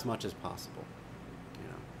as much as possible, you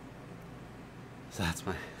know. So that's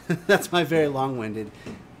my that's my very long-winded,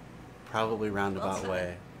 probably roundabout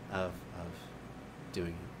way of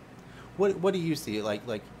doing it. What do you see? Like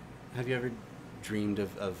have you ever dreamed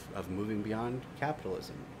of moving beyond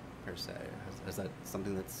capitalism per se? Has that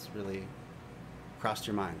something that's really crossed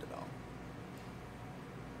your mind at all?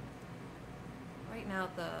 Right now,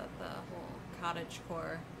 the whole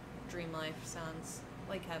cottagecore dream life sounds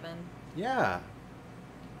like heaven. Yeah.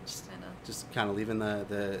 Just kind of leaving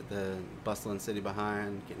the bustling city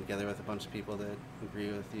behind, getting together with a bunch of people that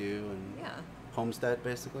agree with you, and yeah, homestead,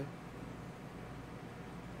 basically.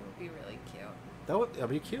 it would be really cute. That'd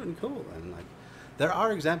be cute and cool, and like, there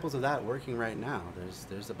are examples of that working right now.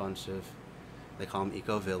 There's a bunch of, they call them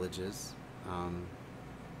eco-villages,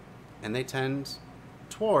 and they tend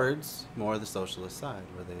towards more the socialist side,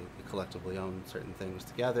 where they collectively own certain things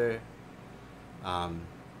together. I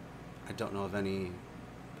don't know of any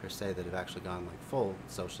per se that have actually gone like full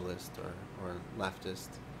socialist or leftist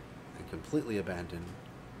and completely abandoned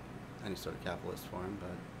any sort of capitalist form, but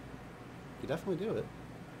you definitely do it.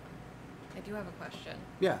 I do have a question.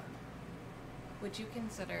 Yeah. Would you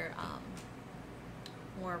consider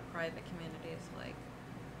more private communities like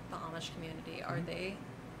the Amish community, are they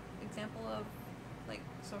example of like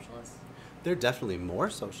socialists? They're definitely more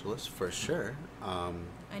socialist for sure.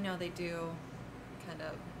 I know they do kind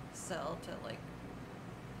of sell to like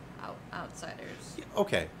outsiders. Yeah,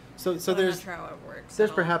 okay, so I'm there's not sure how it works. there's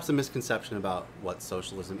at all. perhaps a misconception about what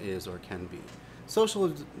socialism is or can be.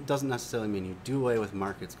 Socialism doesn't necessarily mean you do away with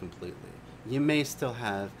markets completely. You may still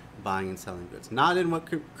have buying and selling goods. Not in what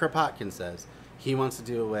Kropotkin says. He wants to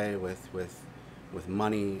do away with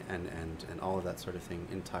money and all of that sort of thing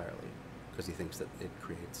entirely, because he thinks that it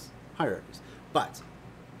creates hierarchies. But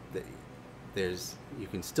you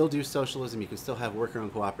can still do socialism. You can still have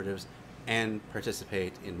worker-owned cooperatives and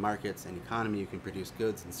participate in markets and economy. You can produce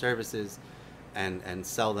goods and services and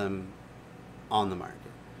sell them on the market.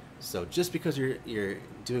 So just because you're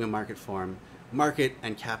doing a market form, market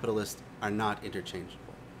and capitalist are not interchangeable.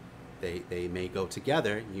 They may go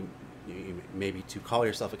together. You maybe to call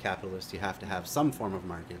yourself a capitalist, you have to have some form of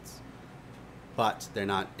markets, but they're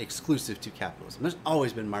not exclusive to capitalism. There's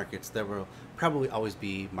always been markets. There will probably always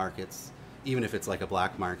be markets, even if it's like a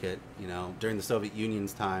black market. You know, during the Soviet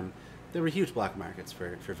Union's time, there were huge black markets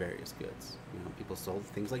for various goods. You know, people sold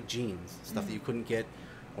things like jeans, stuff that you couldn't get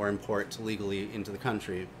or import legally into the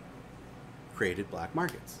country, created black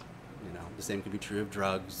markets. You know, the same could be true of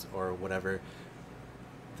drugs or whatever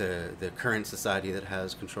the current society that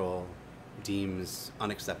has control deems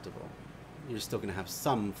unacceptable. You're still going to have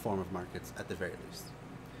some form of markets at the very least.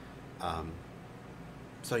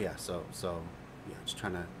 So just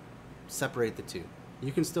trying to separate the two.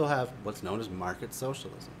 You can still have what's known as market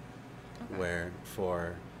socialism, where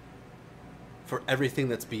for everything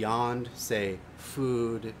that's beyond, say,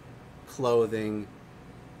 food, clothing,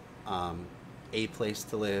 a place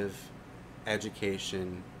to live,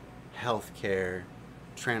 education, healthcare,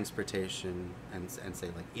 transportation, and say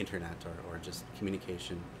like internet or just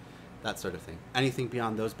communication, that sort of thing. Anything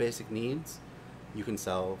beyond those basic needs, you can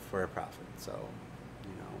sell for a profit. So,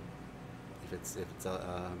 you know, if it's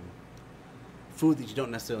a food that you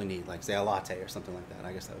don't necessarily need, like say a latte or something like that,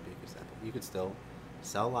 I guess that would be a good example. You could still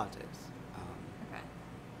sell lattes. Okay.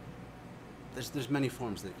 There's many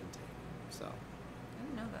forms that it can take. So. I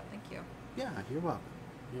didn't know that. Thank you. Yeah, you're welcome.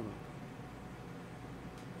 You're welcome.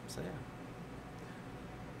 So yeah.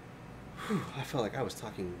 Whew, I felt like I was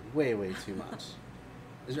talking way too much.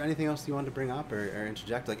 Is there anything else you wanted to bring up or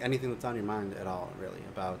interject? Like anything that's on your mind at all, really,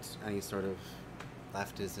 about any sort of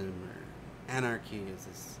leftism or anarchy? Is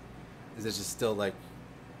this just still like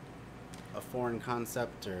a foreign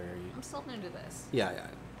concept, or? I'm still new to this. Yeah.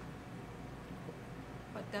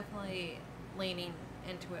 But definitely leaning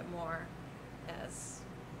into it more as,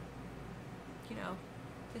 you know,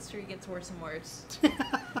 history gets worse and worse.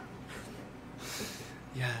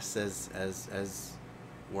 Yes, as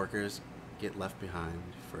workers get left behind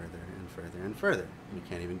further and further and further. We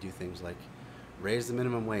can't even do things like raise the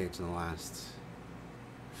minimum wage in the last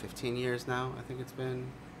 15 years now, I think it's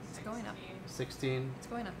been. It's going up. 16? It's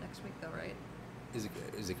going up next week, though, right? Is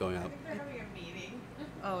it going I up? think they're having a meeting.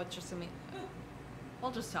 Oh, it's just a meet.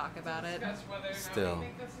 We'll just talk about it. Discuss whether or not Still. we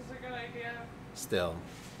think this is a good idea. Still,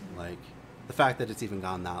 like, the fact that it's even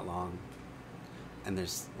gone that long, and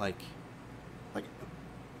there's, like,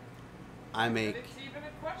 I But make... it's even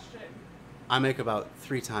a question. I make about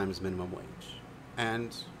 3 times minimum wage.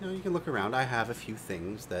 And, you know, you can look around. I have a few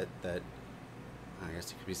things that I guess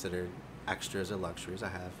you could consider extras or luxuries.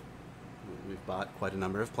 We've bought quite a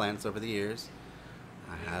number of plants over the years.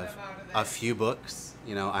 I Leave have them out of a this. few books.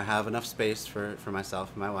 You know, I have enough space for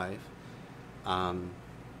myself and my wife.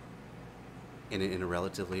 In a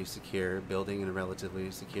relatively secure building, in a relatively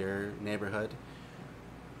secure neighborhood.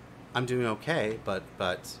 I'm doing okay, but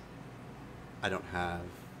I don't have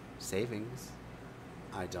savings.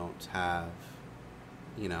 I don't have,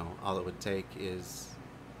 you know, all it would take is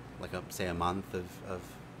like say a month of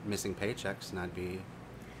missing paychecks, and I'd be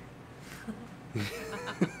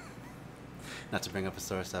not to bring up a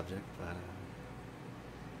sore subject, but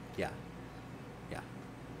yeah,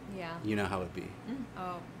 Yeah. you know how it'd be.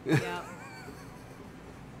 Oh, yeah.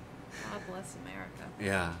 God bless America.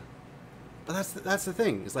 Yeah, but that's the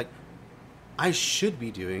thing. It's like I should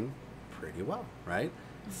be doing pretty well, right?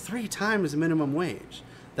 3 times minimum wage.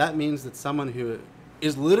 That means that someone who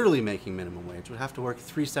is literally making minimum wage would have to work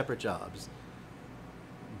 3 separate jobs.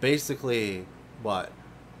 Basically, what,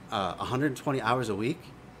 120 hours a week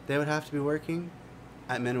they would have to be working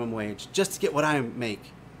at minimum wage just to get what I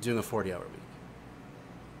make doing a 40-hour week.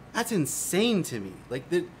 That's insane to me. Like,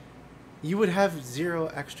 you would have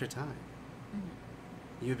 0 extra time.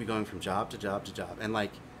 You would be going from job to job to job. And,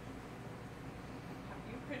 like, Have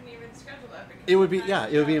you couldn't even schedule that because It would be, the yeah,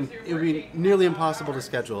 kind it of would be, jobs you're it would be working nearly have impossible to hours.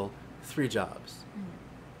 schedule 3 jobs.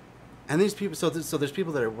 And these people, so there's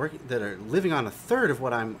people that are working, that are living on a third of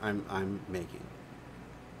what I'm making.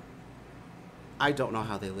 I don't know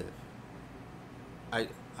how they live. I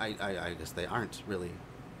guess they aren't really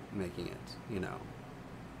making it, you know.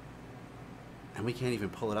 And we can't even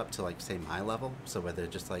pull it up to, like, say, my level, so where they're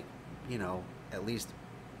just, like, you know, at least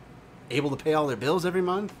able to pay all their bills every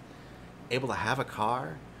month, able to have a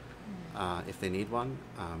car if they need one,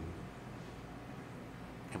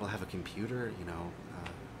 able to have a computer, you know.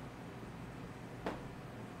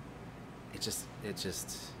 It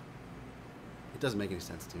doesn't make any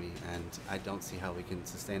sense to me, and I don't see how we can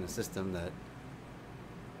sustain a system that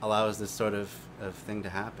allows this sort of thing to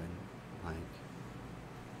happen. Like,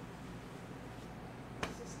 The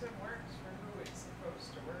system works for who it's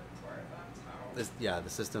supposed to work for. That's how. the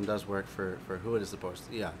system does work for who it is supposed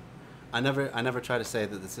to. Yeah, I never try to say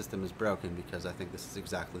that the system is broken, because I think this is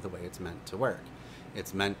exactly the way it's meant to work.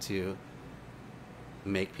 It's meant to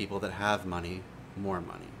make people that have money more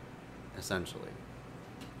money, essentially.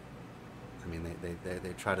 I mean,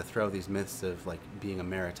 they try to throw these myths of, like, being a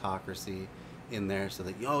meritocracy in there, so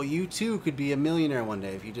that, oh, you too could be a millionaire one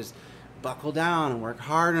day if you just buckle down and work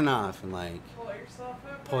hard enough, and, like, Pull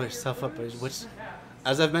yourself up. by your boots. which, Yeah.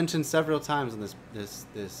 as I've mentioned several times in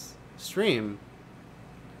this stream,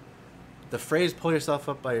 the phrase "pull yourself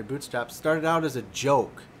up by your bootstraps" started out as a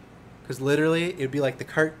joke, because literally it'd be like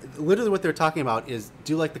literally what they're talking about is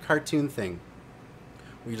do like the cartoon thing,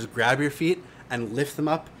 where you just grab your feet and lift them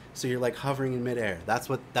up so you're, like, hovering in midair. That's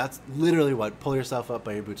literally what "pull yourself up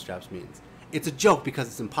by your bootstraps" means. It's a joke because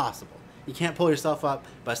it's impossible. You can't pull yourself up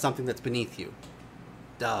by something that's beneath you.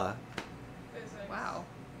 Duh. Physics. Wow.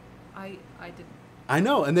 I didn't. I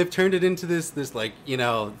know, and they've turned it into this like, you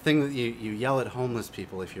know, thing that you yell at homeless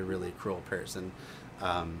people if you're really a cruel person,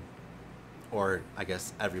 or I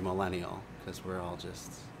guess every millennial, because we're all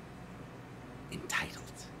just entitled.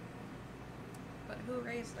 But who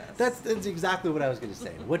raised us? That's exactly what I was going to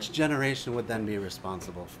say. Which generation would then be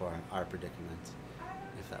responsible for our predicament,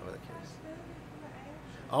 if that were the case?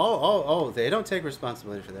 Oh, they don't take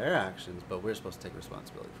responsibility for their actions, but we're supposed to take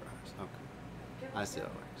responsibility for ours. Okay. I see how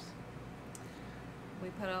it works. We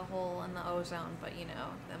put a hole in the ozone, but, you know,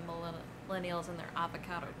 the millennials and their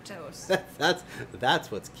avocado toast. That's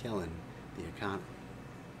what's killing the economy.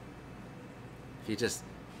 If you just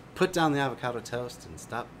put down the avocado toast and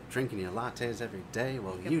stop drinking your lattes every day,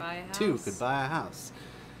 well, You could you buy a too house. could buy a house,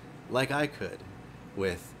 like I could,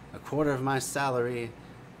 with a quarter of my salary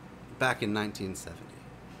back in 1970.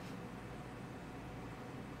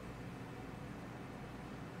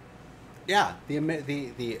 Yeah, the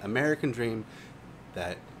American dream,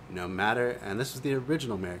 that no matter, and this was the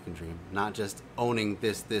original American dream, not just owning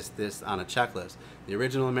this on a checklist. The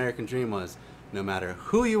original American dream was, no matter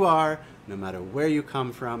who you are, no matter where you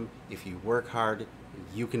come from, if you work hard,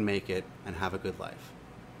 you can make it and have a good life.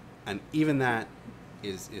 And even that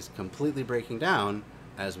is completely breaking down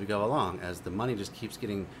as we go along, as the money just keeps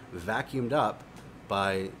getting vacuumed up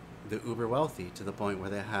by the uber wealthy, to the point where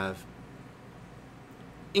they have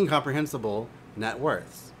incomprehensible net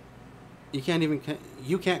worths. You can't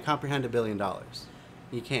comprehend $1 billion.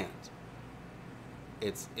 You can't.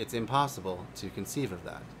 It's impossible to conceive of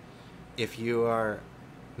that. If you are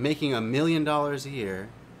making $1 million a year,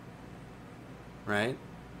 right?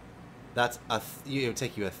 It would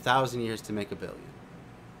take you 1,000 years to make $1 billion.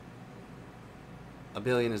 $1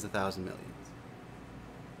 billion is 1,000 millions.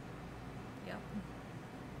 Yep.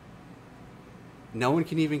 No one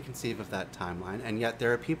can even conceive of that timeline, and yet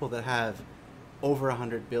there are people that have over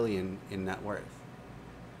 100 billion in net worth.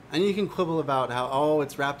 And you can quibble about how, oh,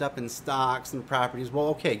 it's wrapped up in stocks and properties. Well,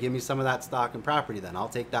 okay, give me some of that stock and property then. I'll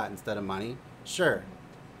take that instead of money. Sure.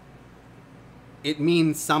 It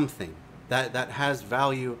means something that has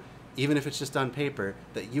value, even if it's just on paper,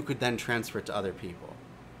 that you could then transfer to other people.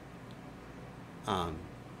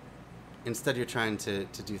 Instead, you're trying to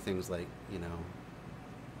do things like, you know,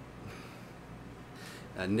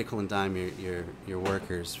 nickel and dime your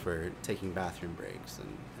workers for taking bathroom breaks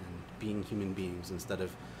and being human beings instead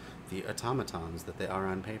of the automatons that they are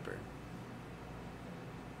on paper.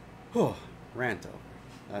 Whew, rant over.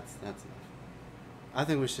 That's enough. I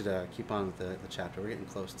think we should keep on with the chapter. We're getting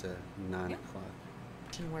close to 9 Yep. o'clock.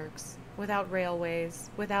 Works without railways,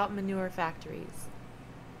 without manure factories.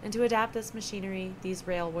 And to adapt this machinery, these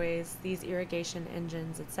railways, these irrigation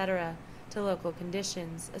engines, etc., to local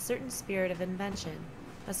conditions, a certain spirit of invention,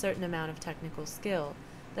 a certain amount of technical skill,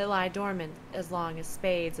 that lie dormant as long as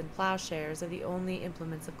spades and plowshares are the only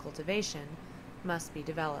implements of cultivation, must be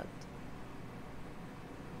developed.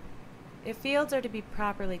 If fields are to be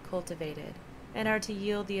properly cultivated and are to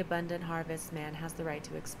yield the abundant harvests man has the right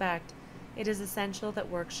to expect, it is essential that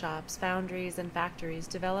workshops, foundries, and factories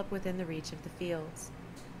develop within the reach of the fields.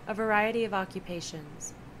 A variety of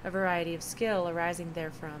occupations, a variety of skill arising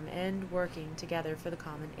therefrom and working together for the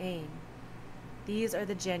common aim. These are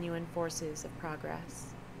the genuine forces of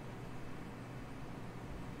progress.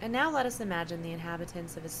 And now let us imagine the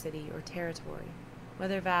inhabitants of a city or territory,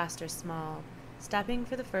 whether vast or small, stepping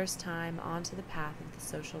for the first time onto the path of the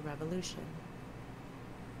social revolution.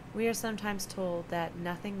 We are sometimes told that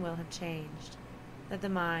nothing will have changed, that the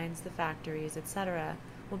mines, the factories, etc.,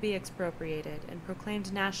 will be expropriated and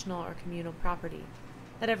proclaimed national or communal property,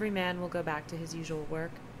 that every man will go back to his usual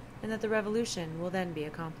work, and that the revolution will then be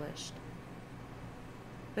accomplished.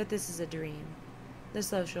 But this is a dream. The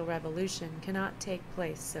social revolution cannot take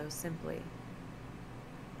place so simply.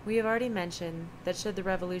 We have already mentioned that should the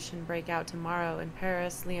revolution break out tomorrow in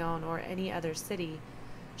Paris, Lyon, or any other city,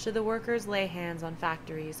 should the workers lay hands on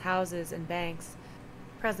factories, houses, and banks,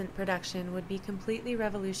 present production would be completely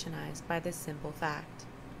revolutionized by this simple fact.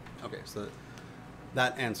 Okay, so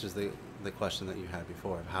that answers the question that you had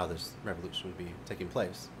before of how this revolution would be taking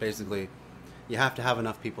place. Basically, you have to have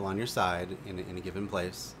enough people on your side in a given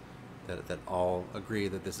place that all agree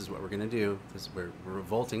that this is what we're going to do. We're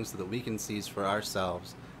revolting so that we can seize for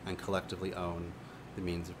ourselves and collectively own the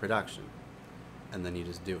means of production. And then you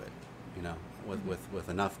just do it. You know, with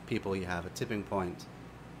enough people, you have a tipping point.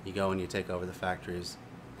 You go and you take over the factories,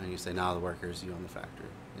 and you say, now the workers, you own the factory.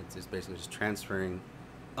 It's basically just transferring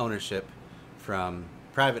ownership from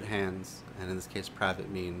private hands, and in this case, private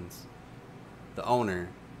means the owner,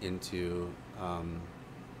 into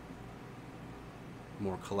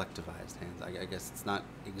more collectivized hands. I guess it's not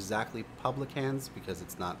exactly public hands because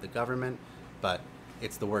it's not the government, but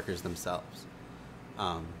it's the workers themselves.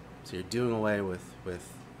 So you're doing away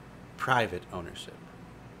with private ownership.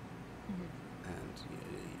 Mm-hmm.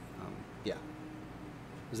 And yeah,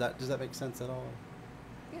 does that make sense at all?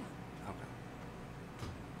 Yeah. Okay.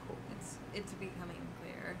 Cool. It's becoming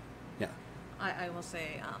clearer. Yeah. I will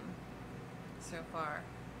say, so far,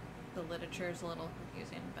 the literature is a little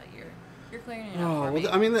confusing, but you're clearing it up for me.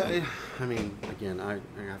 I mean, again, I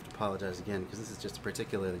have to apologize again because this is just a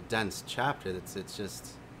particularly dense chapter. It's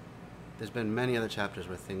just, there's been many other chapters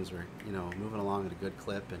where things were, moving along at a good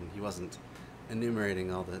clip, and he wasn't enumerating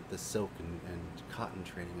all the silk and cotton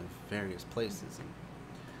trading of various places and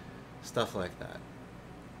stuff like that.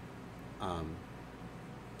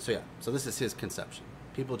 So this is his conception.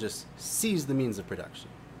 People just seize the means of production.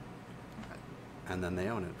 Okay. And then they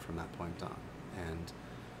own it from that point on. And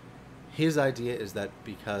his idea is that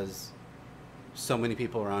because so many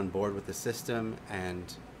people are on board with the system,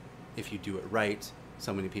 and if you do it right,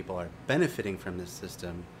 so many people are benefiting from this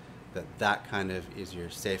system, that kind of is your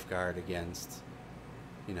safeguard against,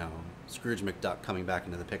 Scrooge McDuck coming back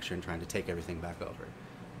into the picture and trying to take everything back over,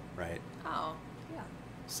 right? Oh, yeah.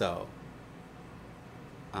 So,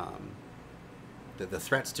 the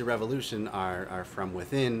threats to revolution are from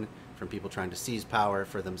within, from people trying to seize power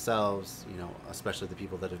for themselves, especially the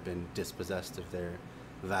people that have been dispossessed of their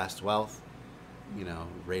vast wealth,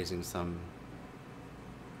 raising some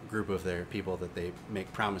group of their people that they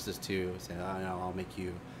make promises to, say, I'll make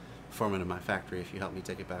you foreman of my factory if you help me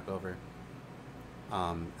take it back over.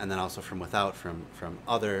 And then also from without, from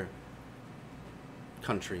other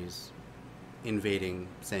countries invading,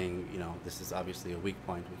 saying, this is obviously a weak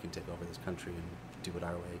point, we can take over this country and do it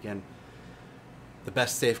our way again. The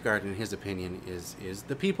best safeguard, in his opinion, is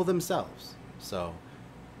the people themselves. So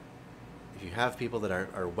if you have people that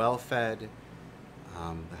are well-fed,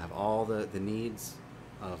 that have all the needs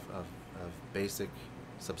of basic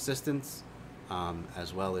subsistence,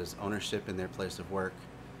 as well as ownership in their place of work,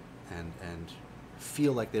 and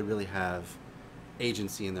feel like they really have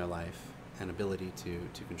agency in their life and ability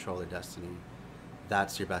to control their destiny,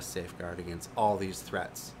 that's your best safeguard against all these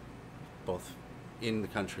threats, both in the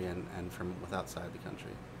country and from outside the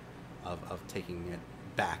country, of taking it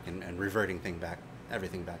back and reverting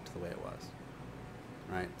everything back to the way it was.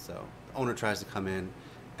 Right? So the owner tries to come in,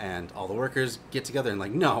 and all the workers get together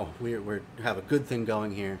and no, we have a good thing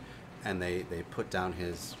going here, and they put down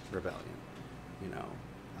his rebellion.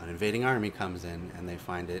 An invading army comes in, and they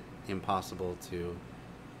find it impossible to,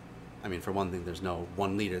 for one thing, there's no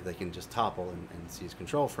one leader they can just topple and seize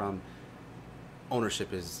control from.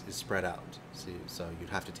 Ownership is spread out, so you'd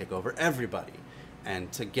have to take over everybody,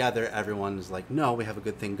 and together everyone is like, no, we have a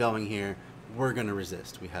good thing going here, we're going to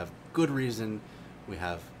resist, we have good reason, we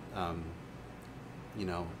have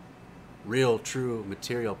real, true,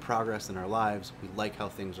 material progress in our lives, we like how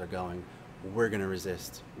things are going, we're going to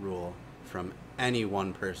resist rule from any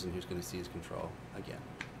one person who's going to seize control again.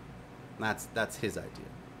 And that's his idea.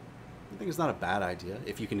 I think it's not a bad idea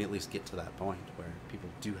if you can at least get to that point where people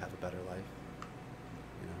do have a better life,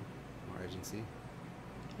 more agency.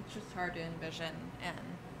 It's just hard to envision in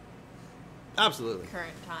Absolutely.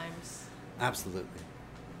 current times. Absolutely.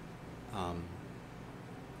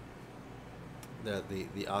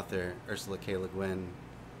 The author Ursula K. Le Guin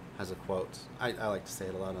has a quote. I like to say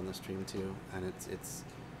it a lot on the stream too, and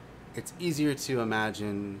it's easier to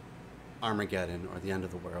imagine Armageddon or the end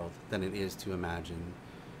of the world than it is to imagine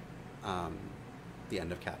the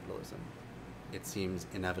end of capitalism. It seems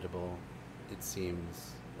inevitable. It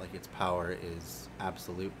seems like its power is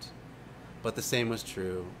absolute. But the same was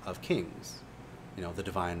true of kings, the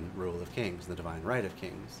divine rule of kings, the divine right of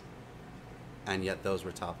kings. And yet those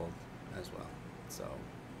were toppled as well. So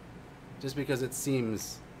just because it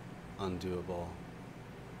seems undoable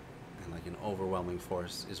and like an overwhelming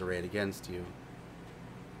force is arrayed against you,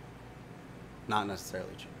 not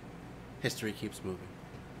necessarily true. History keeps moving.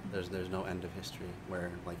 There's no end of history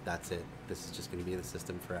where like that's it. This is just going to be the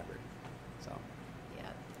system forever. So Yeah.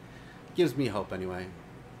 gives me hope anyway.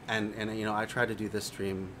 And I try to do this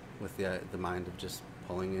stream with the mind of just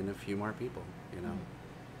pulling in a few more people,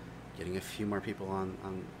 getting a few more people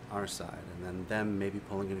on our side, and then them maybe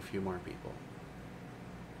pulling in a few more people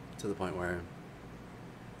to the point where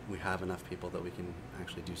we have enough people that we can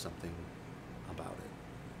actually do something about it.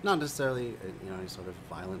 Not necessarily any sort of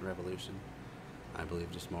violent revolution. I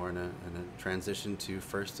believe just more in a transition to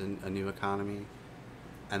first a new economy,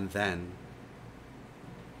 and then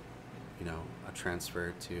a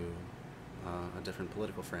transfer to a different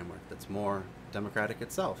political framework that's more democratic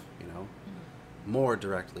itself, more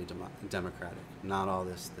directly democratic, not all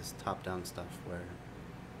this top-down stuff where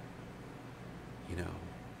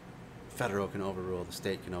federal can overrule, the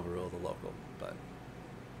state can overrule the local, but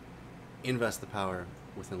invest the power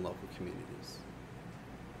within local communities,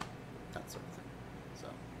 that sort of thing. So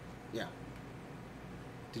yeah,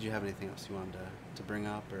 did you have anything else you wanted to bring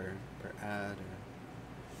up or add or?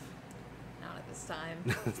 Not at this time.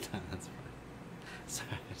 That's fine. Sorry.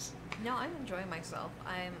 No, I'm enjoying myself.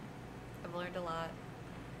 I've learned a lot.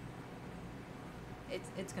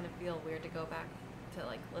 It's gonna feel weird to go back to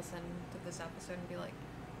like listen to this episode and be like,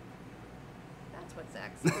 that's what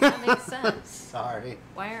Zach said. That makes sense. Sorry.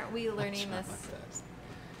 Why aren't we learning I'll try this my best.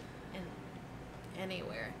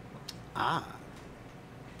 anywhere?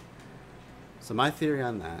 So my theory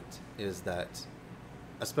on that is that,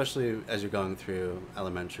 especially as you're going through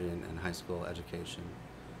elementary and high school education,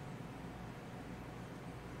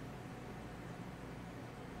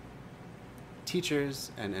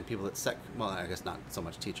 teachers and people that set, well, I guess not so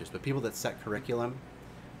much teachers, but people that set curriculum,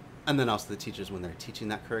 and then also the teachers when they're teaching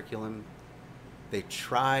that curriculum, they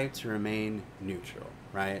try to remain neutral,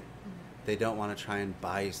 right? Mm-hmm. They don't want to try and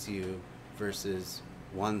bias you versus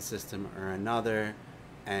one system or another,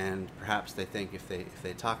 and perhaps they think if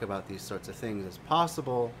they talk about these sorts of things as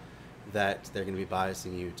possible, that they're going to be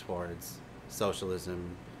biasing you towards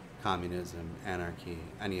socialism, communism, anarchy,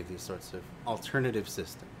 any of these sorts of alternative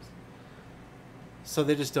systems. So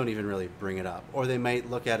they just don't even really bring it up, or they might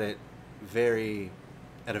look at it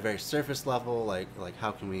at a very surface level, like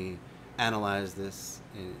how can we analyze this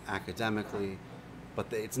academically,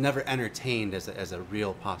 but it's never entertained as a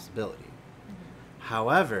real possibility. Mm-hmm.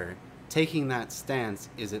 However, taking that stance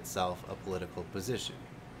is itself a political position.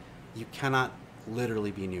 You cannot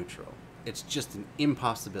literally be neutral. It's just an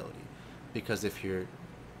impossibility, because if you're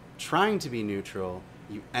trying to be neutral,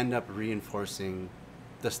 you end up reinforcing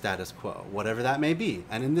the status quo, whatever that may be.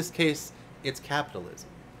 And in this case, it's capitalism.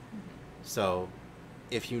 Mm-hmm. So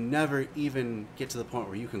if you never even get to the point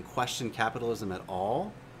where you can question capitalism at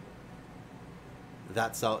all,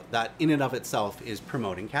 that in and of itself is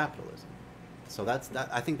promoting capitalism. So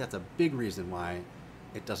I think that's a big reason why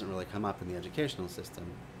it doesn't really come up in the educational system.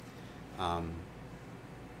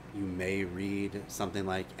 You may read something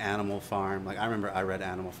like Animal Farm. Like I remember I read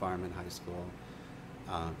Animal Farm in high school.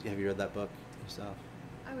 Have you read that book yourself?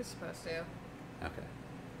 I was supposed to. Okay.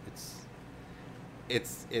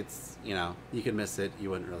 It's you could miss it. You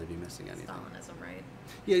wouldn't really be missing anything. Stalinism, right?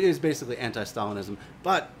 Yeah, it is basically anti-Stalinism,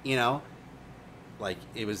 but like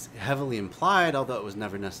it was heavily implied, although it was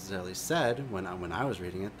never necessarily said when I was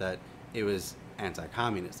reading it, that it was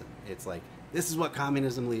anti-communism. It's like, this is what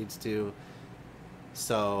communism leads to,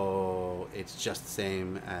 so it's just the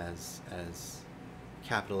same as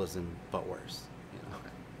capitalism, but worse.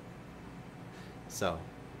 Okay. So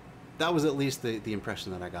that was at least the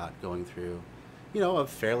impression that I got going through, a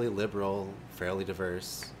fairly liberal, fairly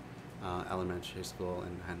diverse elementary school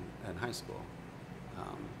and high school.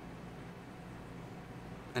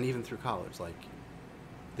 and even through college, like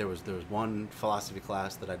there was one philosophy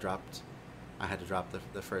class that I dropped. I had to drop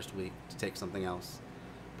the first week to take something else,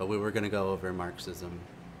 but we were going to go over Marxism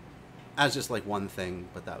as just like one thing,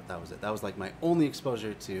 but that was it. That was like my only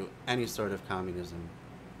exposure to any sort of communism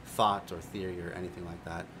thought or theory or anything like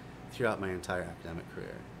that throughout my entire academic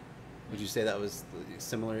career. Would you say that was a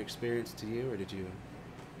similar experience to you, or did you?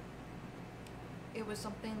 It was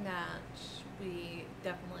something that we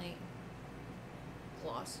definitely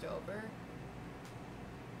glossed over.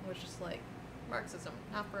 Which is like, Marxism,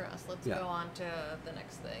 not for us. Let's Yeah. go on to the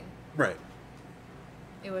next thing. Right.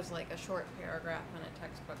 It was like a short paragraph in a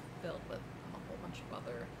textbook filled with a whole bunch of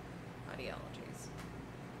other ideologies.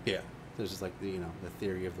 Yeah. There's just like the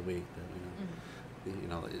theory of the week.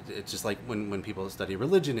 It's just like when people study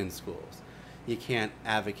religion in schools, you can't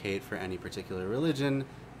advocate for any particular religion.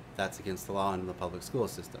 That's against the law in the public school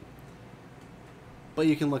system. But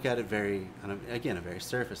you can look at it on a very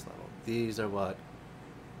surface level. These are what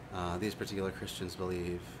these particular Christians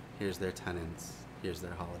believe. Here's their tenets. Here's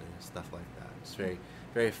their holidays. Stuff like that. It's very,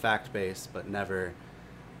 very fact-based, but never.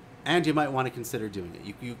 And you might want to consider doing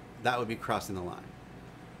it. You that would be crossing the line.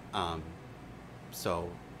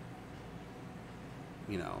 So,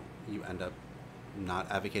 you end up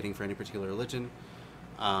not advocating for any particular religion.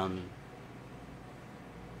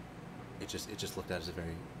 It just looked at as a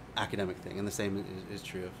very academic thing, and the same is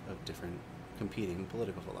true of different competing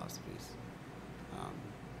political philosophies.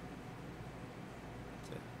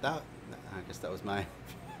 So I guess that was my,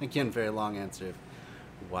 again, very long answer of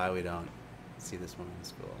why we don't see this more in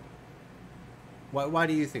school. Why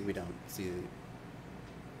do you think we don't see?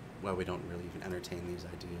 Why we don't really even entertain these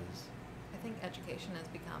ideas? I think education has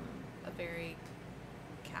become a very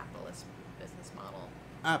capitalist business model.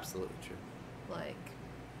 Absolutely true. Like,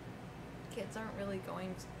 kids aren't really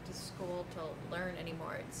going to school to learn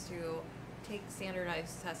anymore. It's to take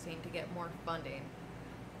standardized testing to get more funding.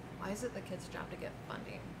 Why is it the kid's job to get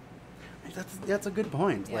funding? That's a good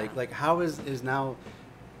point. Yeah. Like how is now?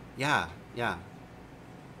 Yeah.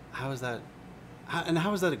 How is that?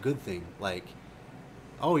 How is that a good thing? Like,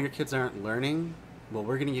 oh, your kids aren't learning. Well,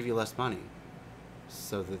 we're going to give you less money,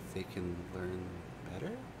 so that they can learn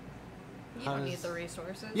better. You don't need the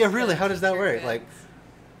resources. Yeah, really. to How does teach that your work? kids. Like,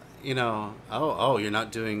 you're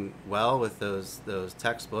not doing well with those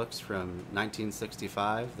textbooks from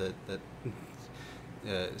 1965 that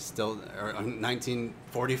still, or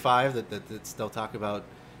 1945 that still talk about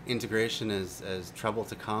integration as trouble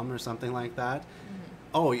to come or something like that. Mm-hmm.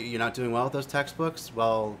 Oh, you're not doing well with those textbooks?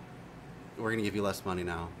 Well, we're going to give you less money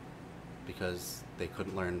now because they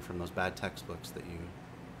couldn't learn from those bad textbooks that you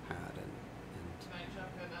had. Can I jump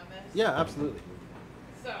in on this? Yeah, absolutely.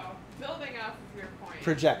 So, building off of your point.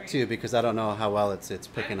 Project too, because I don't know how well it's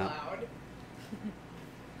picking I'm up. loud.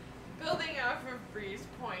 Building off of Bree's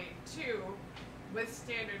point too, with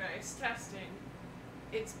standardized testing,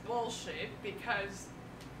 it's bullshit because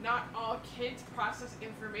not all kids process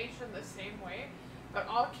information the same way, but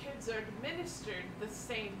all kids are administered the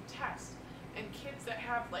same test. And kids that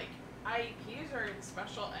have like IEPs or in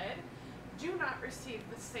special ed do not receive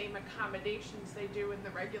the same accommodations they do in the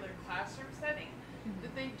regular classroom setting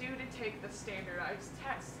that they do to take the standardized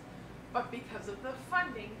test. But because of the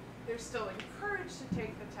funding, they're still encouraged to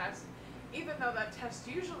take the test, even though that test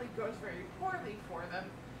usually goes very poorly for them,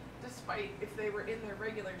 despite if they were in their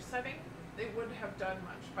regular setting, they would have done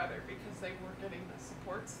much better because they were getting the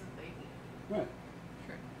supports that they need. Right.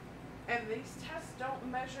 Sure. And these tests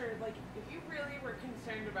don't measure, like, if you really were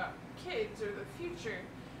concerned about kids or the future,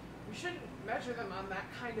 you shouldn't measure them on that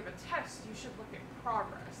kind of a test. You should look at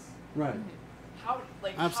progress. Right. How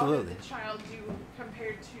Absolutely. did the child do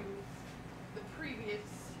compared to the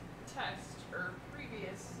previous test or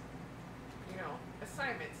previous,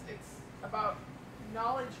 assignments? It's about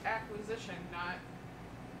knowledge acquisition, not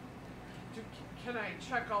can I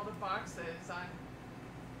check all the boxes on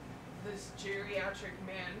this geriatric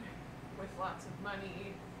man with lots of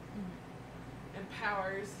money and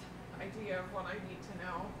powers idea of what I need to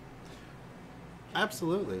know.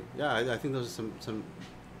 Absolutely. Yeah, I think those are some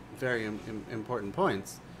very important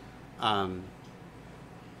points.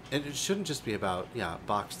 It shouldn't just be about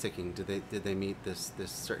box ticking. Did they meet this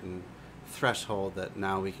certain threshold that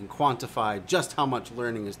now we can quantify just how much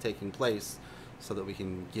learning is taking place, so that we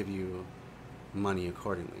can give you money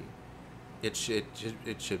accordingly. It should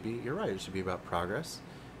be. You're right. It should be about progress,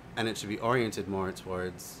 and it should be oriented more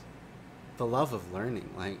towards the love of learning.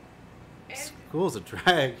 Like, And school's a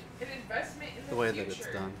drag. an investment in The way future. that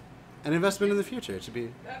it's done. An investment in the future. It should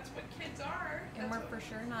be. That's what kids are. And That's we're what- for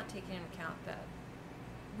sure not taking into account that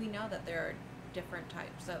we know that there are different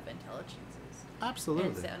types of intelligences. Absolutely.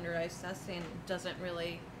 And standardized testing doesn't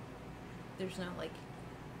really, there's no like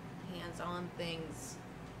hands-on things.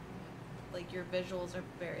 Like your visuals are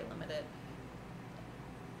very limited.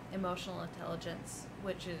 Emotional intelligence,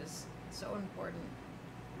 which is so important.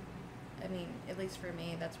 I mean, at least for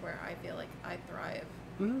me, that's where I feel like I thrive.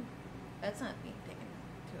 Mhm. That's not being taken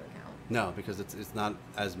into account. No, because it's not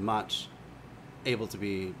as much able to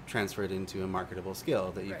be transferred into a marketable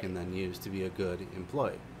skill that you can Right. then use to be a good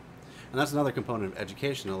employee. And that's another component of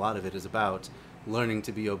education. A lot of it is about learning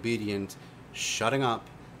to be obedient, shutting up,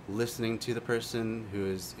 listening to the person who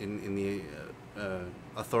is in the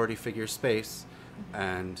authority figure space,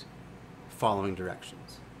 and following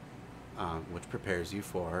directions, which prepares you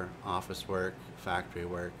for office work, factory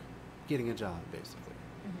work, getting a job, basically.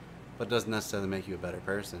 But doesn't necessarily make you a better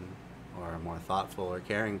person or a more thoughtful or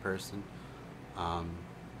caring person.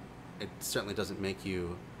 It certainly doesn't make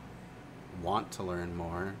you want to learn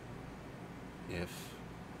more if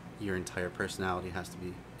your entire personality has to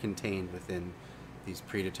be contained within these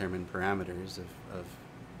predetermined parameters of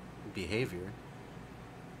behavior.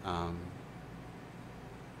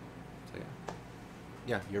 So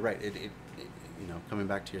yeah, you're right. It coming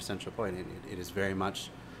back to your central point, it is very much,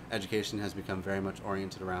 education has become very much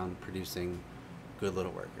oriented around producing good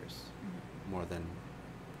little workers, more than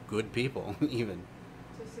good people, even.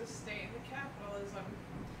 To sustain the capitalism.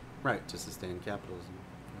 Right, to sustain capitalism,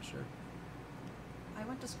 for sure. I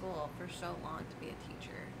went to school for so long to be a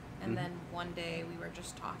teacher, and Mhm. then one day we were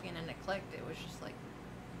just talking and it clicked. It was just like,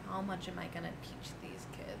 how much am I going to teach these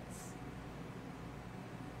kids?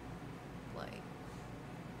 Like,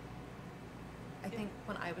 I think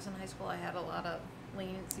when I was in high school, I had a lot of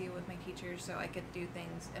leniency with my teachers, so I could do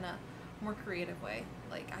things in a more creative way.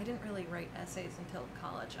 Like, I didn't really write essays until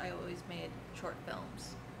college. I always made short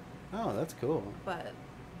films. Oh, that's cool. But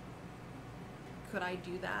could I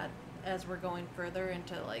do that as we're going further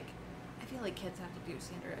into, like, I feel like kids have to do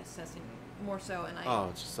standardized testing more so, and Oh,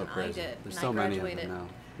 it's just so and crazy. I did. There's and so I many of graduated them now.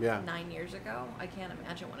 Yeah, 9 years ago. I can't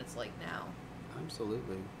imagine what it's like now.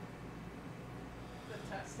 absolutely. The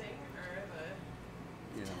testing or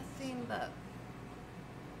the. Yeah. Testing the,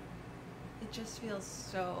 it just feels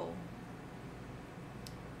so,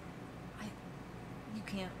 you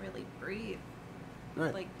can't really breathe.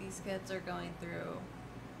 Right. Like, these kids are going through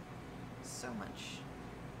so much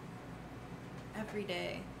every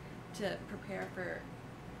day to prepare for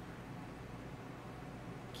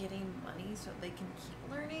getting money so they can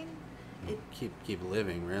keep learning. It keep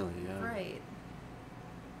living, really. Yeah. right.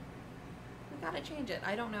 We gotta change it.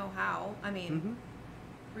 I don't know how. I mean, Mhm.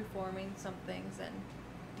 reforming some things and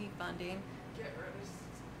defunding. Get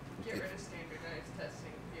rid of standardized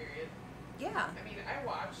testing, period. Yeah. I mean, I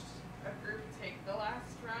watched a group take the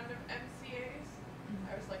last round of MCAs.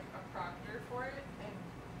 I was like a proctor for it, and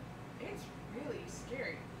it's really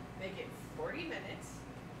scary. They get 40 minutes.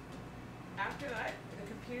 After that, the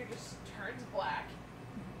computer just turns black.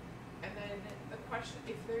 And then the question,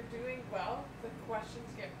 if they're doing well, the questions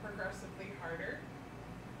get progressively harder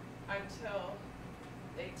until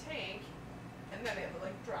they tank, and then it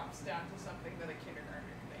like drops down to something that a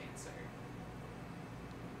kindergartner can answer.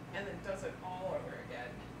 And then does it all over again.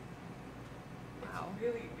 Wow. It's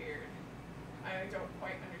really weird. I don't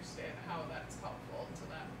quite understand how that's helpful to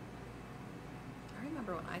them. I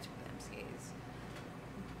remember when I took the MCAs,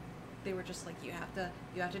 they were just like, you have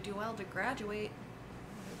to do well to graduate.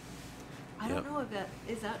 I don't Yep. know if that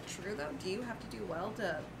is that true though. Do you have to do well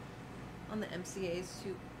to on the MCAs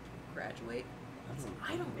to graduate?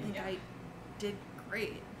 I don't think Yeah. I did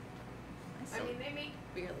great. I I still mean, they make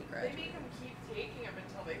barely They graduated. make them keep taking them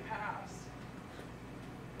until they pass,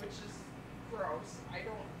 which is gross. I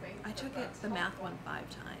don't think I took it that's the math helpful. one 5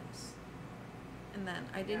 times, and then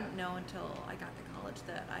I didn't know until I got to college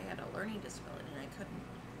that I had a learning disability and I couldn't,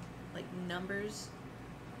 like, numbers.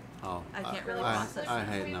 Oh, I can't really I, process I it.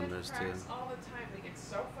 hate Women numbers too. cracks all the time. We get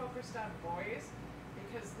so focused on boys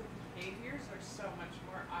because the behaviors are so much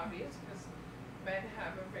more obvious. Because men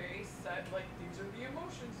have a very set, like, these are the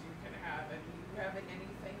emotions you can have, and you having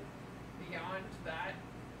anything beyond that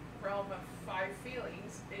realm of 5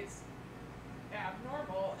 feelings is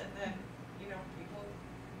abnormal. And then people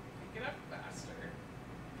pick it up faster.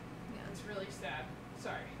 Yeah. It's really sad.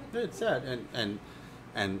 Sorry. It's sad,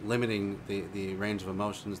 and limiting the range of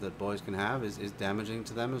emotions that boys can have is damaging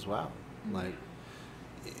to them as well. Mhm. Like,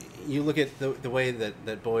 you look at the way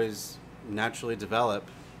that boys naturally develop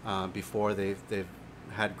before they've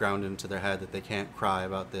had ground into their head that they can't cry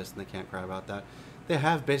about this and they can't cry about that. They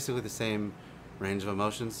have basically the same range of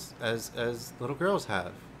emotions as little girls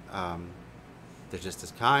have. They're just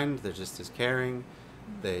as kind, they're just as caring,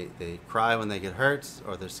 They cry when they get hurt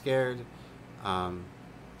or they're scared.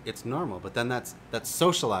 It's normal, but then that's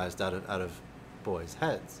socialized out of boys'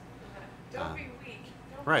 heads. Don't be weak.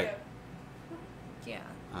 Don't right. Be Yeah.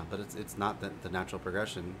 But it's not the natural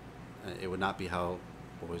progression. It would not be how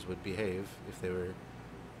boys would behave if they were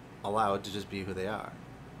allowed to just be who they are.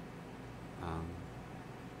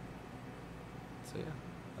 So yeah,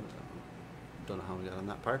 I don't know how we got on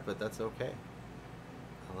that part, but that's okay.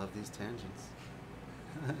 I love these tangents.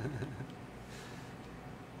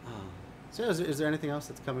 So is there anything else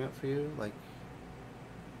that's coming up for you? Like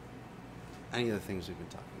any of the things we've been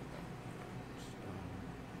talking about?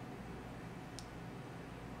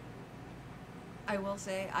 I will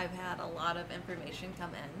say I've had a lot of information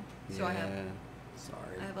come in. So yeah, I have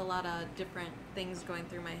sorry. I have a lot of different things going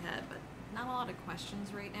through my head, but not a lot of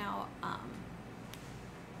questions right now.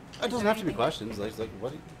 It doesn't have to be questions. Like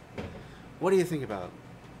what do you think about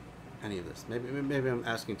any of this? Maybe I'm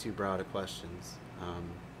asking too broad of questions.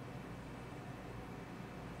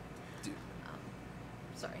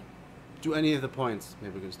 Sorry. Do any of the points,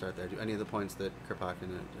 maybe we can start there, do any of the points that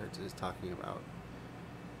Kropotkin is talking about,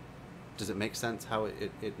 does it make sense how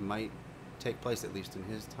it might take place, at least in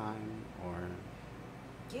his time, or?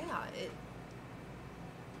 Yeah,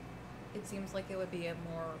 it seems like it would be a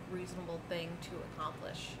more reasonable thing to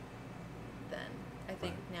accomplish then. I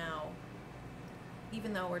think now,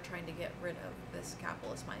 even though we're trying to get rid of this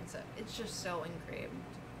capitalist mindset, it's just so engraved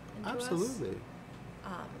into Absolutely.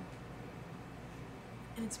 us.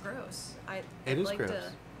 And it's gross. I'd is like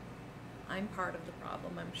gross. I'm part of the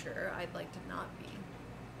problem, I'm sure. I'd like to not be.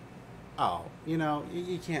 Oh,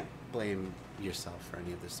 you can't blame yourself for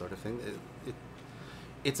any of this sort of thing.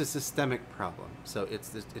 It's a systemic problem. So it's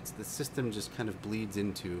the system just kind of bleeds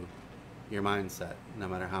into your mindset, no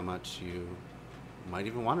matter how much you might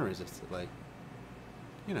even want to resist it. Like,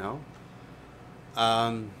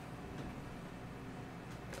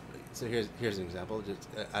 so here's an example. Just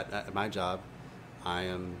at my job, I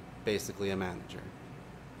am basically a manager.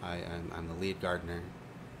 I'm the lead gardener,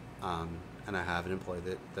 and I have an employee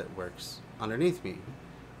that works underneath me,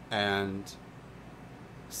 and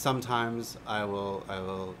sometimes I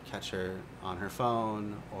will catch her on her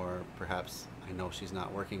phone, or perhaps I know she's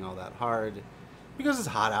not working all that hard because it's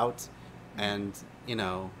hot out, and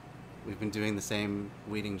we've been doing the same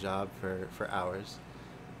weeding job for hours,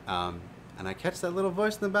 and I catch that little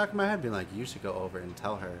voice in the back of my head being like, you should go over and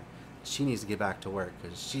tell her she needs to get back to work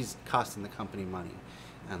because she's costing the company money,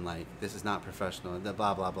 and like this is not professional, and blah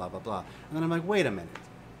blah blah blah blah. And then I'm like, wait a minute,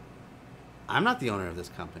 I'm not the owner of this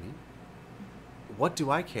company. What do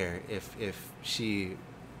I care if she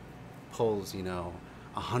pulls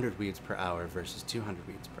 100 weeds per hour versus 200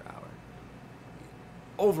 weeds per hour?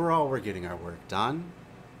 Overall, we're getting our work done.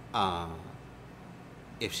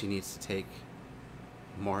 If she needs to take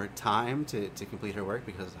more time to complete her work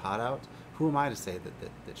because it's hot out, who am I to say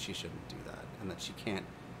that she shouldn't do that and that she can't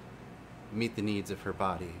meet the needs of her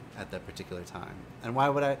body at that particular time? And why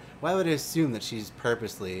would I assume that she's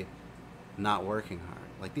purposely not working hard?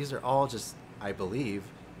 Like, these are all just, I believe,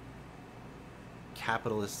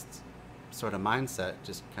 capitalist sort of mindset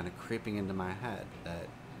just kind of creeping into my head that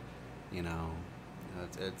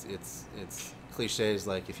it's cliches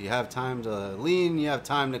like, if you have time to lean, you have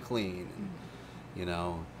time to clean,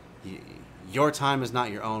 and your time is not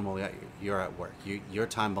your own while you're at work. Your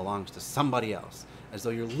time belongs to somebody else, as though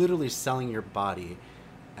you're literally selling your body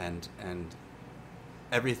and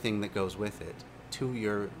everything that goes with it to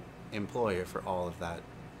your employer for all of that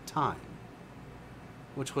time,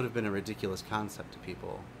 which would have been a ridiculous concept to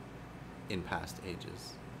people in past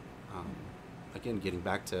ages. Again, getting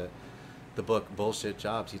back to the book Bullshit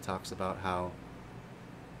Jobs, he talks about how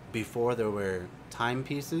before there were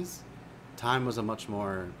timepieces, time was a much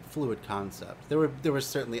more fluid concept. There were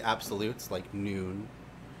certainly absolutes like noon,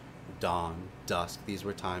 dawn, dusk. These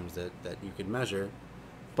were times that you could measure,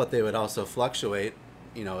 but they would also fluctuate.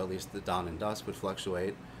 At least the dawn and dusk would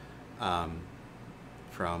fluctuate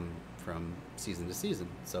from season to season.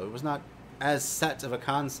 So it was not as set of a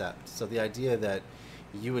concept. So the idea that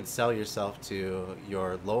you would sell yourself to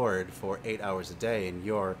your lord for 8 hours a day and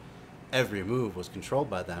your every move was controlled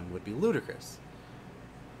by them would be ludicrous.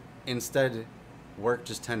 Instead, work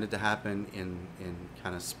just tended to happen in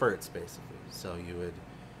kind of spurts, basically. So you would,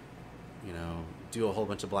 do a whole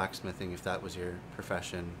bunch of blacksmithing if that was your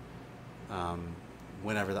profession,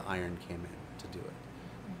 whenever the iron came in to do it.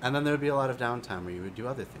 And then there would be a lot of downtime where you would do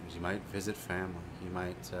other things. You might visit family. You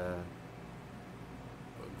might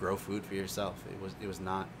grow food for yourself. It was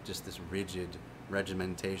not just this rigid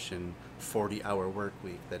regimentation 40-hour work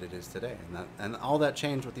week that it is today. And all that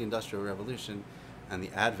changed with the Industrial Revolution and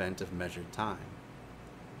the advent of measured time.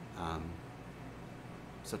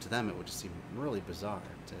 So to them, it would just seem really bizarre.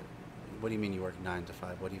 What do you mean you work 9 to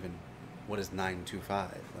 5? What is 9 to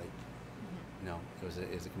 5? Like, it was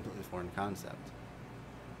a completely foreign concept.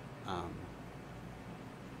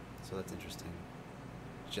 So that's interesting.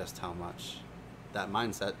 Just how much that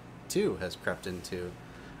mindset too has crept into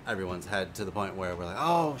everyone's head to the point where we're like,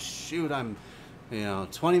 oh shoot, I'm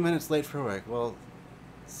 20 minutes late for work. Well,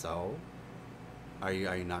 so are you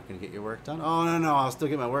not going to get your work done? Oh no, I'll still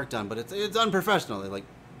get my work done, but it's unprofessional. They're like,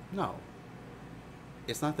 no.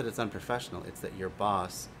 It's not that it's unprofessional, it's that your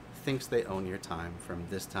boss thinks they own your time from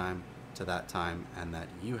this time to that time, and that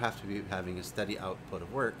you have to be having a steady output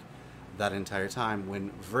of work that entire time,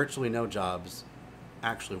 when virtually no jobs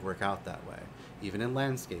actually work out that way. Even in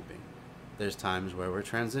landscaping, there's times where we're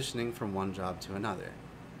transitioning from one job to another.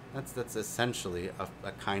 That's essentially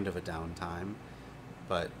a kind of a downtime,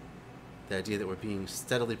 but the idea that we're being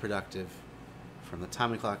steadily productive from the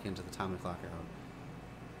time we clock in to the time we clock out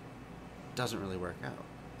doesn't really work out.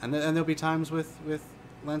 And there'll be times with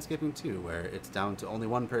landscaping too, where it's down to only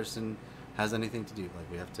one person has anything to do.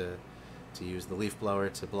 Like, we have to use the leaf blower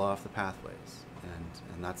to blow off the pathways,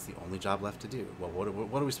 and that's the only job left to do. Well,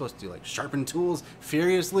 what are we supposed to do? Like, sharpen tools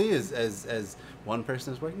furiously as one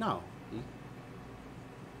person is working? No.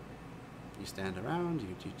 You stand around,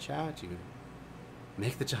 you chat, you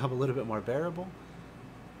make the job a little bit more bearable,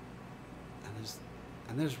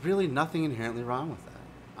 and there's really nothing inherently wrong with that,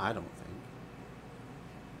 I don't think.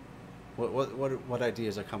 What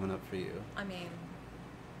ideas are coming up for you? I mean,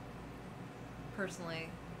 personally,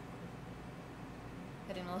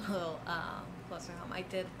 hitting a little closer home, I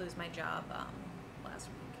did lose my job last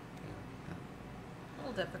week. Yeah. A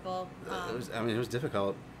little difficult. It was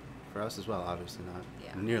difficult for us as well. Obviously not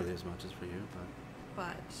nearly as much as for you,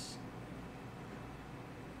 but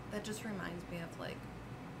that just reminds me of, like,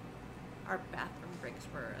 our bathroom breaks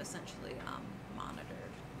were essentially monitored.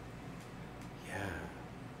 Yeah.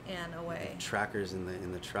 In a way. The trackers in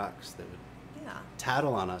the trucks that would Yeah.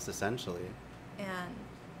 tattle on us, essentially. And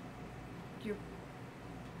you're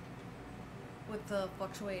with the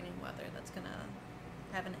fluctuating weather, that's gonna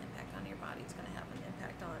have an impact on your body. It's gonna have an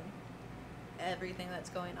impact on everything that's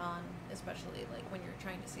going on, especially like when you're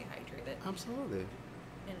trying to stay hydrated. Absolutely.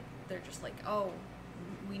 And they're just like, oh,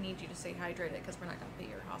 we need you to stay hydrated because we're not gonna pay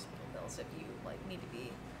your hospital bills if you like need to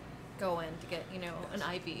be going to get an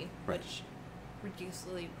IV, Right. which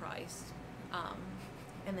ridiculously priced.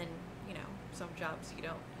 And then some jobs you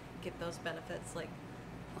don't get those benefits like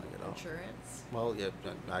Not at all. insurance. Well, yeah,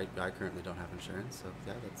 I currently don't have insurance, so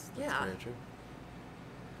yeah, that's Yeah. very true.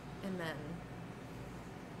 And then,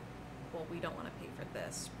 well, we don't want to pay for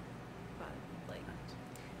this, but like,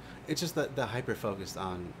 It's just that the hyper focus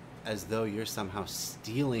on as though you're somehow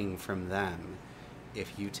stealing from them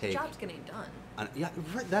if you the take job's getting done. Yeah,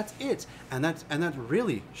 right, that's it, and that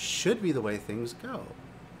really should be the way things go.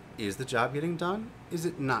 Is the job getting done? Is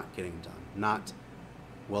it not getting done? Not,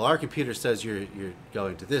 well, our computer says you're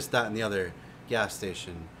going to this, that, and the other gas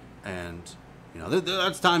station, and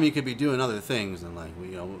that's time you could be doing other things, and like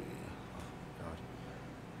oh God,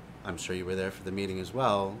 I'm sure you were there for the meeting as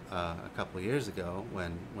well a couple of years ago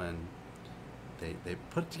when they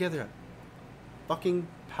put together a fucking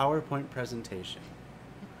PowerPoint presentation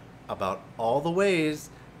about all the ways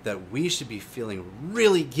that we should be feeling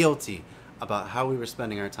really guilty about how we were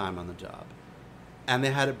spending our time on the job. And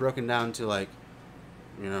they had it broken down to like,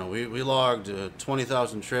 we logged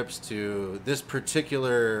 20,000 trips to this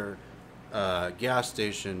particular gas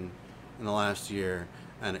station in the last year,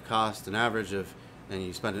 and it cost and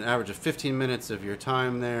you spent an average of 15 minutes of your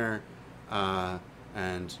time there,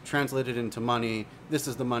 and translated into money. This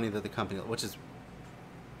is the money that the company, which is,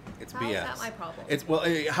 it's How BS. is that my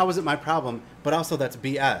problem? How is it my problem? But also that's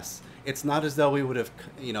BS. It's not as though we would have,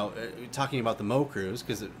 talking about the Mo crews,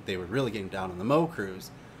 because they were really getting down on the Mo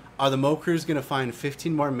crews. Are the Mo crews going to find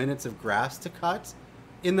 15 more minutes of grass to cut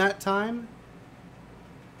in that time?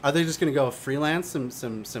 Are they just going to go freelance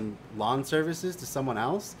some lawn services to someone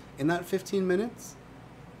else in that 15 minutes?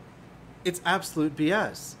 It's absolute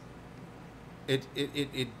BS.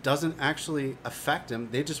 It doesn't actually affect them.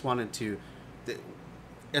 They just wanted to...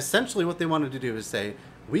 Essentially what they wanted to do is say,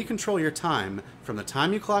 we control your time from the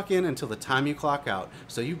time you clock in until the time you clock out.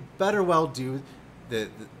 So you better well do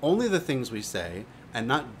only the things we say and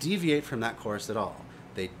not deviate from that course at all.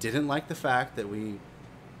 They didn't like the fact that we,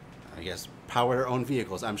 I guess, powered our own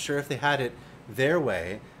vehicles. I'm sure if they had it their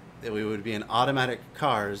way, that we would be in automatic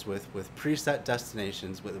cars with preset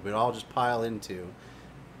destinations that we'd all just pile into,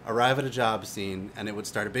 arrive at a job scene, and it would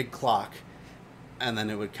start a big clock, and then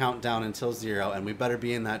it would count down until 0, and we better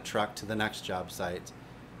be in that truck to the next job site,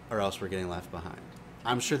 or else we're getting left behind.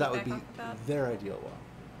 I'm sure that would piggyback be off of that? their ideal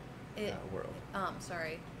It, world.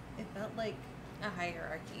 sorry. It felt like a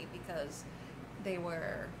hierarchy because they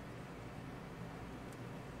were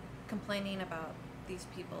complaining about these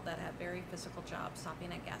people that have very physical jobs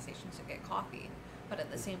stopping at gas stations to get coffee. But at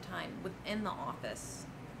the same time, within the office,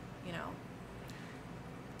 you know,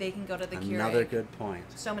 they can go to the Another Keurig good point.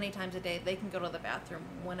 so many times a day. They can go to the bathroom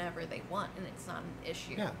whenever they want, and it's not an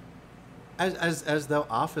issue. Yeah. As though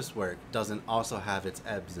office work doesn't also have its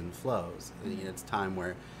ebbs and flows. Mm-hmm. It's time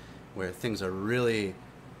where things are really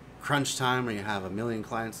crunch time, where you have a million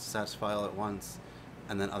clients to satisfy all at once,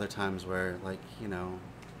 and then other times where, like, you know,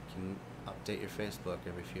 you can update your Facebook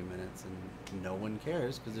every few minutes and no one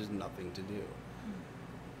cares because there's nothing to do.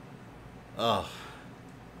 Oh.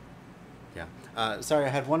 Yeah. Sorry, I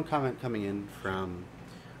had one comment coming in from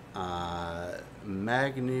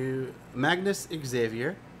Magnus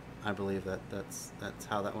Xavier. I believe that's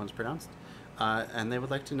how that one's pronounced. And they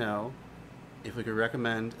would like to know if we could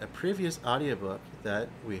recommend a previous audiobook that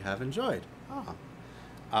we have enjoyed.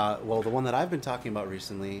 Well, the one that I've been talking about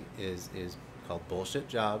recently is called Bullshit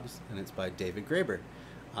Jobs, and it's by David Graeber.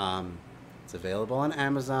 It's available on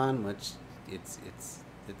Amazon, which it's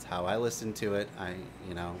how I listen to it.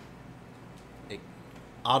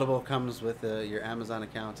 Audible comes with your Amazon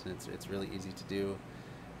account, and it's really easy to do.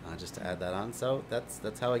 Just to add that on, so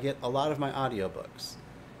that's how I get a lot of my audiobooks.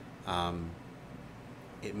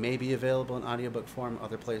 It may be available in audiobook form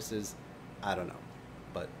other places, I don't know.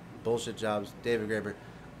 But Bullshit Jobs, David Graeber,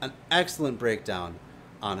 an excellent breakdown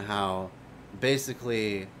on how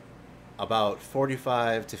basically about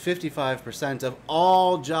 45 to 55% of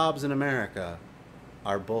all jobs in America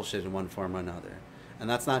are bullshit in one form or another. And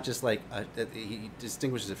that's not just like he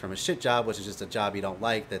distinguishes it from a shit job, which is just a job you don't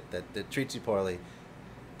like that treats you poorly.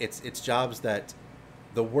 It's jobs that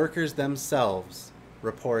the workers themselves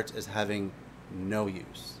report as having no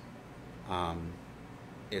use.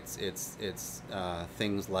 It's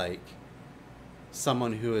things like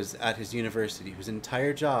someone who is at his university whose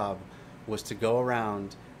entire job was to go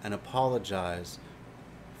around and apologize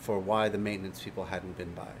for why the maintenance people hadn't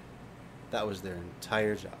been by. That was their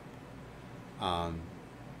entire job.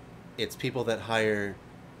 It's people that hire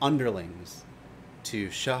underlings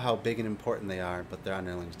to show how big and important they are, but their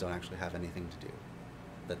underlings don't actually have anything to do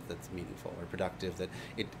that's meaningful or productive.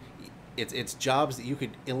 It's jobs that you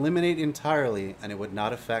could eliminate entirely and it would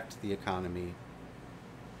not affect the economy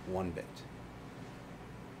one bit.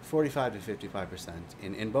 45 to 55%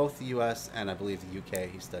 in both the U.S. and I believe the U.K.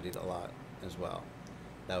 He studied a lot as well.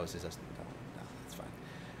 That was his estimate. No, that's fine.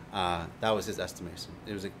 That was his estimation.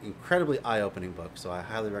 It was an incredibly eye-opening book, so I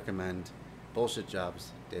highly recommend Bullshit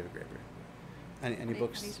Jobs, David Graeber. Any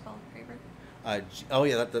books? How do you spell Graeber? Oh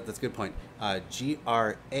yeah, that's a good point. Graeber.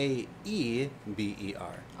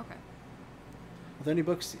 Okay. Are there any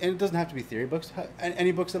books? And it doesn't have to be theory books.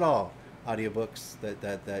 Any books at all? Audiobooks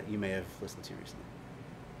that you may have listened to recently.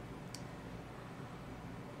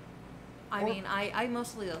 I mean, I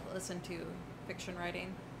mostly listen to fiction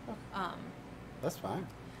writing. That's fine.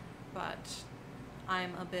 But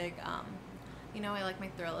I'm a big, I like my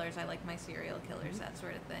thrillers, I like my serial killers, that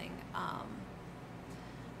sort of thing. I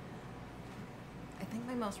think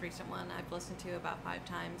my most recent one I've listened to about 5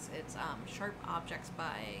 times. It's Sharp Objects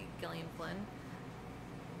by Gillian Flynn.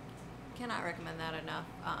 Cannot recommend that enough.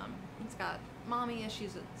 It's got mommy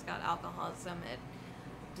issues, it's got alcoholism, it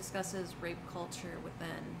discusses rape culture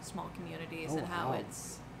within small communities and how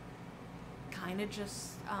it's kind of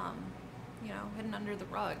just, hidden under the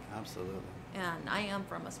rug. Absolutely. And I am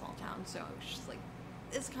from a small town, so it was just like,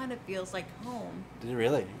 this kind of feels like home. Did it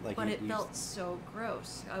really? But it felt so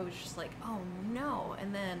gross. I was just like, oh no.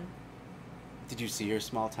 And then... Did you see your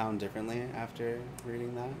small town differently after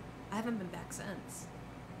reading that? I haven't been back since.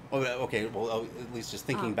 Oh, okay. Well, at least just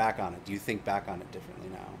thinking back on it. Do you think back on it differently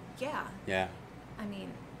now? Yeah. Yeah. I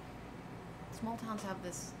mean, small towns have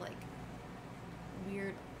this, like,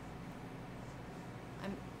 weird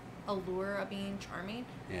allure of being charming.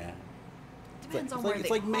 Yeah. Depends on it's where like, they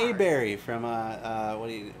it's like are. Mayberry from what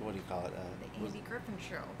do you call it? The Andy Griffin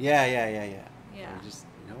Show. Yeah. Yeah. You just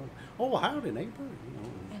oh, howdy neighbor.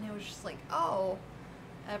 And it was just like, oh,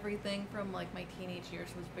 everything from like my teenage years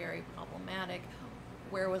was very problematic.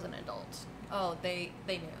 Where was an adult? Oh, they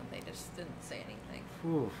knew. They just didn't say anything.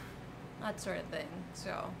 Whew. That sort of thing.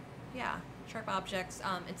 So, yeah, Sharp Objects.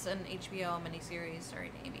 It's an HBO miniseries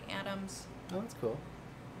starring Amy Adams. Oh, that's cool.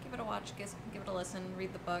 Give it a watch, give it a listen,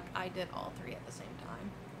 read the book. I did all 3 at the same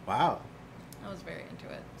time. Wow. I was very into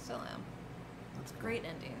it. Still am. That's cool. Great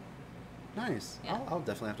ending. Nice. Yeah. I'll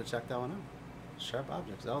definitely have to check that one out. Sharp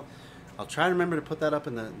Objects. I'll try to remember to put that up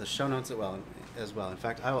in the show notes as well. In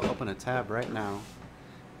fact, I will open a tab right now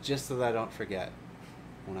just so that I don't forget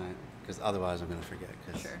because otherwise I'm going to forget.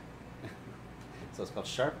 Sure. So it's called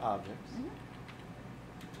Sharp Objects. Mhm.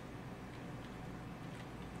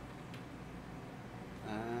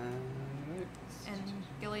 And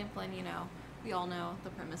Gillian Flynn, we all know the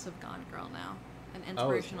premise of Gone Girl now. An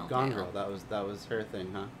inspirational Gone tale. Girl. That was her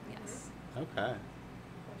thing, huh? Yes. Okay. Well,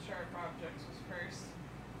 Sharp Objects was first.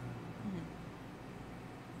 Mhm.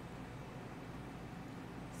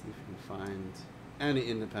 See if we can find any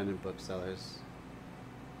independent booksellers.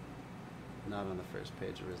 Not on the first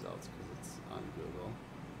page of results because it's on Google.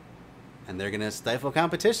 And they're going to stifle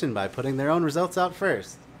competition by putting their own results out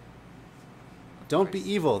first. Don't be course.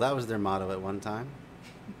 evil. That was their motto at one time.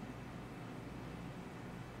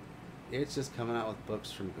 It's just coming out with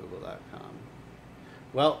books from Google.com.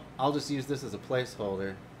 Well, I'll just use this as a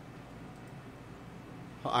placeholder.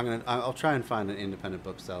 I'll try and find an independent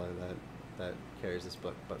bookseller that carries this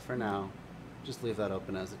book. But for now, just leave that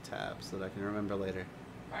open as a tab so that I can remember later.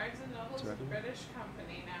 Barnes & Noble's a British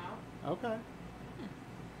company now. Okay.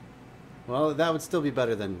 Well, that would still be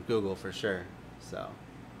better than Google for sure. So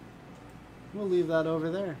we'll leave that over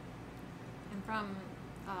there. And from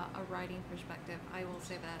a writing perspective, I will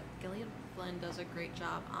say that Gillian Flynn does a great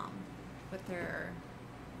job with her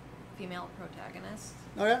female protagonists.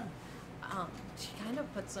 Oh yeah. She kind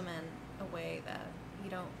of puts them in a way that you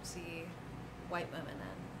don't see white women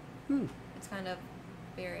in. It's kind of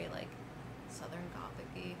very like Southern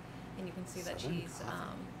Gothic-y, and you can see that Southern she's Gothic.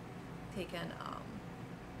 taken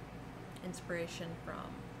inspiration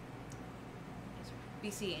from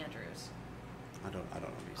B.C. Andrews. I don't know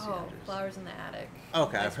B.C. Oh, Andrews. Flowers in the Attic.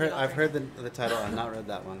 Okay, Nice I've heard author. the title. I've not read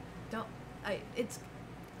that one. It's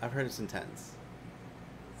I've heard it's intense.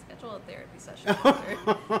 schedule a therapy session after.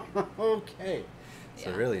 Okay. So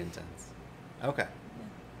Yeah. really intense. Okay.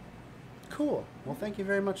 Cool. Well, thank you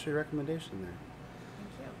very much for your recommendation there. Thank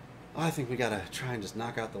you. Oh, I think we gotta try and just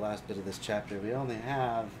knock out the last bit of this chapter. We only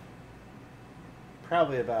have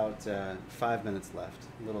probably about 5 minutes left.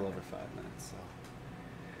 A little over 5 minutes. So,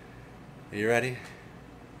 are you ready?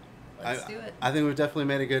 Let's do it. I think we've definitely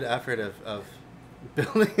made a good effort of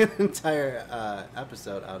building an entire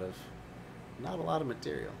episode out of not a lot of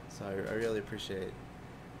material. So I really appreciate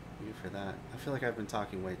you for that. I feel like I've been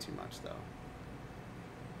talking way too much though.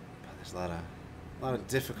 But there's a lot of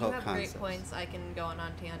difficult You have concepts. great points. I can go on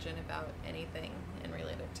tangent about anything and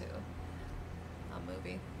relate it to a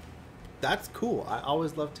movie. That's cool. I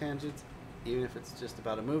always love tangents, even if it's just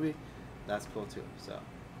about a movie. That's cool too. So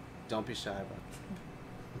don't be shy about it.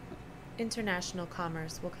 International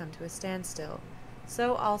commerce will come to a standstill.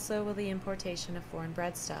 So also will the importation of foreign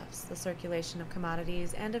breadstuffs, the circulation of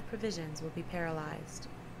commodities and of provisions will be paralyzed.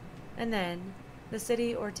 And then, the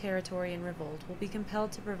city or territory in revolt will be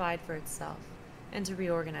compelled to provide for itself, and to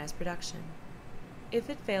reorganize production. If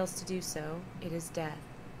it fails to do so, it is death.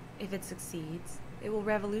 If it succeeds, it will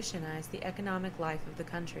revolutionize the economic life of the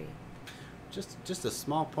country. Just a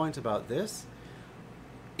small point about this.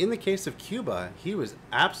 In the case of Cuba, he was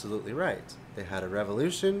absolutely right. They had a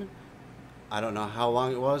revolution. I don't know how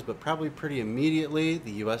long it was, but probably pretty immediately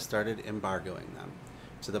the U.S. started embargoing them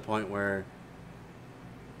to the point where,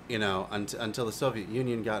 until the Soviet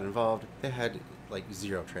Union got involved, they had like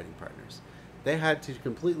 0 trading partners. They had to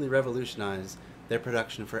completely revolutionize their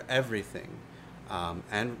production for everything,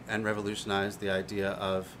 and revolutionize the idea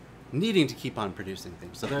of needing to keep on producing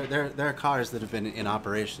things. So there are cars that have been in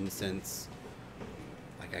operation since,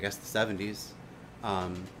 I guess, the 70s,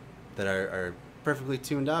 that are perfectly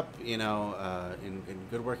tuned up, in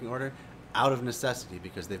good working order, out of necessity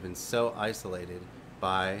because they've been so isolated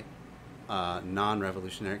by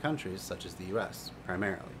non-revolutionary countries such as the U.S.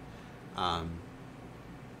 primarily,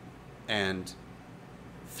 and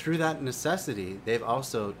through that necessity, they've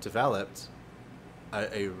also developed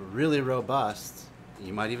a really robust,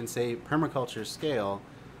 you might even say permaculture scale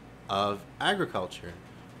of agriculture,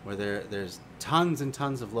 where there's tons and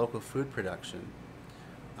tons of local food production,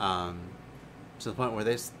 to the point where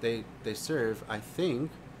they serve, I think,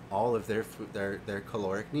 all of their food, their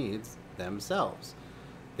caloric needs themselves.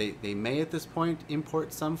 They may at this point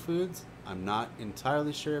import some foods. I'm not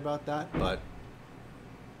entirely sure about that, but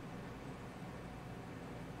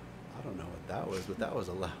I don't know what that was, but that was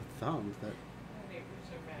a loud thump. My neighbors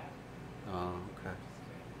are bad. Oh, okay.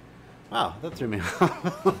 Wow, that threw me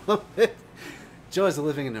off a little bit. Joys of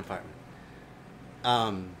living in an apartment.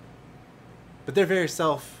 But they're very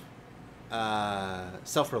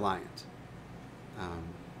self-reliant.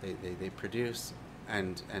 They produce,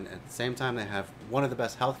 and at the same time they have one of the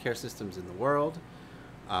best healthcare systems in the world.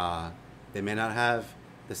 They may not have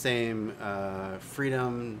the same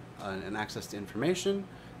freedom and access to information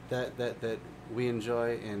that we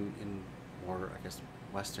enjoy in more, I guess,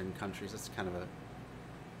 Western countries. That's kind of a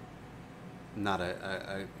not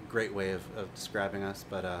a great way of describing us,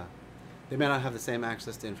 but they may not have the same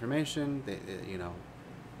access to information. You know,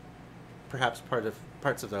 perhaps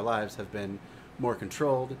parts of their lives have been more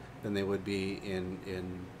controlled than they would be in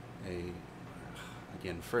a,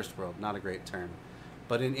 again, first world, not a great term,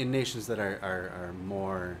 but in nations that are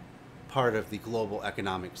more part of the global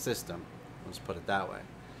economic system. Let's put it that way.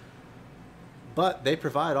 But they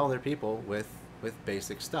provide all their people with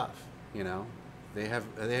basic stuff. You know, they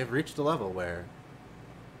have reached a level where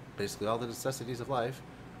basically all the necessities of life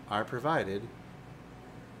are provided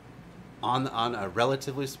on a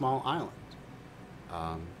relatively small island.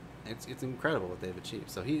 It's incredible what they've achieved.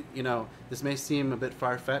 So this may seem a bit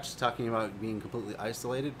far-fetched talking about being completely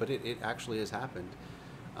isolated, but it actually has happened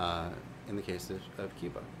in the case of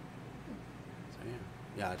Cuba. So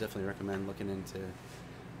yeah, I definitely recommend looking into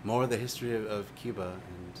more of the history of Cuba.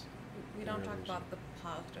 And We don't talk about the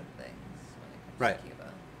positive things when it comes Right. to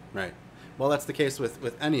Cuba. Right. Well, that's the case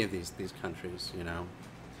with any of these countries, you know.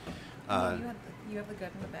 Well, you have the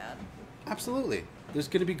good and the bad. Absolutely. There's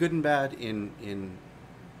going to be good and bad in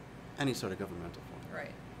any sort of governmental form.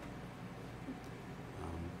 Right.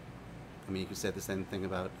 I mean, you could say the same thing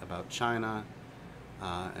about China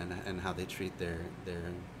and how they treat their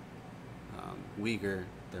Uyghur,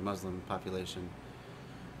 their Muslim population.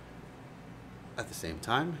 At the same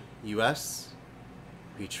time, U.S.,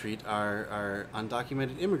 we treat our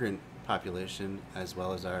undocumented immigrant population as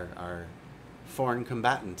well as our foreign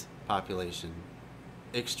combatant population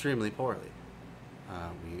extremely poorly.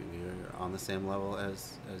 We are on the same level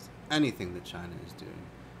as anything that China is doing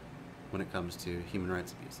when it comes to human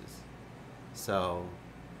rights abuses. So,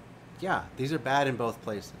 yeah, these are bad in both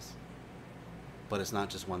places. But it's not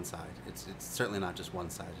just one side. It's certainly not just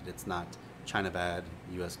one-sided. It's not China bad,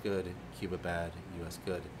 U.S. good, Cuba bad, U.S.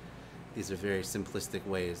 good. These are very simplistic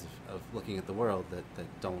ways of looking at the world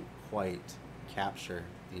that don't quite capture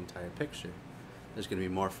the entire picture. There's going to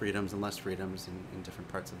be more freedoms and less freedoms in different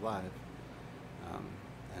parts of life.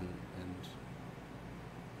 And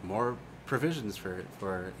more provisions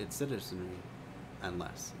for its citizenry and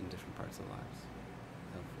less in different parts of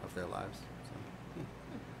their lives. So, yeah.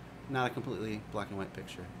 Not a completely black and white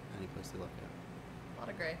picture any place to look at. A lot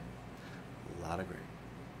of gray. A lot of gray.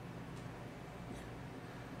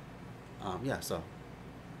 Yeah, so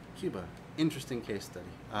Cuba, interesting case study.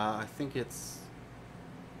 I think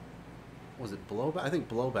was it Blowback? I think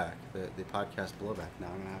Blowback, the podcast Blowback. Now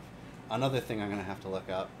I'm going to have another thing I'm going to have to look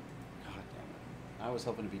up. God damn it. I was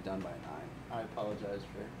hoping to be done by 9. I apologize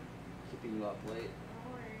for keeping you up late.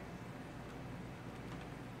 Don't worry.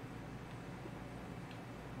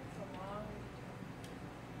 That's a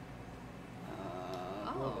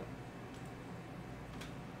long. Oh.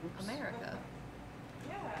 Oops. America.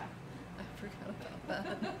 Yeah. I forgot about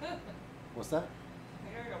that. What's that?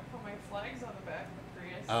 I gotta go put my flags on the back of the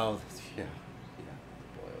Prius. Oh, yeah.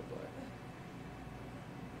 Boy, oh boy.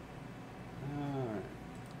 Alright.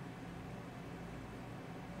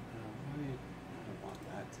 I don't want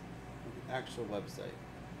that. The actual website.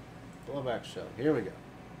 Blowback Show. Here we go.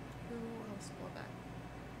 Who hosts Blowback?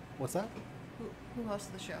 What's that? Who hosts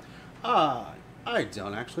the show? I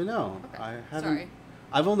don't actually know. Okay. I haven't. Sorry.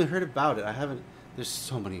 I've only heard about it. I haven't. There's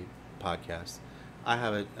so many podcasts. I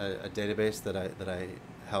have a database that I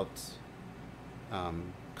helped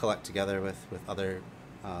collect together with other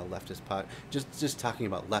leftist just talking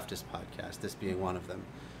about leftist podcasts. This being one of them.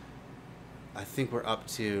 I think we're up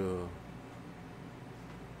to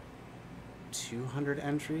 200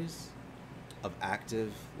 entries of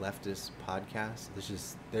active leftist podcasts.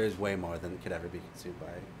 There's way more than could ever be consumed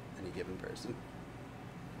by any given person.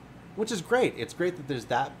 Which is great. It's great that there's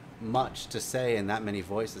that much to say and that many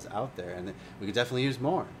voices out there, and we could definitely use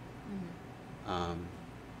more. Mm-hmm.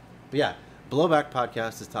 But yeah, Blowback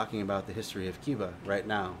Podcast is talking about the history of Cuba right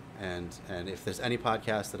now, and if there's any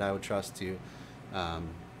podcast that I would trust to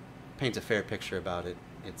paint a fair picture about it,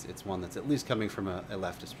 it's one that's at least coming from a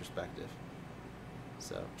leftist perspective.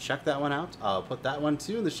 So check that one out. I'll put that one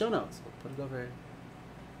too in the show notes. We'll put it over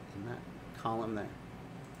in that column there.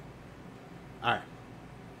 All right.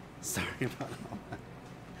 Sorry about all that.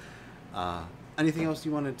 Anything else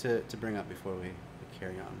you wanted to bring up before we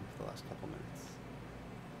carry on for the last couple minutes?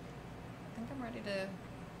 I think I'm ready to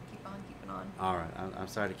keep on keeping on. All right. I'm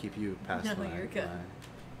sorry to keep you past No, what you're good.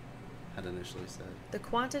 I had initially said. The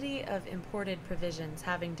quantity of imported provisions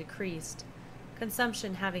having decreased,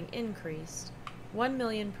 consumption having increased, 1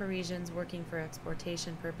 million Parisians working for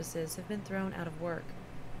exportation purposes have been thrown out of work.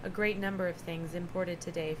 A great number of things imported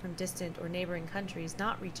today from distant or neighboring countries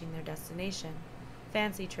not reaching their destination.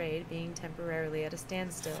 fancy trade being temporarily at a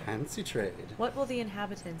standstill. Fancy trade. What will the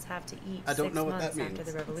inhabitants have to eat I don't 6 know what months that after the means.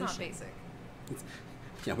 It's revolution? not basic.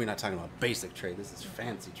 Yeah, we're not talking about basic trade. This is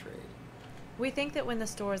fancy trade. We think that when the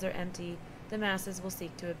stores are empty, the masses will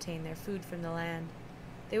seek to obtain their food from the land.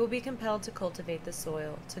 They will be compelled to cultivate the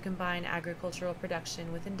soil, to combine agricultural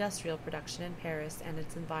production with industrial production in Paris and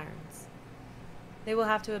its environs. They will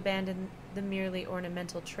have to abandon the merely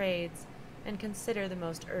ornamental trades and consider the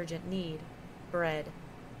most urgent need, bread.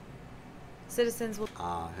 Citizens will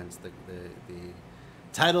Hence the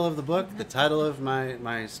title of the book, the title of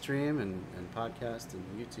my stream and podcast and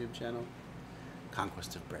YouTube channel,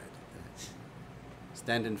 Conquest of Bread.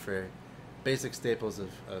 Standing for basic staples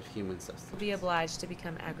of human sustenance. be obliged to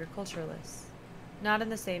become agriculturalists, not in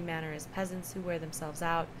the same manner as peasants who wear themselves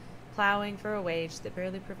out, plowing for a wage that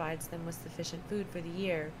barely provides them with sufficient food for the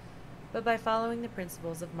year, but by following the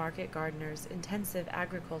principles of market gardeners, intensive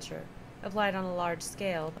agriculture, applied on a large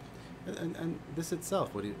scale. And this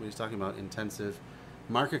itself, what he's talking about, intensive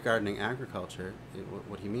market gardening agriculture,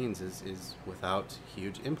 what he means is without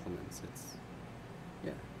huge implements. It's,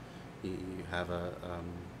 yeah, you have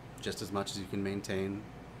just as much as you can maintain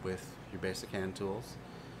with your basic hand tools,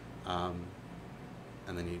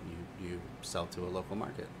 and then you sell to a local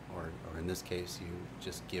market, or in this case, you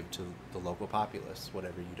just give to the local populace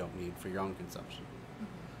whatever you don't need for your own consumption.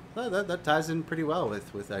 Well, that ties in pretty well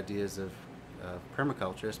with ideas of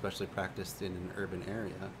permaculture, especially practiced in an urban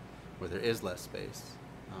area where there is less space.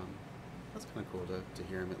 That's kind of cool to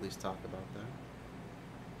hear him at least talk about that.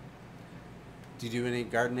 Do you do any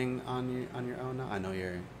gardening on your own now? I know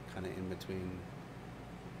you're kind of in between.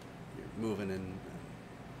 You're moving and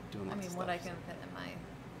doing lots of stuff. What I can fit in my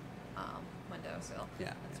windowsill.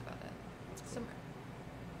 Yeah, That's yeah. about it. That's cool. Some,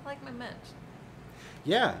 I like my mint.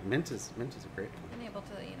 Yeah, mint is a great one. Being able to,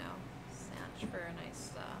 snatch for a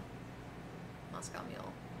nice Moscow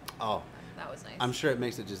mule. Oh, That was nice. I'm sure it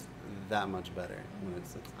makes it just that much better when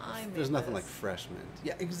I there's made nothing like this. fresh mint.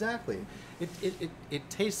 Yeah, exactly. It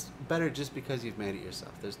tastes better just because you've made it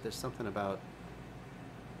yourself. There's something about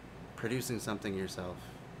producing something yourself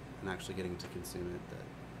and actually getting to consume it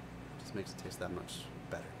that just makes it taste that much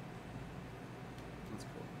better. That's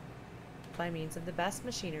cool. By means of the best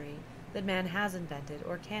machinery that man has invented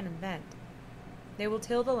or can invent. They will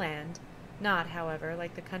till the land, not, however,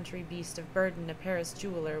 like the country beast of burden a Paris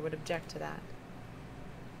jeweler would object to that.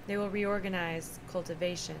 They will reorganize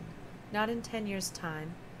cultivation, not in 10 years'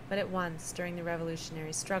 time, but at once during the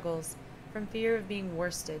revolutionary struggles, from fear of being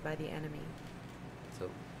worsted by the enemy. So,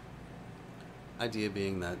 idea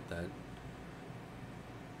being that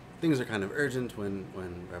things are kind of urgent when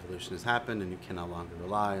revolution has happened and you can no longer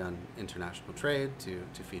rely on international trade to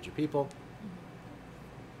feed your people.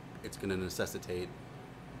 It's going to necessitate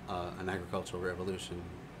an agricultural revolution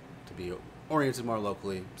to be oriented more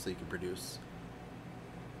locally so you can produce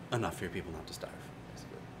enough for your people not to starve,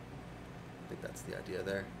 basically. I think that's the idea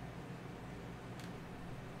there.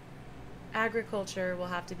 Agriculture will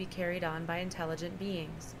have to be carried on by intelligent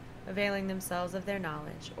beings, availing themselves of their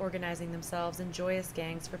knowledge, organizing themselves in joyous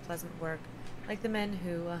gangs for pleasant work, like the men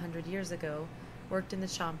who, 100 years ago, worked in the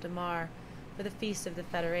Champ de Mars for the Feast of the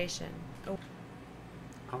Federation.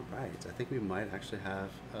 All right, I think we might actually have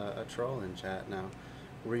a troll in chat now.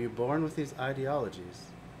 Were you born with these ideologies?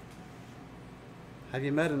 Have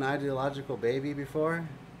you met an ideological baby before?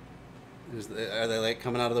 Are they like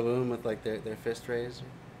coming out of the womb with like their fist raised or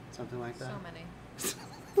something like that? So many.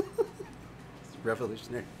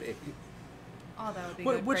 Revolutionary babies. Oh, that would be Wh-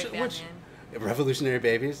 good. which- Great which- Batman. Revolutionary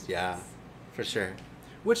babies? Yeah, for sure.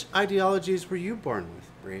 Which ideologies were you born with,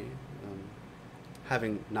 Bree?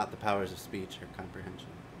 Having not the powers of speech or comprehension.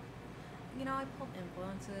 I pulled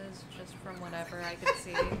influences just from whatever I could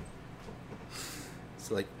see.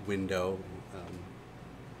 So like window,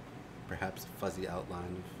 perhaps a fuzzy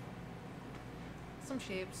outline of Some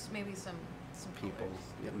shapes, maybe some people. colors.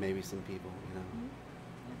 Yeah, maybe some people, Mhm.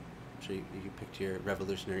 I'm sure you picked your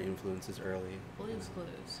revolutionary influences early. Blue's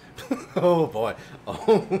Clues. Oh boy.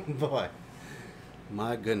 Oh boy.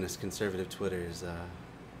 My goodness, conservative Twitter is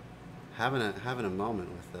having a moment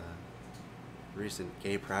with recent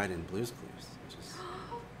gay pride and Blue's Clues, which is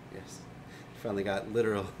yes, finally got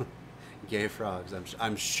literal gay frogs.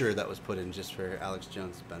 I'm sure that was put in just for Alex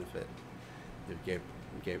Jones' benefit. The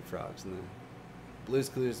gay frogs and the Blue's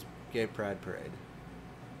Clues gay pride parade,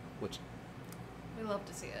 which We love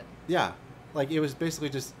to see it. yeah, like it was basically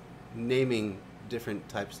just naming different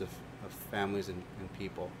types of families and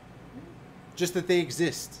people. Just that they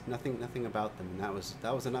exist, nothing about them, and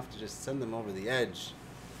that was enough to just send them over the edge.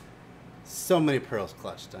 So many pearls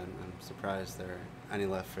clutched. I'm surprised there are any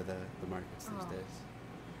left for the markets these Oh.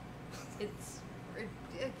 days. It's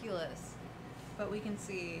ridiculous. But we can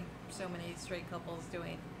see so many straight couples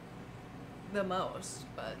doing the most,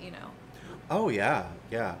 but you know. Oh yeah,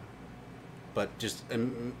 yeah. But just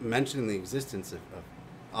mentioning the existence of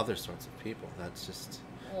other sorts of people, that's just...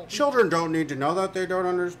 Well, Children don't need to know that. They don't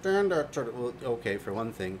understand that sort of... Well, okay, for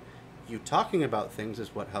one thing, you talking about things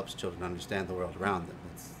is what helps children understand the world around them.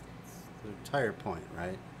 That's the entire point,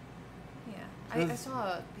 right? Yeah. I saw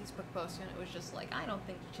a Facebook post and it was just like, I don't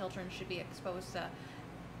think children should be exposed to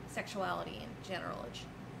sexuality in general.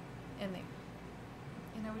 And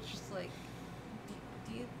I was just like,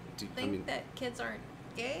 do you think that kids aren't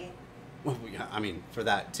gay? Well, yeah, I mean, for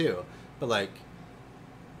that too. But like,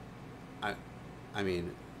 I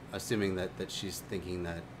mean, assuming that she's thinking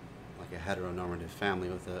that like a heteronormative family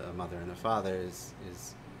with a mother and a father is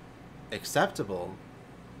acceptable,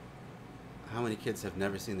 how many kids have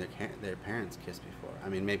never seen their parents kiss before? I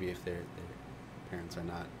mean, maybe if their parents are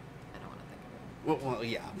not... I don't want to think of it. Well,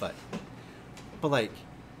 yeah, but like,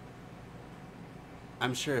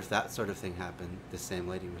 I'm sure if that sort of thing happened, the same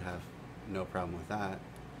lady would have no problem with that.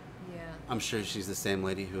 Yeah. I'm sure she's the same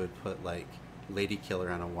lady who would put like lady killer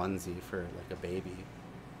on a onesie for like a baby,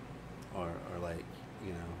 or like,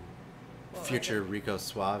 you know, Well, future Rico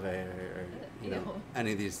Suave, or you know, Ew.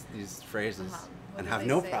 any of these phrases, What and did have they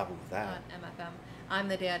no say problem with that. On MFM, I'm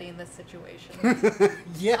the daddy in this situation.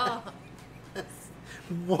 Yeah. Oh.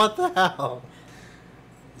 What the hell?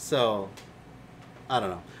 So, I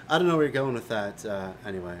don't know. I don't know where you're going with that.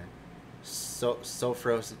 Anyway,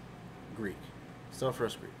 Sophros Greek.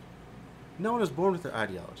 Sophros Greek. No one is born with their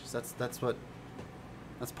ideologies. That's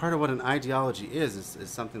part of what an ideology is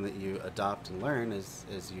something that you adopt and learn as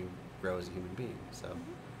you grow as a human being. So,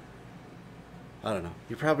 I don't know.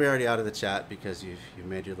 You're probably already out of the chat because you've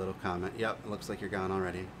made your little comment. Yep, it looks like you're gone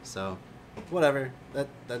already. So, whatever. That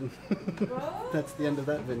that's the end of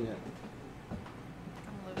that vignette. I'm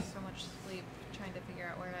gonna lose so much sleep trying to figure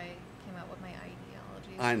out where I came up with my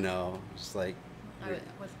ideologies. I know. Just like, I was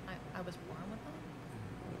born with them.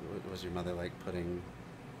 was your mother like putting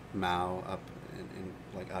Mao up in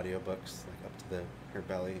like audiobooks, like up to her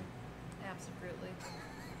belly? Absolutely.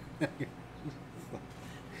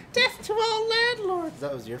 Death to all landlords.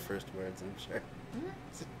 That was your first words, I'm sure.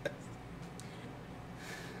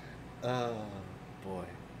 Oh boy.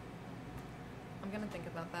 I'm gonna think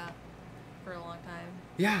about that for a long time.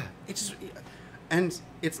 Yeah, and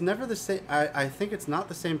it's never the same. I think it's not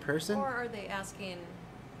the same person. Or are they asking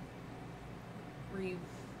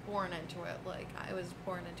reborn into it? Like I was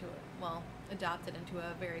born into it. Well, adopted into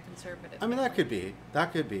a very conservative. I mean, family. that could be.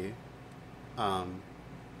 That could be. And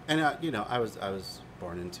you know, I was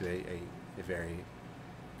born into a very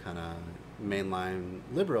kind of mainline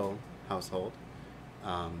liberal household.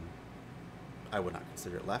 I would not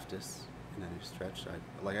consider it leftist in any stretch.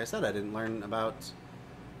 Like I said, I didn't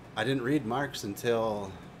read Marx until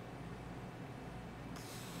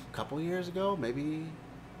a couple years ago, maybe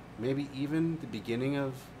even the beginning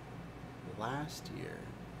of last year.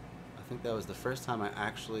 I think that was the first time I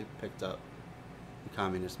actually picked up the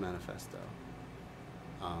Communist Manifesto.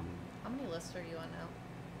 How many lists are you on now?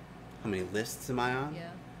 How many lists am I on?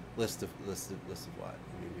 Yeah. List of what? I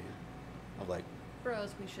mean, of like...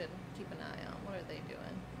 Bros, we should keep an eye on. What are they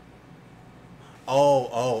doing?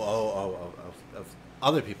 Of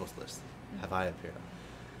other people's lists have I appeared on.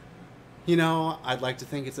 You know, I'd like to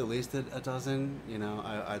think it's at least a dozen. You know,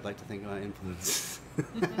 I'd like to think my influence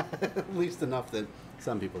at least enough that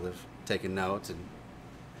some people have taken notes.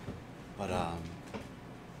 But I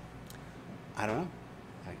don't know.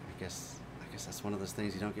 I guess that's one of those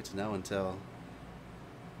things you don't get to know until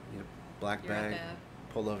black You're at bag the-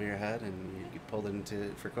 pulled over your head and you get pulled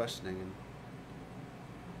into for questioning and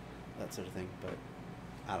that sort of thing. But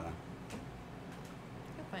I don't know.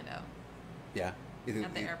 You'll find out Yeah.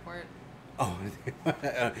 at the airport. Oh,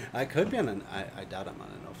 I could be on I doubt I'm on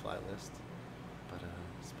a no-fly list, but I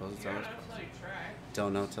suppose it's You don't always know till possible. you try.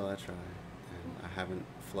 Don't know till I try, and I haven't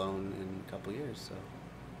flown in a couple years, so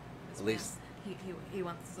This at man, least he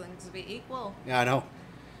wants things to be equal. yeah, I know.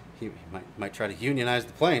 He might try to unionize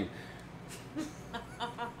the plane.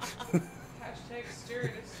 Hashtag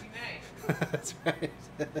stewardess unite. That's right.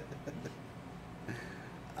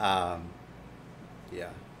 Yeah.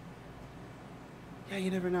 Yeah,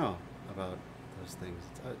 you never know about those things.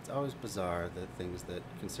 It's always bizarre, the things that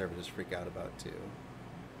conservatives freak out about too.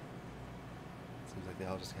 Seems like they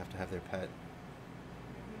all just have to have their pet.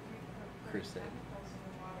 Crusade.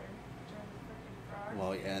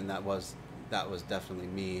 Well, yeah, and that was definitely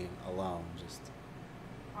me alone. Just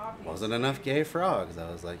wasn't enough gay frogs. I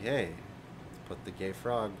was like, hey, let's put the gay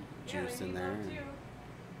frog juice in there.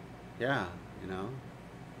 Yeah, you know.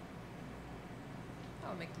 Oh,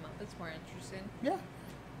 I'll make them up. It's more interesting. Yeah.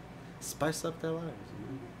 Spice up their lives.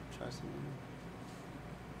 Try some.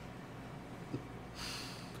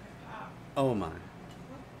 Oh my.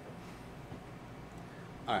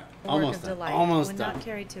 All right. A Almost work of done. delight Almost when done. not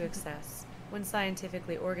carried to excess, when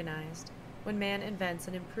scientifically organized, when man invents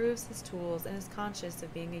and improves his tools and is conscious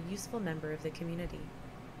of being a useful member of the community.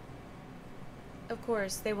 Of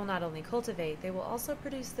course, they will not only cultivate, they will also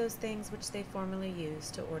produce those things which they formerly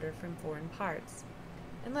used to order from foreign parts.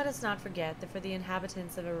 And let us not forget that for the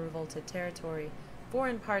inhabitants of a revolted territory,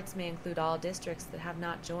 foreign parts may include all districts that have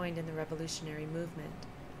not joined in the revolutionary movement.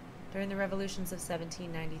 During the revolutions of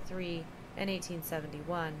 1793 and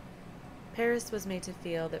 1871, Paris was made to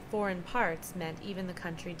feel that foreign parts meant even the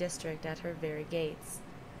country district at her very gates.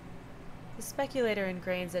 The speculator in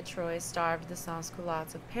grains at Troyes starved the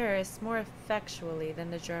sans-culottes of Paris more effectually than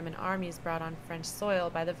the German armies brought on French soil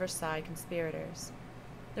by the Versailles conspirators.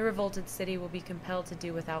 The revolted city will be compelled to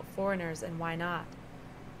do without foreigners, and why not?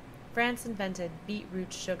 France invented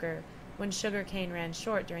beetroot sugar when sugar cane ran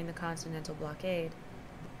short during the Continental blockade.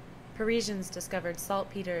 Parisians discovered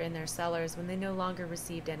saltpeter in their cellars when they no longer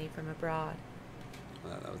received any from abroad.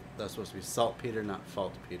 That was supposed to be saltpeter, not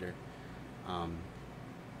faltpeter.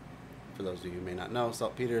 For those of you who may not know,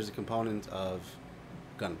 saltpeter is a component of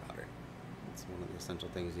gunpowder. It's one of the essential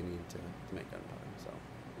things you need to make gunpowder. So,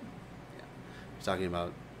 yeah. If you're talking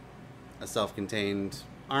about a self-contained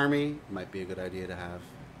army, it might be a good idea to have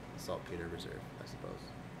a saltpeter reserve, I suppose.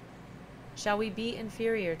 Shall we be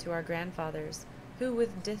inferior to our grandfathers, who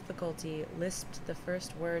with difficulty lisped the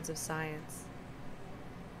first words of science?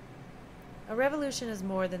 A revolution is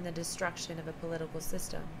more than the destruction of a political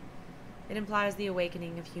system. It implies the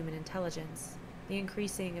awakening of human intelligence, the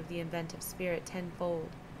increasing of the inventive spirit tenfold,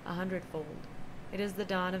 100-fold. It is the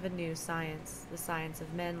dawn of a new science, the science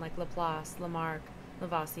of men like Laplace, Lamarck,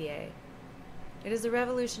 Lavoisier. It is a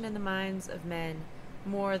revolution in the minds of men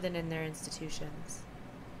more than in their institutions.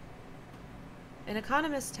 And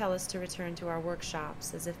economists tell us to return to our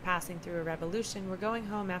workshops as if passing through a revolution were going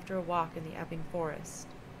home after a walk in the Epping forest.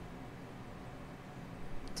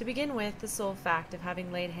 To begin with, the sole fact of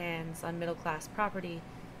having laid hands on middle-class property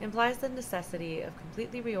implies the necessity of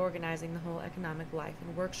completely reorganizing the whole economic life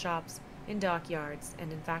in workshops, in dockyards,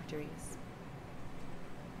 and in factories.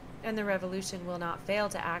 And the revolution will not fail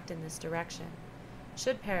to act in this direction.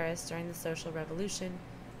 Should Paris, during the social revolution,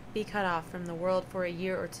 be cut off from the world for a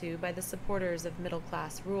year or two by the supporters of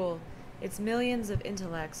middle-class rule, its millions of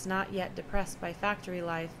intellects not yet depressed by factory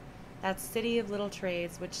life, that city of little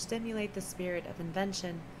trades which stimulate the spirit of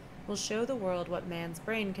invention, will show the world what man's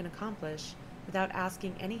brain can accomplish without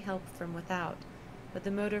asking any help from without, but the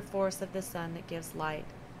motor force of the sun that gives light,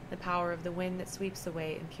 the power of the wind that sweeps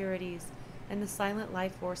away impurities, and the silent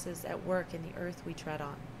life forces at work in the earth we tread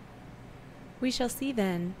on. We shall see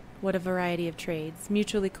then what a variety of trades,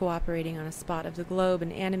 mutually cooperating on a spot of the globe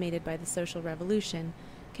and animated by the social revolution,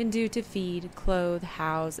 can do to feed, clothe,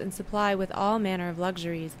 house, and supply with all manner of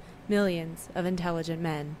luxuries millions of intelligent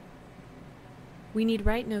men. We need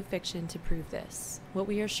write no fiction to prove this. What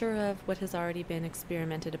we are sure of, what has already been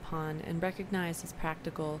experimented upon and recognized as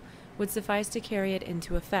practical, would suffice to carry it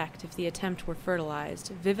into effect if the attempt were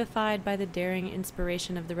fertilized, vivified by the daring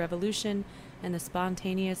inspiration of the revolution and the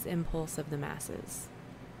spontaneous impulse of the masses.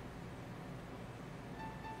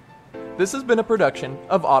 This has been a production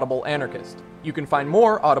of Audible Anarchist. You can find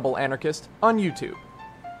more Audible Anarchist on YouTube.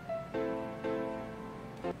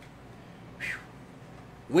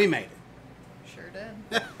 We made it. Sure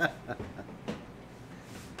did.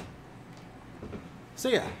 So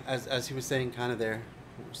yeah, as he was saying, kind of there,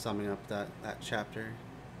 summing up that chapter,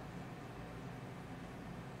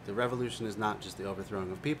 the revolution is not just the overthrowing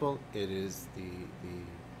of people; it is the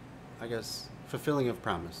I guess, fulfilling of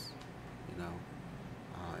promise. You know,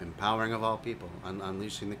 empowering of all people,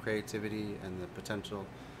 unleashing the creativity and the potential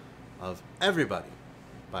of everybody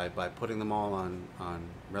by putting them all on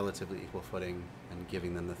relatively equal footing and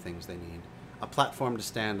giving them the things they need, a platform to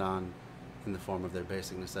stand on in the form of their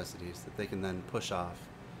basic necessities that they can then push off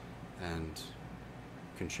and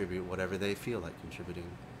contribute whatever they feel like contributing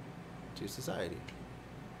to society.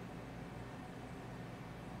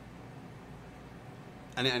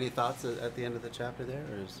 Any thoughts at the end of the chapter there,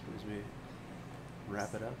 or as we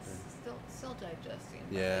wrap it up? Or? Still digesting.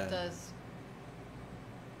 Yeah. It does.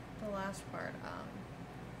 The last part.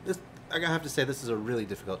 I have to say, this is a really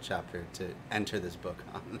difficult chapter to enter this book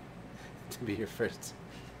on, to be your first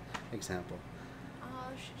example.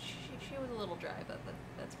 She was a little dry, but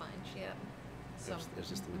that's fine. She had some There's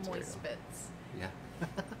just the material. moist bits. Yeah.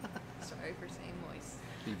 Sorry for saying moist.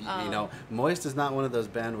 You know, moist is not one of those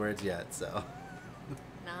banned words yet, so.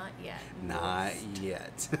 Not yet. Not Most.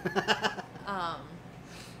 yet.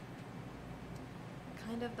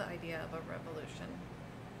 Kind of the idea of a revolution.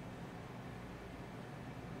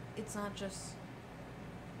 It's not just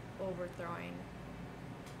overthrowing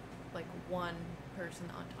like one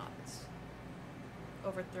person on top. It's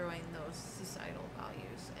overthrowing those societal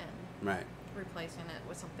values and Right. replacing it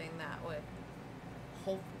with something that would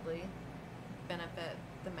hopefully benefit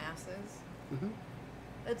the masses. Mm-hmm.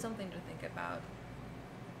 It's something to think about.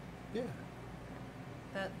 Yeah.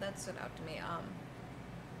 That stood out to me.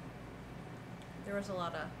 There was a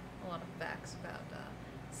lot of facts about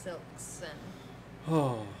silks and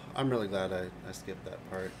Oh, I'm really glad I skipped that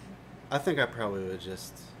part. I think I probably would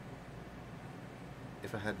just,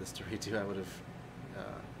 if I had this to redo, I would have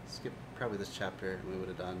skipped probably this chapter, and we would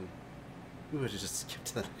have just skipped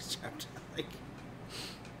to the next chapter. Like,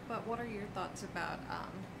 But what are your thoughts about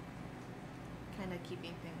kind of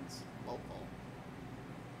keeping things local?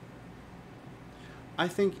 I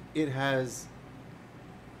think it has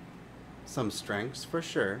some strengths for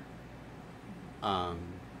sure.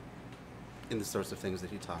 In the sorts of things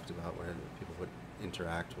that he talked about, where people would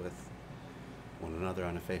interact with one another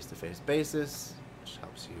on a face-to-face basis, which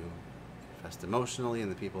helps you invest emotionally in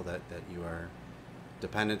the people that you are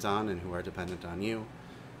dependent on and who are dependent on you.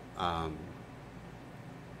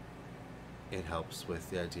 It helps with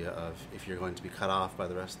the idea of if you're going to be cut off by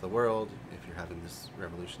the rest of the world, if you're having this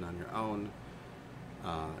revolution on your own,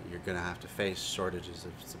 you're going to have to face shortages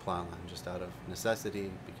of supply line just out of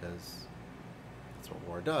necessity, because that's what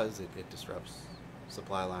war does. It disrupts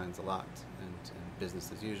supply lines a lot, and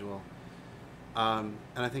business as usual. And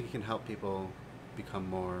I think it can help people become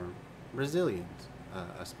more resilient,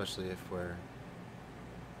 especially if we're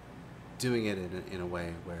doing it in a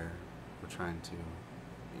way where we're trying to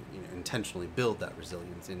intentionally build that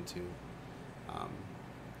resilience into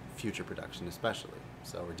future production, especially.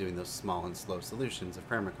 So we're doing those small and slow solutions of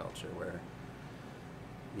permaculture where,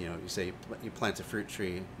 you say you plant a fruit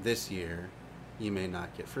tree this year, you may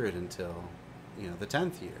not get fruit until, the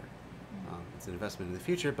 10th year. It's an investment in the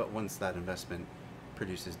future, but once that investment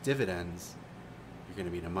produces dividends, you're going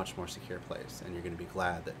to be in a much more secure place, and you're going to be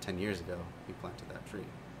glad that 10 years ago you planted that tree.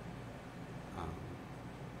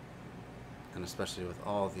 And especially with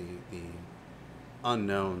all the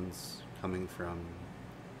unknowns coming from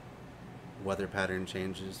weather pattern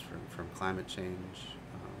changes, from climate change.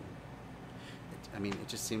 It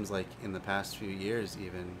just seems like in the past few years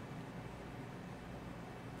even,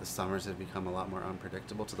 the summers have become a lot more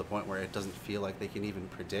unpredictable, to the point where it doesn't feel like they can even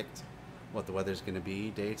predict what the weather's going to be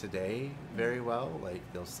day to day very well. Like,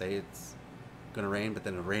 they'll say it's going to rain, but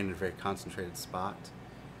then it'll rain in a very concentrated spot,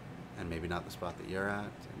 and maybe not the spot that you're at.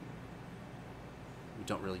 And we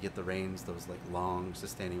don't really get the rains, those like long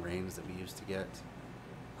sustaining rains that we used to get.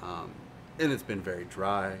 And it's been very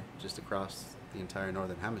dry just across the entire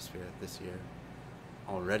northern hemisphere this year,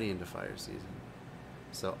 already into fire season.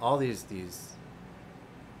 So all these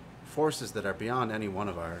forces that are beyond any one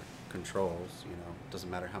of our controls, doesn't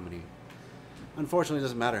matter how many, unfortunately it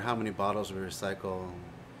doesn't matter how many bottles we recycle,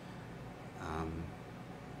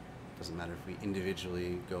 doesn't matter if we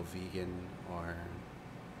individually go vegan or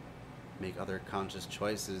make other conscious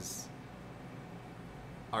choices.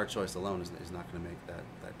 Our choice alone is not going to make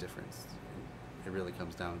that difference. It really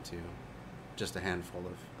comes down to just a handful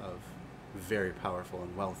of very powerful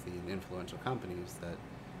and wealthy and influential companies that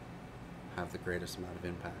have the greatest amount of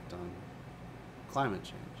impact on climate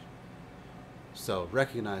change. So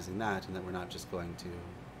recognizing that, and that we're not just going to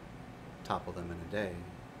topple them in a day,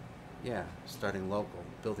 starting local,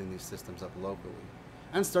 building these systems up locally,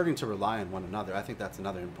 and starting to rely on one another. I think that's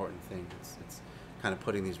another important thing. It's kind of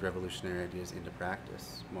putting these revolutionary ideas into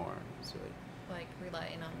practice more. So, like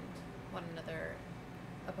relying on one another,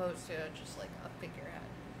 opposed to just like a figurehead.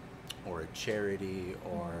 Or a charity,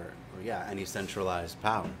 or any centralized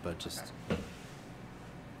power, but just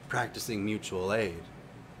practicing mutual aid.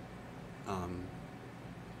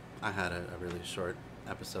 I had a really short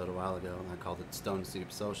episode a while ago, and I called it Stone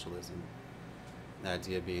Soup Socialism. The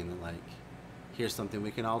idea being that, like, here's something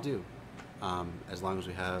we can all do, as long as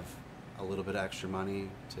we have a little bit of extra money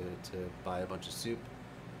to buy a bunch of soup,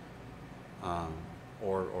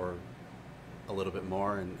 or a little bit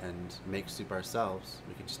more and make soup ourselves.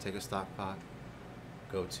 We could just take a stock pot,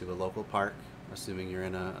 go to a local park, assuming you're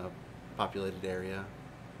in a populated area,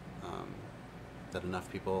 that enough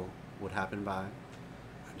people would happen by,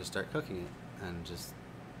 and just start cooking it. And just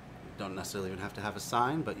don't necessarily even have to have a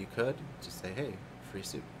sign, but you could just say, hey, free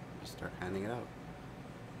soup. Just start handing it out,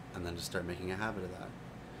 and then just start making a habit of that.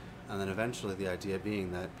 And then eventually the idea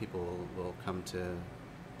being that people will come to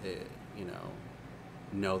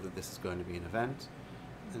know that this is going to be an event,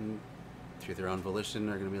 and through their own volition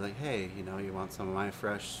are going to be like, hey, you know, you want some of my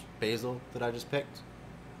fresh basil that I just picked?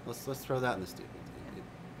 Let's throw that in the stew.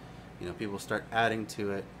 You know, people start adding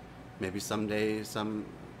to it. Maybe someday you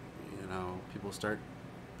know, people start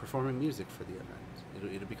performing music for the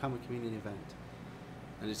event. It'll become a community event.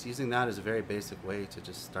 And just using that as a very basic way to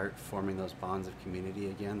just start forming those bonds of community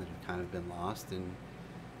again that have kind of been lost in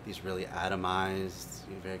these really atomized,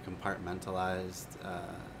 very compartmentalized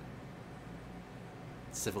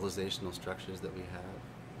civilizational structures that we have,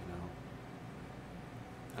 you know.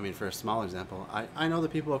 I mean, for a small example, I know the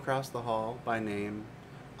people across the hall by name.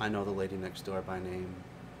 I know the lady next door by name.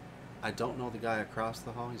 I don't know the guy across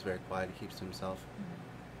the hall. He's very quiet. He keeps to himself.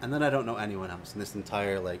 Mm-hmm. And then I don't know anyone else in this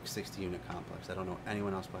entire, like, 60-unit complex. I don't know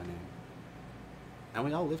anyone else by name. And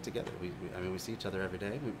we all live together. I mean, we see each other every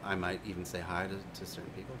day. I might even say hi to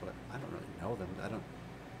certain people, but I don't really know them.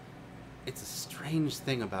 It's a strange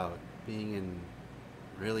thing about being in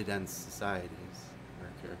really dense societies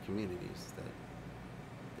or communities that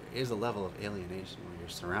there is a level of alienation where you're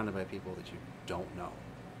surrounded by people that you don't know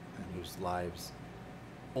and whose lives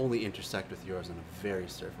only intersect with yours on a very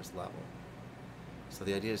surface level. So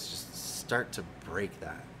the idea is just start to break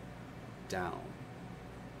that down.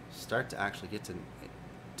 Start to actually get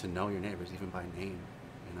to know your neighbors, even by name,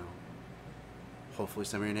 you know. Hopefully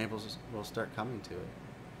some of your neighbors will start coming to it.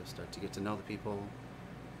 You'll start to get to know the people,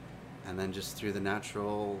 and then just through the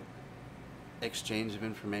natural exchange of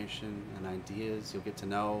information and ideas, you'll get to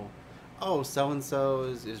know, oh, so-and-so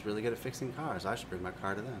is really good at fixing cars. I should bring my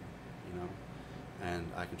car to them, you know. And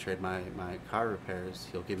I can trade my car repairs.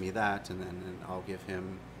 He'll give me that, and then I'll give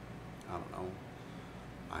him, I don't know,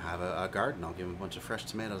 I have a garden. I'll give him a bunch of fresh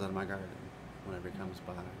tomatoes out of my garden whenever he comes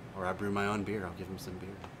by. Or I brew my own beer. I'll give him some beer,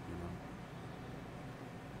 you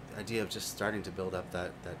know. The idea of just starting to build up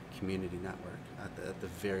that community network at the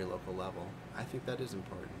very local level, I think that is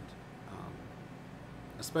important.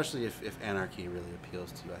 Especially if anarchy really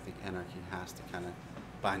appeals to you. I think anarchy has to kind of,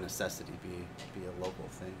 by necessity, be a local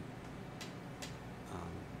thing.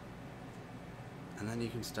 And then you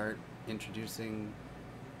can start introducing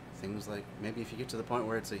things like, maybe if you get to the point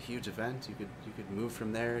where it's a huge event, you could move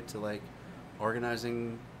from there to like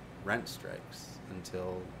organizing rent strikes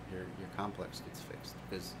until your complex gets fixed.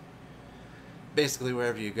 Because basically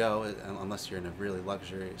wherever you go, unless you're in a really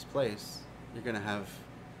luxurious place, you're going to have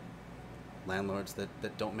landlords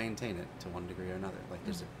that don't maintain it to one degree or another. Like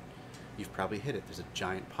you've probably hit it. There's a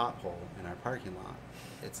giant pothole in our parking lot.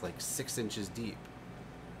 It's like 6 inches deep.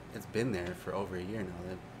 It's been there for over a year now.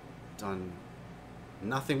 They've done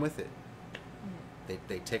nothing with it.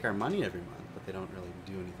 They take our money every month, but they don't really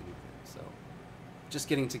do anything with it. So just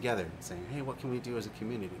getting together and saying, hey, what can we do as a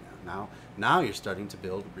community now? Now you're starting to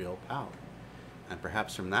build real power. And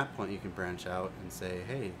perhaps from that point you can branch out and say,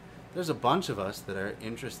 hey, there's a bunch of us that are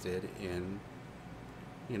interested in,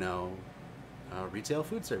 you know, retail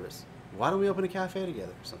food service. Why don't we open a cafe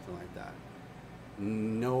together or something like that?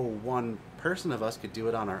 No one person of us could do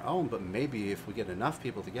it on our own, but maybe if we get enough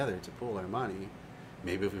people together to pool our money,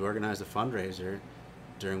 maybe if we organize a fundraiser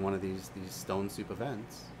during one of these Stone Soup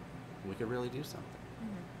events, we could really do something.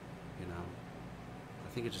 Mm-hmm. You know, I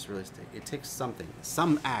think it just really it takes something,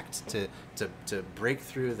 some act to break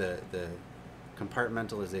through the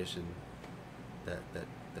compartmentalization that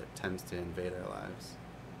tends to invade our lives.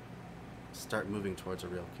 Start moving towards a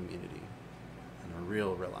real community and a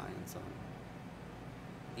real reliance on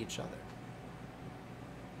each other.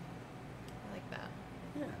 I like that.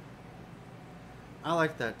 Yeah. I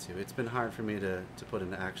like that too. It's been hard for me to put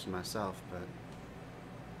into action myself, but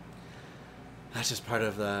that's just part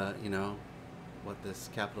of the, you know, what this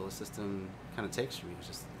capitalist system kind of takes from me. It's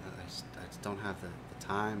just, I just don't have the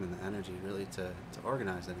time and the energy really to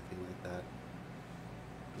organize anything like that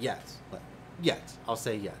yet. Yet. I'll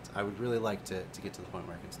say yet. I would really like to get to the point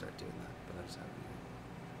where I can start doing that, but I just haven't yet.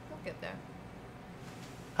 We'll get there.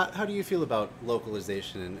 How do you feel about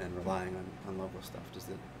localization and relying on local stuff?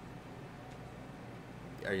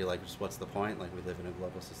 Are you like, just what's the point? Like, we live in a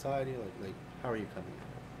global society? Like how are you coming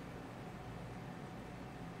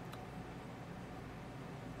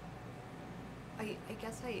at it? I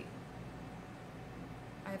guess I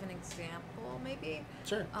have an example, maybe.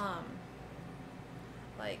 Sure.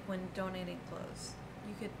 Like when donating clothes,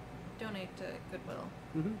 you could donate to Goodwill,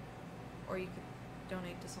 Mm-hmm. or you could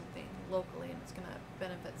donate to something locally, and it's gonna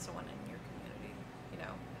benefit someone in your community, you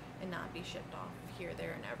know, and not be shipped off here,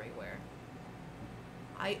 there, and everywhere.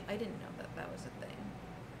 I didn't know that was a thing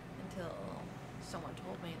until someone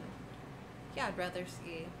told me that. Yeah, I'd rather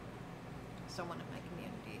see someone in my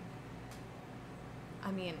community.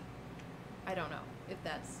 I mean, I don't know if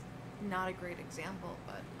that's not a great example,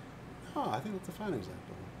 but Oh, I think that's a fine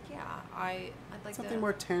example. Yeah, I'd like Something to,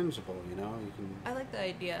 more tangible, you know. You can. I like the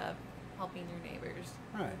idea of helping your neighbors,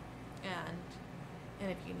 Right. and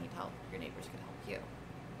if you need help, your neighbors can help you.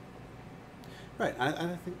 Right.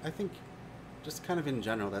 I think just kind of in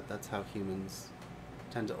general that's how humans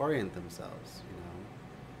tend to orient themselves. You know,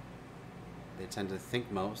 they tend to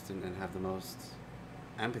think most and have the most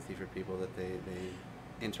empathy for people that they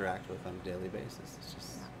interact with on a daily basis. It's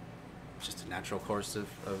just a natural course of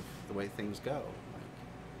the way things go.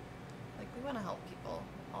 Like we want to help people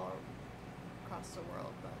all across the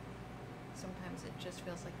world, but sometimes it just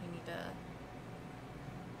feels like you need to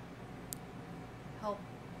help,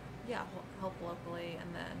 help locally,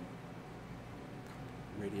 and then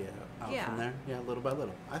Radiate out Yeah. from there, little by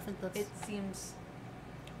little. I think that's it seems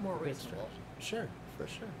more a good reasonable strategy. Sure, for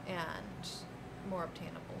sure, and more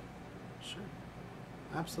obtainable. sure,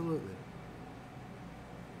 absolutely.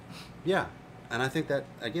 Yeah, and I think that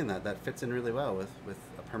again that fits in really well with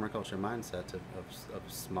a permaculture mindset of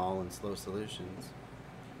small and slow solutions.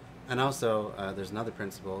 And also, there's another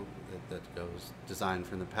principle that goes design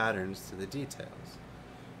from the patterns to the details.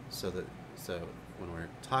 So when we're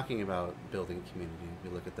talking about building community, we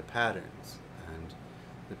look at the patterns, and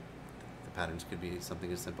the patterns could be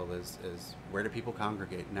something as simple as where do people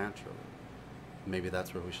congregate naturally? Maybe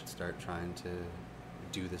that's where we should start trying to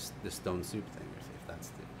do this stone soup thing, if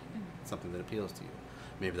that's something that appeals to you.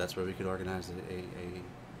 Maybe that's where we could organize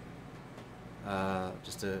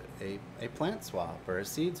just a plant swap or a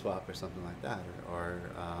seed swap or something like that, or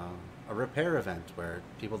a repair event where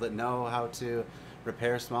people that know how to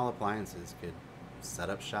repair small appliances could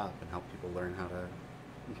set up shop and help people learn how to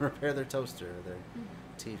repair their toaster or their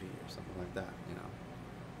TV or something like that, you know.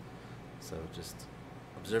 So just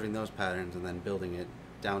observing those patterns and then building it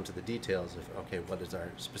down to the details of, okay, what is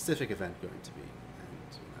our specific event going to be,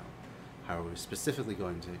 and you know, how are we specifically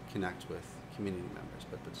going to connect with community members,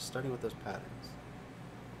 but just starting with those patterns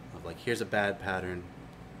of like, here's a bad pattern,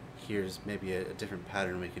 here's maybe a different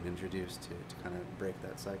pattern we can introduce to kind of break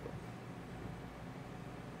that cycle.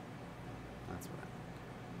 That's what I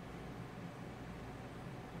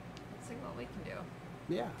Let's see what we can do.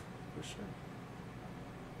 think. Yeah, for sure.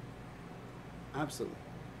 Absolutely.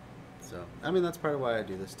 So, I mean, that's part of why I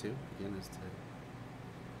do this too, again, is to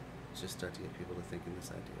just start to get people to think in this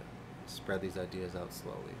idea. Spread these ideas out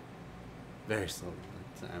slowly. Very slowly.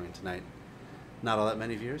 I mean, tonight, not all that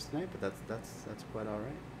many viewers tonight, but that's quite all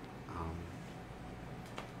right.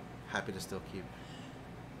 Happy to still keep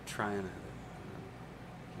trying at it.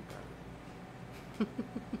 Keep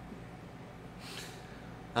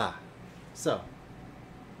at it. So,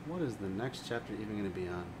 what is the next chapter even going to be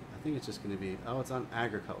on? I think it's just going to be, it's on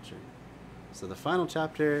agriculture. So the final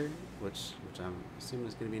chapter, which I'm assuming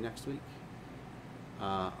is going to be next week.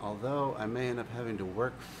 Although I may end up having to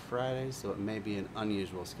work Friday, so it may be an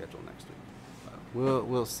unusual schedule next week.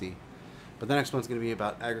 We'll see. But the next one's going to be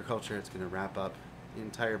about agriculture. It's going to wrap up the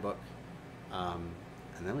entire book, and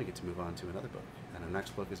then we get to move on to another book. And our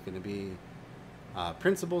next book is going to be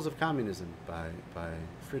Principles of Communism by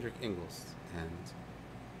Friedrich Engels. And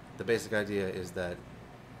the basic idea is that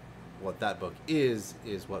what that book is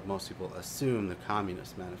what most people assume the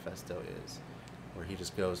Communist Manifesto is, where he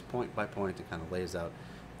just goes point by point and kind of lays out,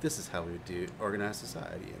 this is how we do organize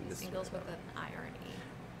society. And this Engels is with an irony.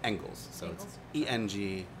 Engels, so Engels? it's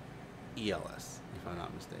ENGELS, if I'm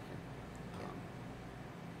not mistaken.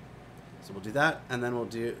 So we'll do that, and then we'll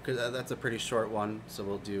do, because that's a pretty short one, so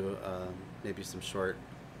we'll do maybe some short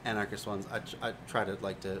anarchist ones. I try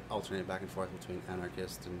to alternate back and forth between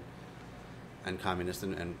anarchist and communist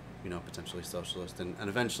and you know, potentially socialist, and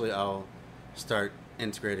eventually I'll start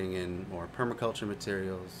integrating in more permaculture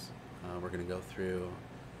materials. We're going to go through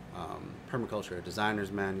Permaculture, a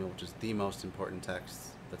Designer's Manual, which is the most important text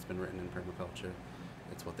that's been written in permaculture.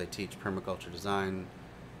 It's what they teach permaculture design,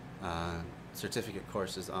 certificate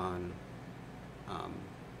courses on.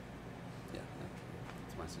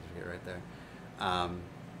 That's my certificate right there.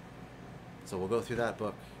 So we'll go through that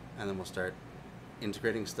book, and then we'll start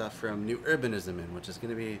integrating stuff from New Urbanism in, which is going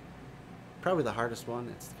to be probably the hardest one.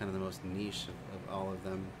 It's kind of the most niche of all of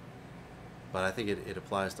them, but I think it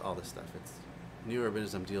applies to all this stuff. New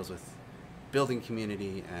Urbanism deals with building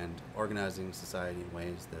community and organizing society in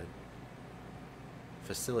ways that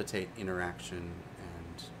facilitate interaction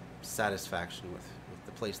and satisfaction with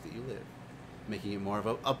the place that you live, making it more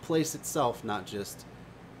of a place itself, not just,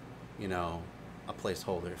 you know, a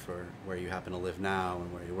placeholder for where you happen to live now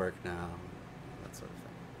and where you work now, that sort of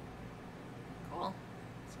thing. Cool.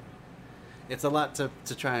 So it's a lot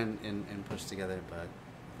to try and push together, but I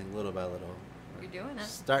think little by little we're You're doing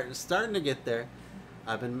it. starting to get there.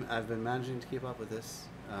 I've been managing to keep up with this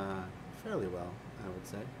fairly well, I would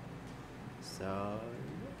say. So,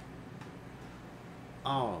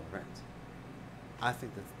 all right. I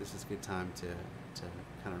think that this is a good time to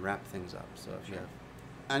kind of wrap things up. So if you have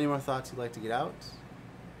any more thoughts you'd like to get out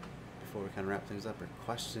before we kind of wrap things up, or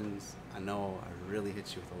questions, I know I really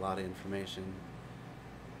hit you with a lot of information.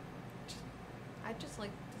 I'd just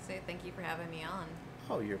like to say thank you for having me on.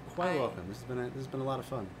 Oh, you're quite welcome. This has been a lot of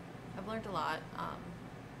fun. I've learned a lot.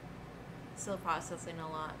 Still processing a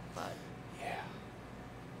lot, but Yeah.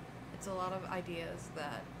 it's a lot of ideas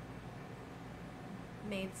that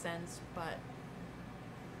made sense, but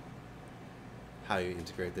How you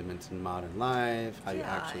integrate them into modern life, how you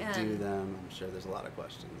Yeah, actually do and- them. I'm sure there's a lot of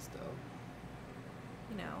questions still.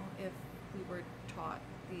 you know, if we were taught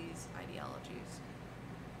these ideologies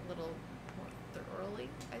a little more thoroughly,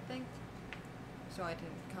 I think. So I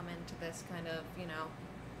didn't come into this kind of,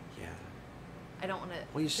 Yeah. I don't want to.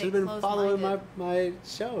 Well, you should have been following my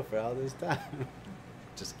show for all this time.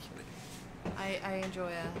 Just kidding. I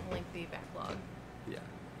enjoy a lengthy backlog. Yeah.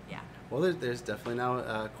 Yeah. Well, there's definitely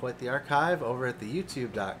now quite the archive over at the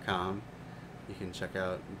youtube.com. You can check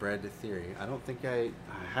out Bread Theory. I don't think I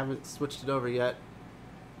haven't switched it over yet.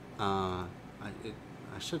 I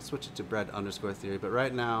should switch it to Bread_Theory, but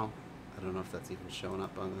right now, I don't know if that's even showing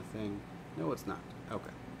up on the thing. No, it's not.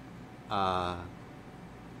 Okay.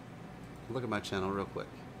 Look at my channel real quick.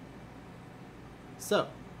 So,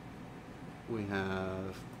 we have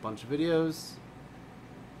a bunch of videos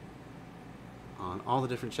on all the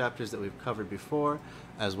different chapters that we've covered before,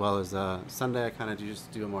 as well as Sunday I kind of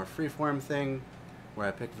just do a more freeform thing where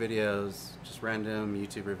I pick videos, just random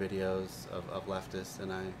YouTuber videos of leftists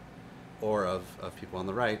or of people on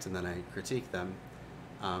the right, and then I critique them,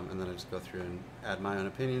 and then I just go through and add my own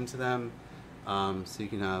opinion to them. So you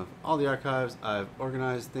can have all the archives. I've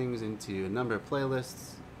organized things into a number of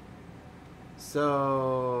playlists.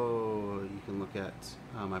 So you can look at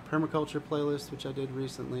my permaculture playlist, which I did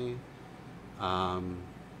recently. And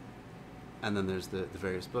then there's the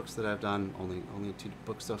various books that I've done. Only 2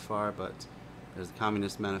 books so far, but there's the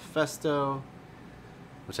Communist Manifesto,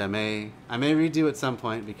 which I may redo at some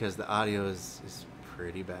point because the audio is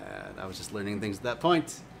pretty bad. I was just learning things at that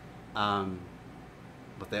point.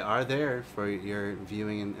 But they are there for your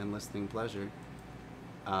viewing and listening pleasure.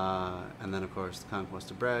 And then, of course, the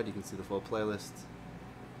Conquest of Bread. You can see the full playlist.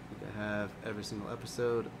 I think I have every single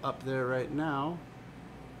episode up there right now.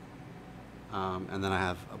 And then I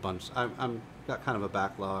have a bunch. I'm got kind of a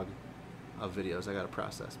backlog of videos I got to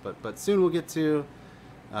process. But soon we'll get to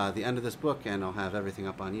the end of this book, and I'll have everything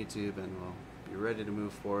up on YouTube, and we'll be ready to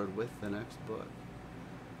move forward with the next book.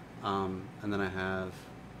 And then I have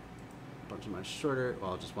bunch of my just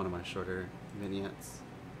one of my shorter vignettes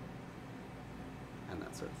and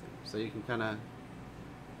that sort of thing. So you can kind of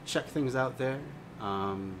check things out there.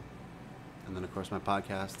 And then, of course, my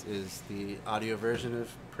podcast is the audio version of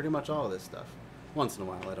pretty much all of this stuff. Once in a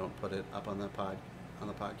while, I don't put it up on the podcast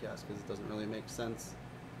because it doesn't really make sense.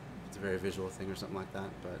 It's a very visual thing or something like that.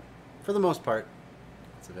 But for the most part,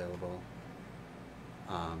 it's available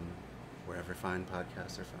wherever fine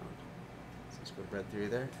podcasts are found. So just go to Bread Theory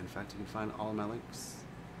there. In fact, you can find all of my links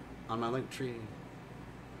on my link tree.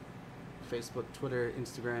 Facebook, Twitter,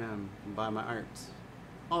 Instagram, and buy my art.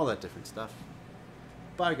 All that different stuff.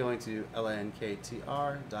 By going to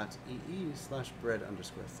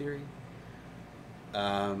lanktr.ee/bread_theory.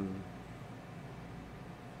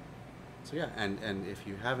 So yeah, and if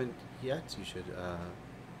you haven't yet, you should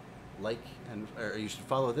or you should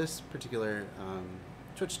follow this particular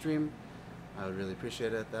Twitch stream. I would really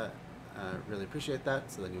appreciate it. Really appreciate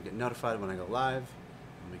that. So then you'll get notified when I go live,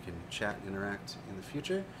 and we can chat and interact in the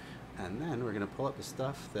future. And then we're gonna pull up the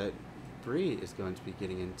stuff that Bree is going to be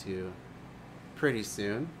getting into pretty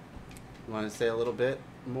soon. You want to say a little bit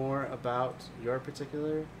more about your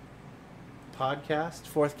particular podcast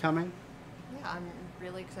forthcoming? Yeah, I'm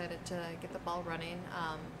really excited to get the ball running.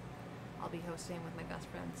 I'll be hosting with my best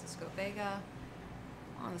friend Cisco Vega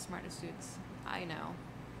on the Smartest Suits I Know,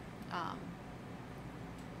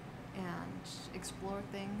 and explore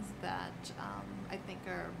things that I think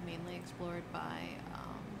are mainly explored by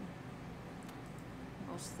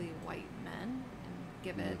mostly white men, and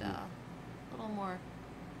give it a little more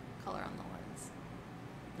color on the lens.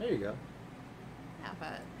 There you go. Yeah,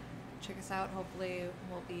 but check us out. Hopefully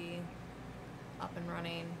we'll be up and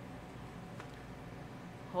running.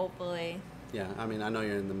 Hopefully. Yeah, I mean, I know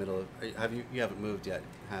you're in the middle of. You haven't moved yet,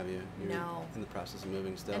 have you? You're No. in the process of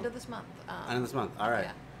moving still. End of this month. End of this month. All right.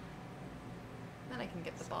 Yeah. Then I can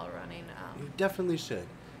get the ball running. You definitely should.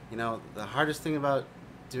 You know, the hardest thing about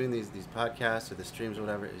doing these podcasts or the streams or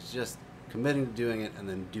whatever is just committing to doing it and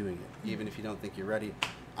then doing it, even if you don't think you're ready.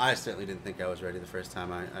 I certainly didn't think I was ready the first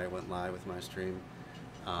time I went live with my stream.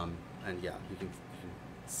 And yeah, you can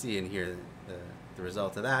see and hear the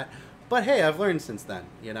result of that. But hey, I've learned since then.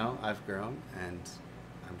 You know, I've grown, and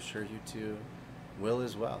I'm sure you two will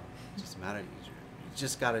as well. It's just a matter, you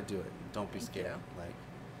just got to do it. Don't be Thank scared. you. Like,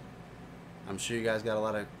 I'm sure you guys got a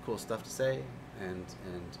lot of cool stuff to say and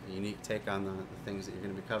a unique take on the things that you're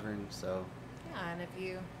going to be covering. So Yeah, and if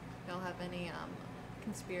y'all have any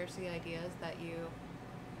conspiracy ideas that you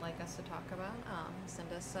like us to talk about,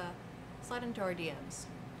 send us slide into our DMs.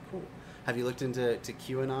 cool. Have you looked into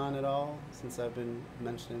QAnon at all since I've been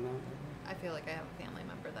mentioning that? I feel like I have a family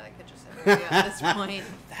member that I could just interview at this point.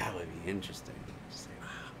 That would be interesting. Just say, wow.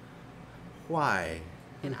 Why?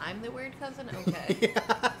 And I'm the weird cousin? Okay.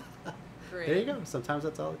 Yeah. Great. There you go. Sometimes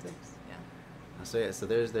that's all it takes. Yeah. So yeah, so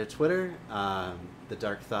there's their Twitter, the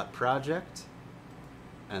Dark Thought Project,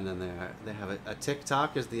 and then they have a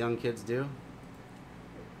TikTok, as the young kids do.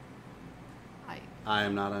 I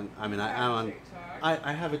am not on. I mean, I'm on. TikTok.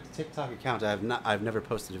 I have a TikTok account. I've never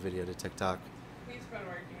posted a video to TikTok. He's been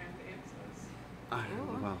working on dances.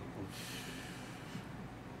 Ooh. Well.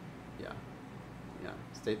 Yeah.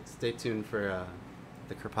 Yeah. Stay tuned for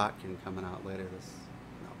the Kropotkin coming out later this.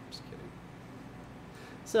 No, I'm just kidding.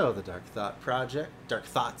 So the Dark Thought Project, Dark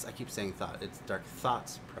Thoughts. I keep saying thought. It's Dark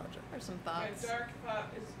Thoughts Project. Or some My thoughts. dark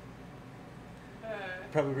thought is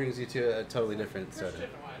Probably brings you to a totally different sort Christian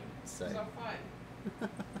of one. say. So fun.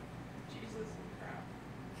 Jesus and crap.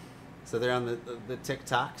 So they're on the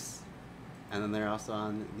TikToks, and then they're also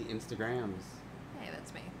on the Instagrams. Hey,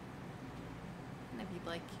 that's me. And if you'd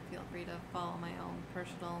like, feel free to follow my own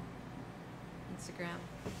personal Instagram,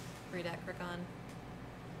 Rita Crickon.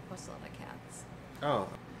 Post a lot of cats. Oh,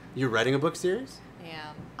 you're writing a book series?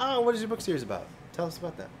 Yeah. Oh, what is your book series about? Tell us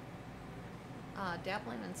about that.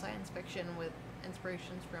 Dabbling in science fiction with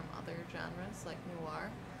inspirations from other genres like noir.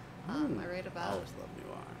 I write I about always love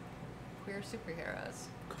noir. queer superheroes.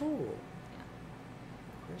 Cool. Yeah.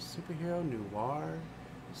 Where's superhero, noir,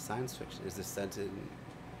 science fiction? Is this set in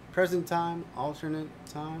present time, alternate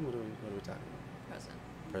time? What are we talking about? Present.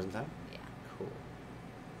 Present time? Yeah. Cool.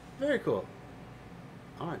 Very cool.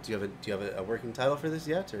 All right. Do you have a working title for this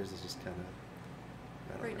yet, or is it just kind of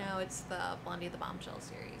Right now it's the Blondie the Bombshell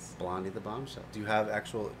series. Blondie the Bombshell? Do you have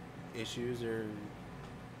actual issues or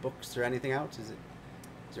books or anything out? Is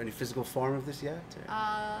there any physical form of this yet?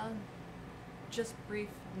 Or? Just brief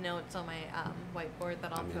notes on my whiteboard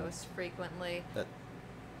that I'll I mean, post frequently.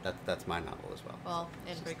 That's my novel as well. Well,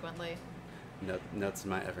 It's just infrequently. notes in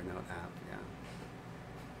my Evernote app.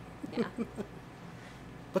 Yeah. Yeah.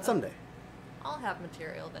 But someday. I'll have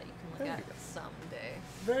material that you can look There at you go. someday.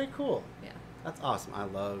 Very cool. Yeah. That's awesome. I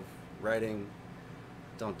love writing.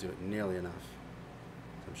 Don't do it nearly enough.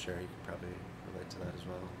 I'm sure you can probably relate to that as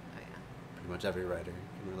well. Oh yeah. Pretty much every writer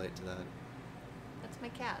can relate to that. That's my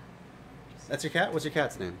cat. Just- That's your cat? What's your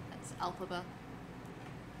cat's name? That's Alphaba.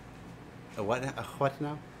 A what? A what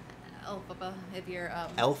now? Alphaba. If you're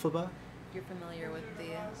Elphaba? you're familiar with Wizard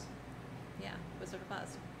the of Oz. yeah Wizard of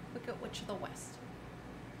Oz. Wicked Witch of the West.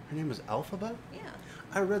 Her name was Elphaba? Yeah.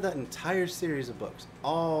 I read that entire series of books.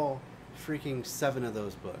 All freaking 7 of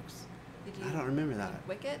those books. Did you? I don't remember that.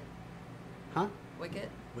 Wicked. Huh? Wicked.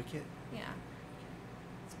 Wicked? Yeah.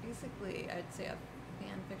 It's basically, I'd say, a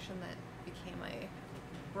fan fiction that became a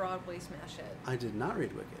Broadway smash hit. I did not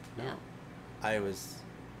read Wicked. No. Yeah. I was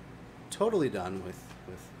totally done with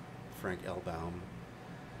Frank L. Baum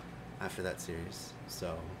after that series.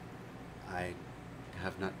 So I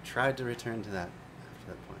have not tried to return to that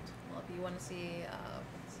after that point. Well, if you want to see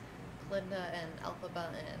Glinda and Alphaba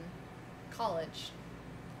in college,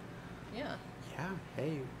 yeah, Yeah,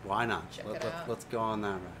 hey, why not? Check it out. Let's go on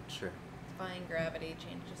that route, sure. defying gravity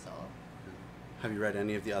changes all. Have you read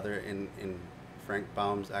any of the other in Frank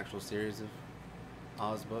Baum's actual series of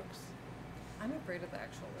Oz books? I'm afraid of the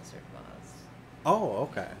actual Wizard of Oz. Oh,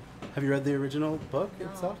 okay. Have you read the original book No.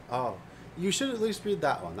 itself? Oh, you should at least read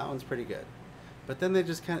that one. That one's pretty good. But then they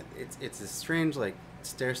just kind of it's this strange like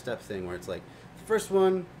stair step thing where it's like the first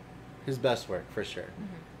one, his best work for sure,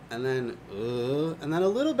 and then a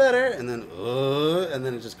little better, and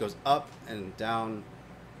then it just goes up and down,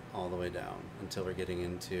 all the way down until we're getting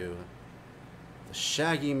into the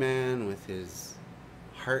Shaggy Man with his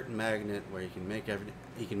heart magnet, where he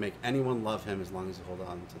can make anyone love him as long as you hold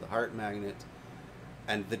on to the heart magnet.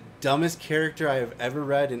 And the dumbest character I have ever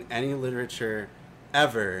read in any literature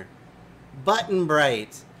ever, Button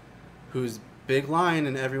Bright, whose big line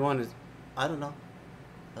in everyone is, I don't know.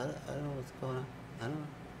 I don't know what's going on. I don't know.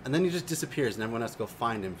 And then he just disappears and everyone has to go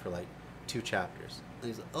find him for like 2 chapters. And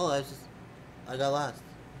he's like, oh, I got lost.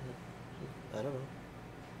 I don't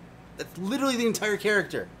know. That's literally the entire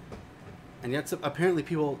character. And yet, apparently,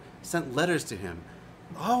 people sent letters to him.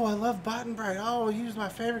 Oh, I love Bottenbright. Oh, he was my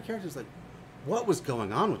favorite character. It's like, what was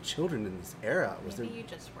going on with children in this era? Was Maybe there... you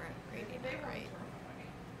just weren't reading They it were right.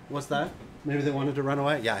 What's that? Maybe they wanted to run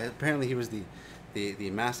away? Yeah, apparently he was the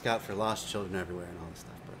mascot for lost children everywhere and all this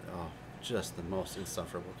stuff. But, oh, just the most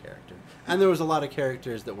insufferable character. And there was a lot of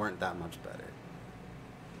characters that weren't that much better.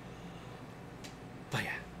 But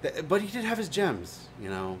yeah, but he did have his gems, you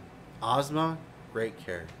know. Ozma, great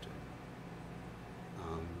character.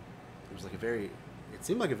 It was like it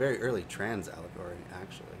seemed like a very early trans allegory,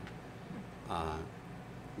 actually.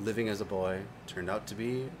 Living as a boy, turned out to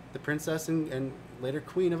be the princess and later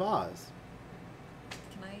queen of Oz.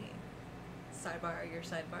 Can I sidebar your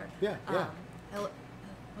sidebar? Yeah, yeah.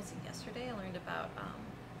 Was it yesterday? I learned about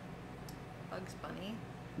Bugs Bunny.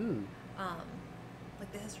 Hmm.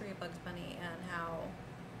 Like the history of Bugs Bunny and how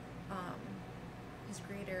his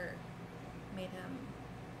creator made him,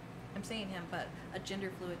 I'm saying him, but a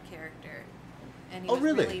gender fluid character. And he was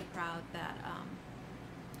really proud that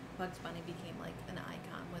Bugs Bunny became like an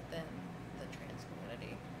icon within the trans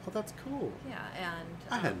community. Oh, that's cool. Yeah, and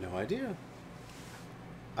I had no idea.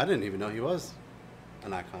 I didn't even know he was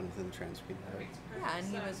an icon within the trans community. yeah, and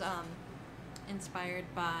he was inspired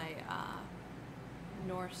by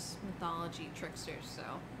Norse mythology tricksters, so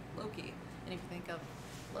Loki. And if you think of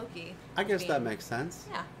Loki, I guess that being- makes sense.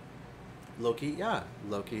 Yeah, Loki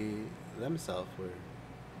themselves were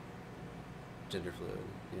gender fluid.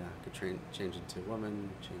 Yeah, could change into a woman,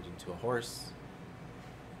 change into a horse.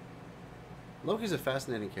 Loki's a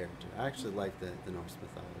fascinating character. I actually like the Norse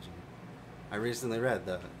mythology. I recently read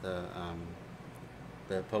the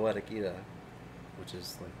Poetic Edda, which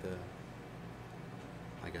is like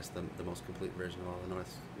the most complete version of all the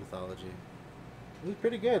Norse mythology. It was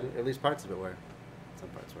pretty good. At least parts of it were. Some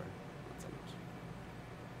parts were, not so much.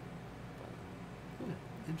 But, yeah,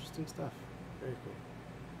 interesting stuff. Very cool.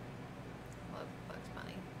 love Bugs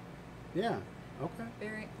Bunny. Yeah. Okay.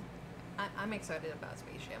 Very. I'm excited about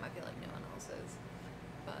Space Jam. I feel like no one else is,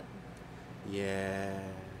 but Yeah.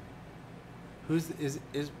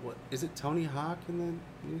 Is it Tony Hawk in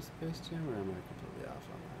the new Space Jam, or am I completely off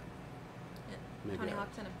on that? Maybe Tony I-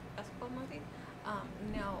 Hawk's in a basketball movie.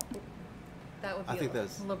 No, that would be I think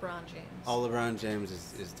that's LeBron James. all LeBron James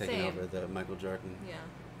is taking Same. over the Michael Jordan. Yeah.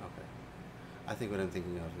 Okay. I think what I'm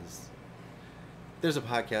thinking of is there's a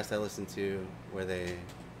podcast I listen to where They're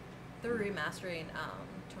remastering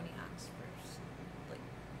Tony Hawk's first like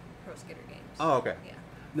pro skater games. Oh, okay. Yeah.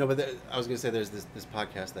 No, but I was gonna say there's this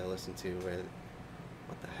podcast that I listen to where,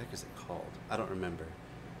 what the heck is it called? I don't remember.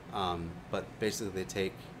 But basically they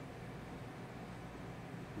take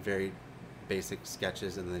very basic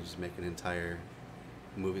sketches and they just make an entire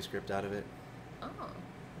movie script out of it. Oh.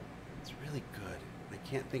 It's really good. I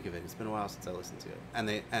can't think of it. It's been a while since I listened to it.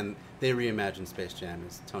 And they reimagine Space Jam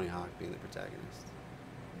as Tony Hawk being the protagonist.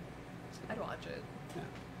 I'd watch it. Yeah.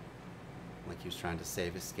 Like he was trying to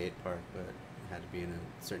save his skate park, but it had to be in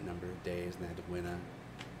a certain number of days, and they had to win a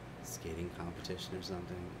skating competition or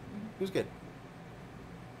something. It was good.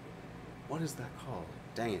 What is that called?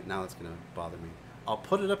 Dang it! Now it's gonna bother me. I'll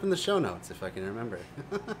put it up in the show notes if I can remember.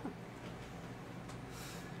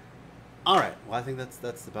 All right. Well, I think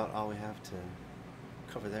that's about all we have to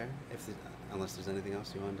cover there. Unless there's anything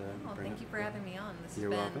else you wanted to Well, bring thank up. you for having me on. This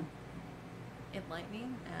You're has been welcome.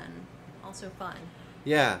 enlightening and also fun.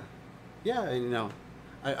 Yeah, and, you know,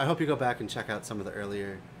 I hope you go back and check out some of the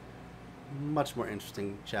earlier, much more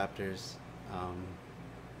interesting chapters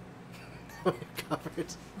that we've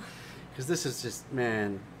covered. Because this is just,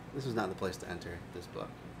 man, this was not the place to enter this book.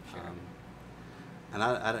 Sure. And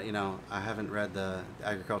I don't, you know, I haven't read the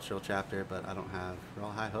agricultural chapter, but I don't have real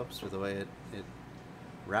high hopes for the way it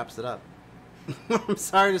wraps it up. I'm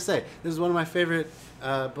sorry to say, this is one of my favorite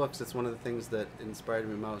books. It's one of the things that inspired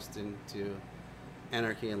me most into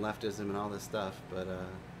anarchy and leftism and all this stuff, but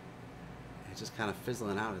it's just kind of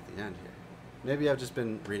fizzling out at the end here. Maybe I've just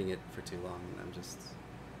been reading it for too long and I'm just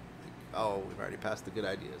like, oh, we've already passed the good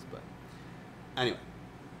ideas. But anyway,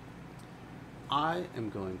 I am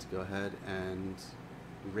going to go ahead and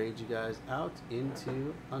raid you guys out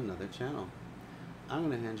into another channel. I'm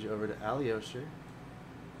going to hand you over to Alyosher,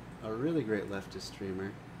 a really great leftist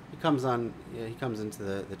streamer. He comes into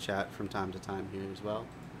the chat from time to time here as well.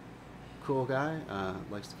 Cool guy,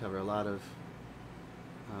 likes to cover a lot of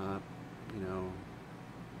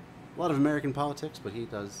American politics, but he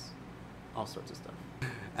does all sorts of stuff.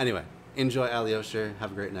 Anyway, enjoy Alyosher.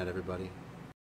 Have a great night, everybody.